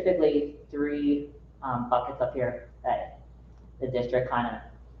 But there's typically 3 buckets up here that the district kind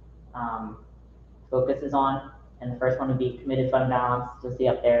of focuses on. And the first one would be committed fund balance. You'll see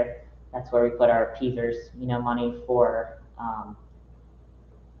up there, that's where we put our PSERS, money for to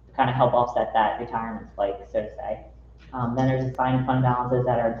kind of help offset that retirement spike, so to say. Then there's assigned fund balances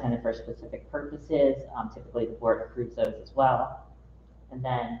that are intended for specific purposes. Typically, the board approves those as well. And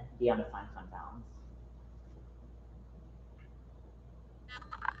then the unassigned fund balance.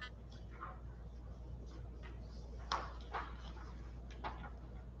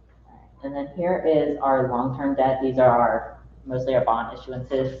 And then here is our long-term debt. These are mostly our bond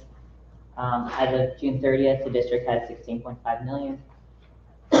issuances. As of June 30th, the district had 16.5 million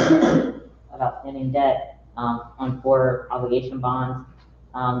of outstanding debt on 4 obligation bonds.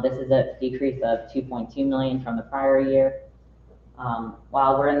 This is a decrease of 2.2 million from the prior year.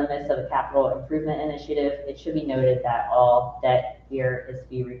 While we're in the midst of a capital improvement initiative, it should be noted that all debt here is to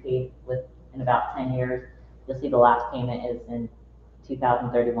be repaid within about 10 years. You'll see the last payment is in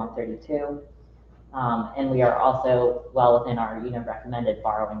 2031-32. And we are also well within our recommended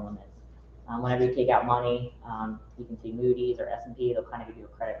borrowing limits. Whenever you take out money, you can see Moody's or S&P, they'll kind of give you a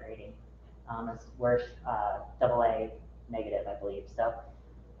credit rating. It's worse, AA negative, I believe. So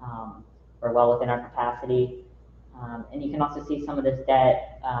we're well within our capacity. And you can also see some of this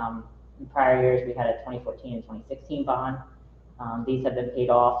debt. In prior years, we had a 2014 and 2016 bond. These have been paid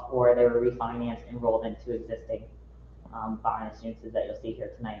off or they were refinanced and rolled into existing bond issuances that you'll see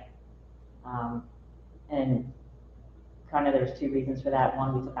here tonight. And kind of there's 2 reasons for that.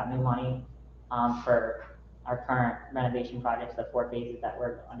 One, we took out new money for our current renovation projects, the 4 phases that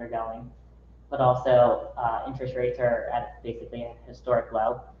we're undergoing. But also interest rates are at basically a historic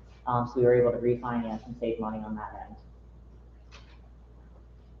low. So we were able to refinance and save money on that end.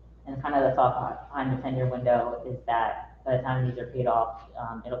 And kind of the thought behind the 10-year window is that by the time these are paid off,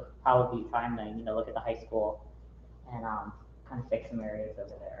 it'll probably be time to look at the high school and kind of fix some areas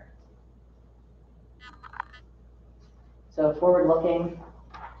over there. So forward looking,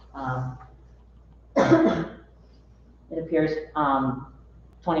 it appears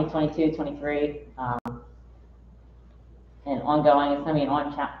 2022-23 and ongoing. It's going to be an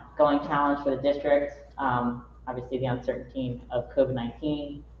ongoing challenge for the district. Obviously, the uncertainty of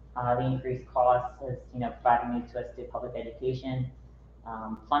COVID-19, the increased costs is providing need to us to public education,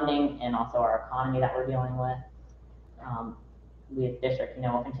 funding, and also our economy that we're dealing with. we as a district,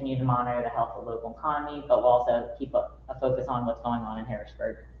 will continue to monitor the health of the local economy, but we'll also keep a focus on what's going on in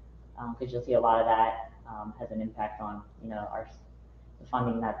Harrisburg. Because you'll see a lot of that has an impact on, the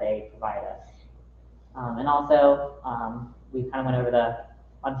funding that they provide us. And also, we kind of went over the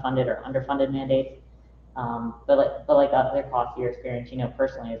unfunded or underfunded mandates. But like other costs you're experiencing,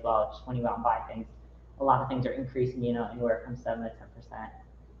 personally as well, just when you go out and buy things, a lot of things are increasing, anywhere from 7 to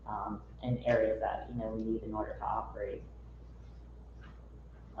 10% in areas that, we need in order to operate.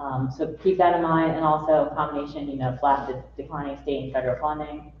 So keep that in mind, and also a combination, flat to declining state and federal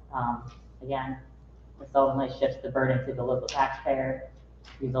funding. Again, this ultimately shifts the burden to the local taxpayer,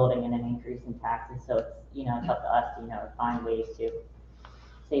 resulting in an increase in taxes. So it's, it's up to us to, find ways to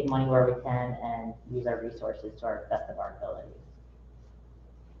save money where we can and use our resources to our best of our abilities.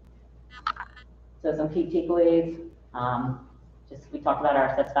 So some key takeaways, we talked about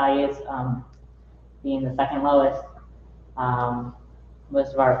our assessed values being the second lowest.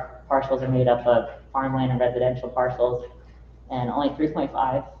 Most of our parcels are made up of farmland and residential parcels, and only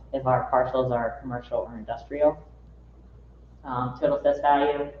 3.5 of our parcels are commercial or industrial. Total assessed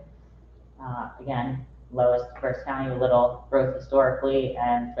value, again, lowest Berks County, little growth historically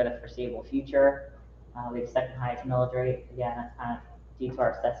and for the foreseeable future. We have second highest millage rate. Again, that's kind of due to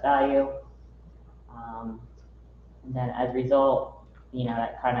our assessed value. And then as a result,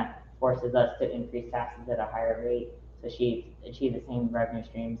 that kind of forces us to increase taxes at a higher rate to achieve the same revenue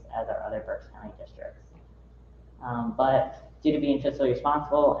streams as our other Berks County districts. But due to being fiscally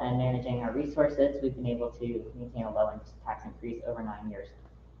responsible and managing our resources, we've been able to maintain a low tax increase over 9 years.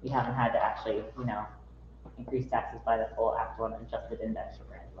 We haven't had to actually, increase taxes by the full Act 1 adjusted index for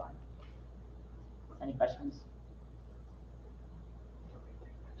grant fund. Any questions?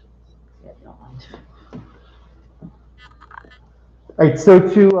 Yeah, if you don't mind. All right, so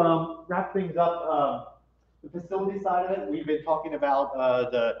to wrap things up, the facility side of it, we've been talking about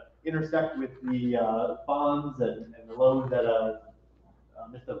the intersect with the bonds and the loans that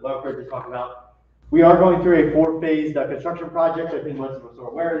Mr. Loker just talked about. We are going through a 4-phased construction project. I think most of us are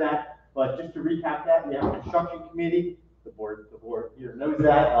aware of that. But just to recap that, we have a construction committee. The board here knows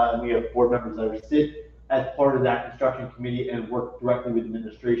that. We have board members that sit as part of that construction committee and work directly with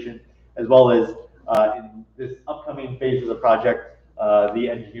administration, as well as in this upcoming phase of the project, the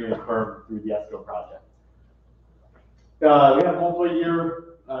engineering firm through the ESCO project. We have a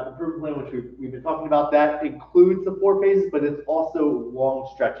multi-year improvement plan, which we've been talking about. That includes the 4 phases, but it's also long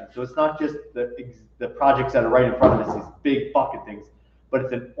stretching. So it's not just the projects that are right in front of us, these big bucket things, but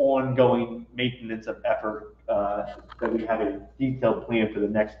it's an ongoing maintenance of effort that we have a detailed plan for the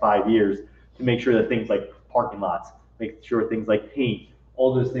next 5 years to make sure that things like parking lots, make sure things like paint,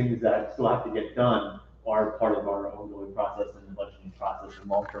 all those things that still have to get done are part of our ongoing process and the budgeting process and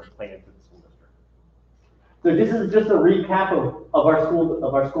long-term plan for the school district. So this is just a recap of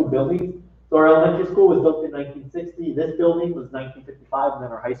our school buildings. So our elementary school was built in 1960. This building was 1955, and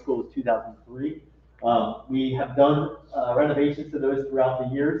then our high school was 2003. We have done renovations to those throughout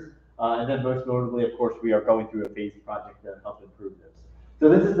the years, and then most notably, of course, we are going through a phased project to help improve this. So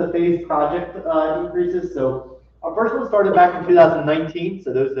this is the phased project increases. So our first one started back in 2019.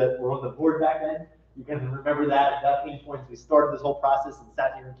 So those that were on the board back then, you can remember that pain point. We started this whole process and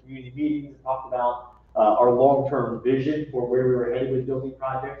sat here in community meetings and talked about our long-term vision for where we were headed with building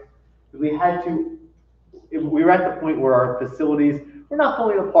projects. We were at the point where our facilities were not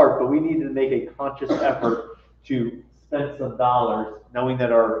falling apart, but we needed to make a conscious effort to spend some dollars, knowing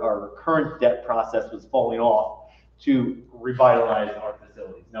that our current debt process was falling off, to revitalize our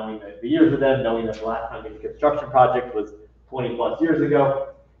facilities, knowing that the years of them, knowing that the last time we did a construction project was 20 plus years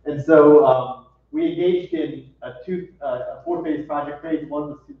ago. And so we engaged in a 4-phase project. Phase 1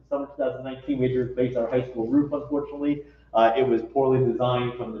 was summer 2019. We had to replace our high school roof, unfortunately. It was poorly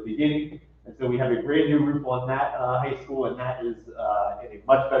designed from the beginning. And so we have a brand new roof on that high school, and that is in a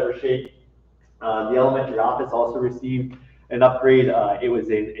much better shape. The elementary office also received an upgrade. It was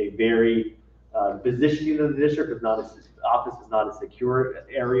in a very positioning of the district of office is not a secure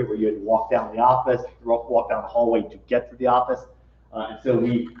area where you had to walk down the office, walk down the hallway to get to the office. And so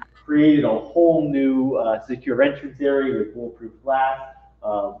we created a whole new secure entrance area with bulletproof glass,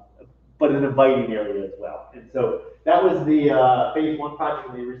 but an inviting area as well. And so that was the phase 1 project,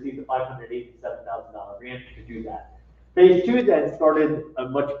 and we received a $587,000 grant to do that. Phase 2 then started a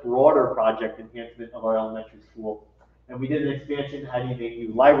much broader project enhancement of our elementary school. And we did an expansion, adding a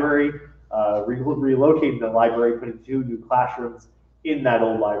new library, relocating the library, putting 2 new classrooms in that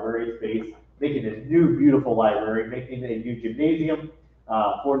old library space, making a new beautiful library, making a new gymnasium,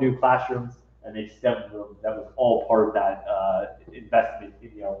 4 new classrooms, and a STEM room. That was all part of that investment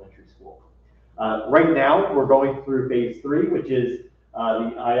in the elementary school. Right now, we're going through phase 3, which is the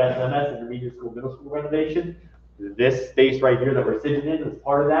ISMS, intermediate school, middle school renovation. This space right here that we're sitting in is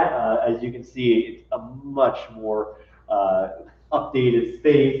part of that. As you can see, it's a much more updated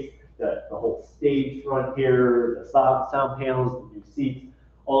space. The whole stage front here, the sound panels, the new seats,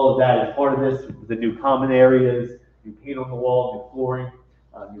 all of that is part of this. The new common areas, new paint on the wall, new flooring,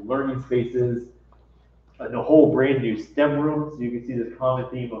 new learning spaces, the whole brand new STEM room. So you can see this common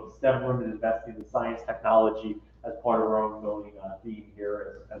theme of STEM room and investing in science technology as part of our ongoing theme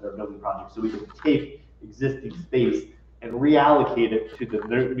here as our building project. So we can take existing space and reallocate it to the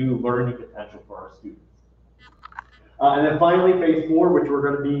new learning potential for our students. And then finally, phase 4, which we're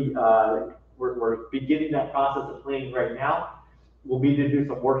going to be, we're beginning that process of planning right now, will be to do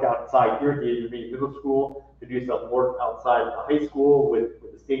some work outside here at the intermediate middle school, to do some work outside the high school with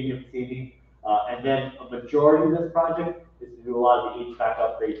the stadium seating. And then a majority of this project is to do a lot of the HVAC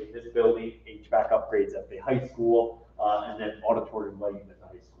upgrades in this building, HVAC upgrades at the high school, and then auditorium lighting at the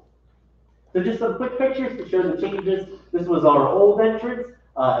high school. So just some quick pictures to show the changes. This was our old entrance.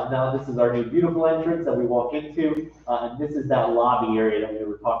 And now this is our new beautiful entrance that we walk into. And this is that lobby area that we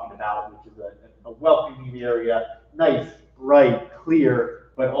were talking about, which is a welcoming area, nice, bright,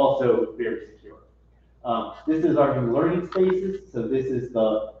 clear, but also very secure. This is our new learning spaces. So this is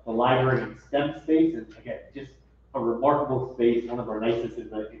the library and STEM space. And again, just a remarkable space, one of our nicest in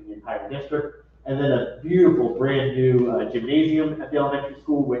the entire district. And then a beautiful brand new gymnasium at the elementary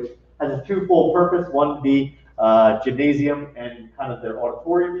school, which has a twofold purpose. One to be gymnasium and kind of their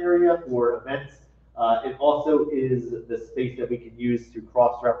auditorium area for events. It also is the space that we can use to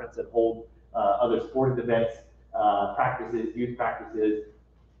cross-reference and hold other sporting events, practices, youth practices,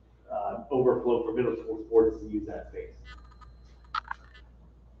 overflow for middle school sports to use that space.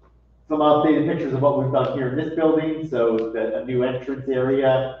 Some updated pictures of what we've done here in this building. So a new entrance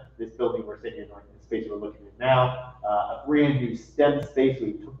area. This building we're sitting in, like the space we're looking at now. A brand new STEM space.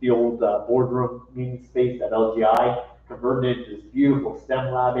 We took the old boardroom meeting space at LGI, converted it into this beautiful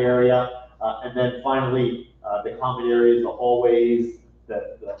STEM lab area. And then finally, the common areas, the hallways,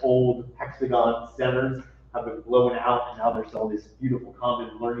 the old hexagon centers have been blown out, and now there's all these beautiful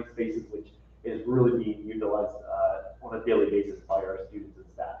common learning spaces, which is really being utilized on a daily basis by our students and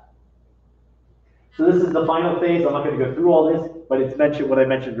staff. So this is the final phase. I'm not going to go through all this, but it's mentioned what I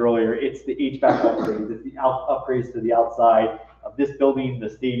mentioned earlier. It's the HVAC upgrades. It's the upgrades to the outside of this building, the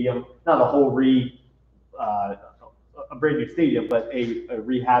stadium, not a whole a brand new stadium, but a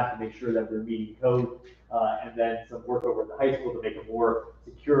rehab to make sure that we're meeting code, and then some work over at the high school to make a more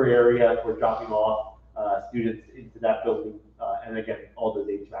secure area for dropping off students into that building, and again, all those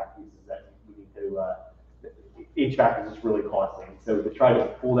HVAC pieces that we need to, HVAC is just really costly. So to try to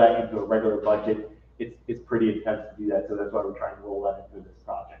pull that into a regular budget, it's pretty intense to do that, so that's why we're trying to roll that into this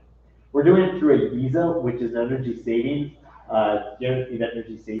project. We're doing it through a VISA, which is an energy savings, Guaranteed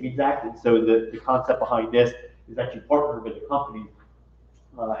Energy Savings Act, and so the concept behind this is that you partner with a company,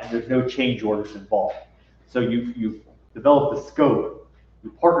 and there's no change orders involved. So you develop the scope, you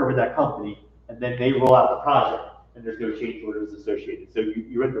partner with that company, and then they roll out the project, and there's no change orders associated. So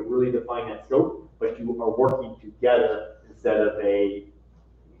you have to really define that scope, but you are working together instead of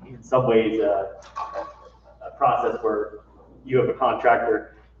in some ways, a process where you have a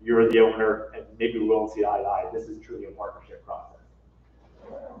contractor, you're the owner, and maybe we won't see eye to eye. This is truly a partnership process.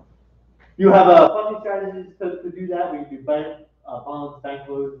 You have funding strategies to do that. We do bonds, bank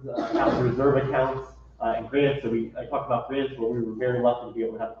loans, capital reserve accounts, and grants. So I talked about grants, where we were very lucky to be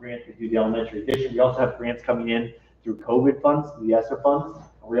able to have grants to do the elementary addition. We also have grants coming in through COVID funds, the ESSER funds,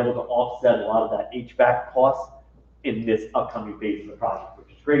 and we're able to offset a lot of that HVAC cost in this upcoming phase of the project,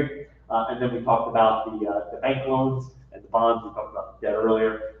 which is great. And then we talked about the bank loans and the bonds. We talked about the debt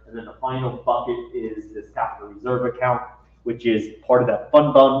earlier. And then the final bucket is this capital reserve account, which is part of that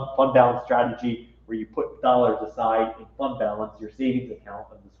fund balance strategy, where you put dollars aside in fund balance, your savings account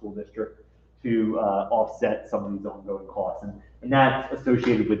of the school district, to offset some of these ongoing costs. And that's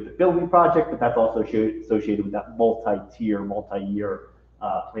associated with the building project, but that's also associated with that multi-year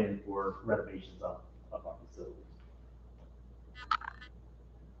plan for renovations of our facilities.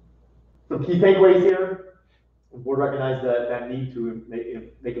 Some key takeaways here. The board recognized that need to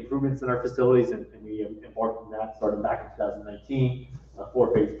make improvements in our facilities, and we embarked on that starting back in 2019, a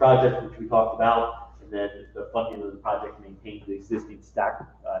 4-phase project, which we talked about, and then the funding of the project maintains the existing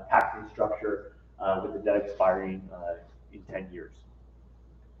taxing structure with the debt expiring in 10 years.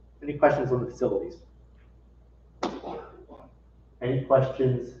 Any questions on the facilities? Any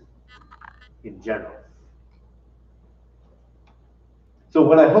questions in general? So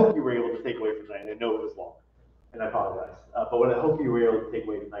what I hope you were able to take away from tonight, and I know it was long, and I apologize, but what I hope you were able to take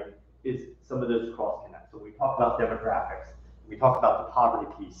away tonight is some of those cross connects. So we talk about demographics, we talk about the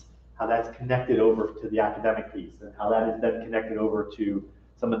poverty piece, how that's connected over to the academic piece, and how that is then connected over to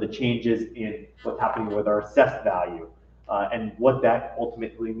some of the changes in what's happening with our assessed value, and what that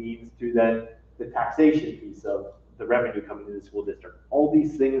ultimately means to then the taxation piece of the revenue coming to the school district. All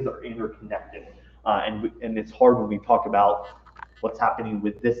these things are interconnected, and it's hard when we talk about what's happening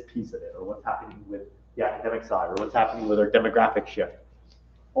with this piece of it, or what's happening with the academic side, or what's happening with our demographic shift.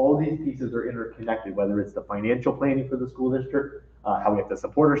 All these pieces are interconnected, whether it's the financial planning for the school district, how we have to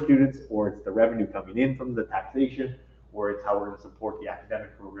support our students, or it's the revenue coming in from the taxation, or it's how we're going to support the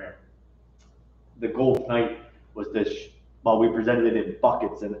academic program. The goal tonight was while we presented it in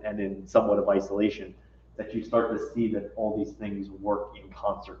buckets and in somewhat of isolation, that you start to see that all these things work in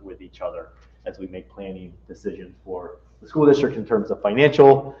concert with each other as we make planning decisions for the school district in terms of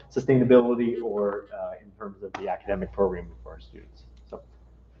financial sustainability or in terms of the academic programming for our students. So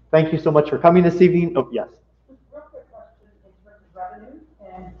thank you so much for coming this evening. Oh, yes. Just a real quick question in terms of revenue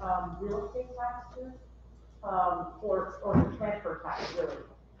and real estate taxes, or the transfer tax, really.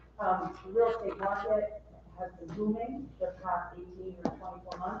 The real estate market has been booming the past 18 or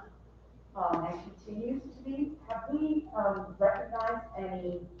 24 months, and continues to be. Have we recognized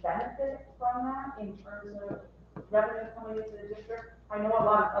any benefit from that in terms of revenue coming into the district? I know a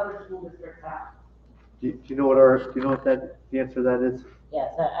lot of other school districts have. Do you know what the answer to that is?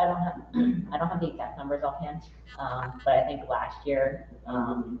 Yes, I don't have the exact numbers offhand, but I think last year,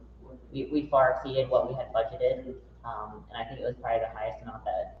 we far exceeded what we had budgeted. And I think it was probably the highest amount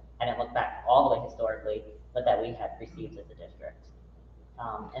that, I didn't look back all the way historically, but that we had received as a district.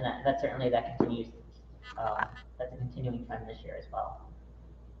 And that certainly continues, that's a continuing trend this year as well.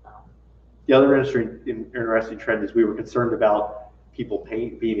 The other interesting trend is we were concerned about people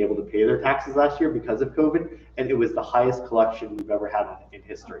being able to pay their taxes last year because of COVID, and it was the highest collection we've ever had in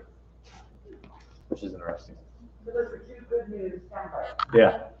history, which is interesting. So those are two good news soundbites.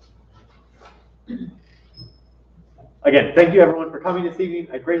 Yeah. Again, thank you everyone for coming this evening.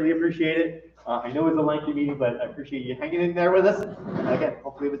 I greatly appreciate it. I know it's a lengthy meeting, but I appreciate you hanging in there with us. And again,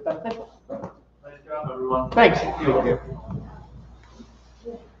 hopefully it was beneficial. Nice job, everyone. Thanks. Thank you.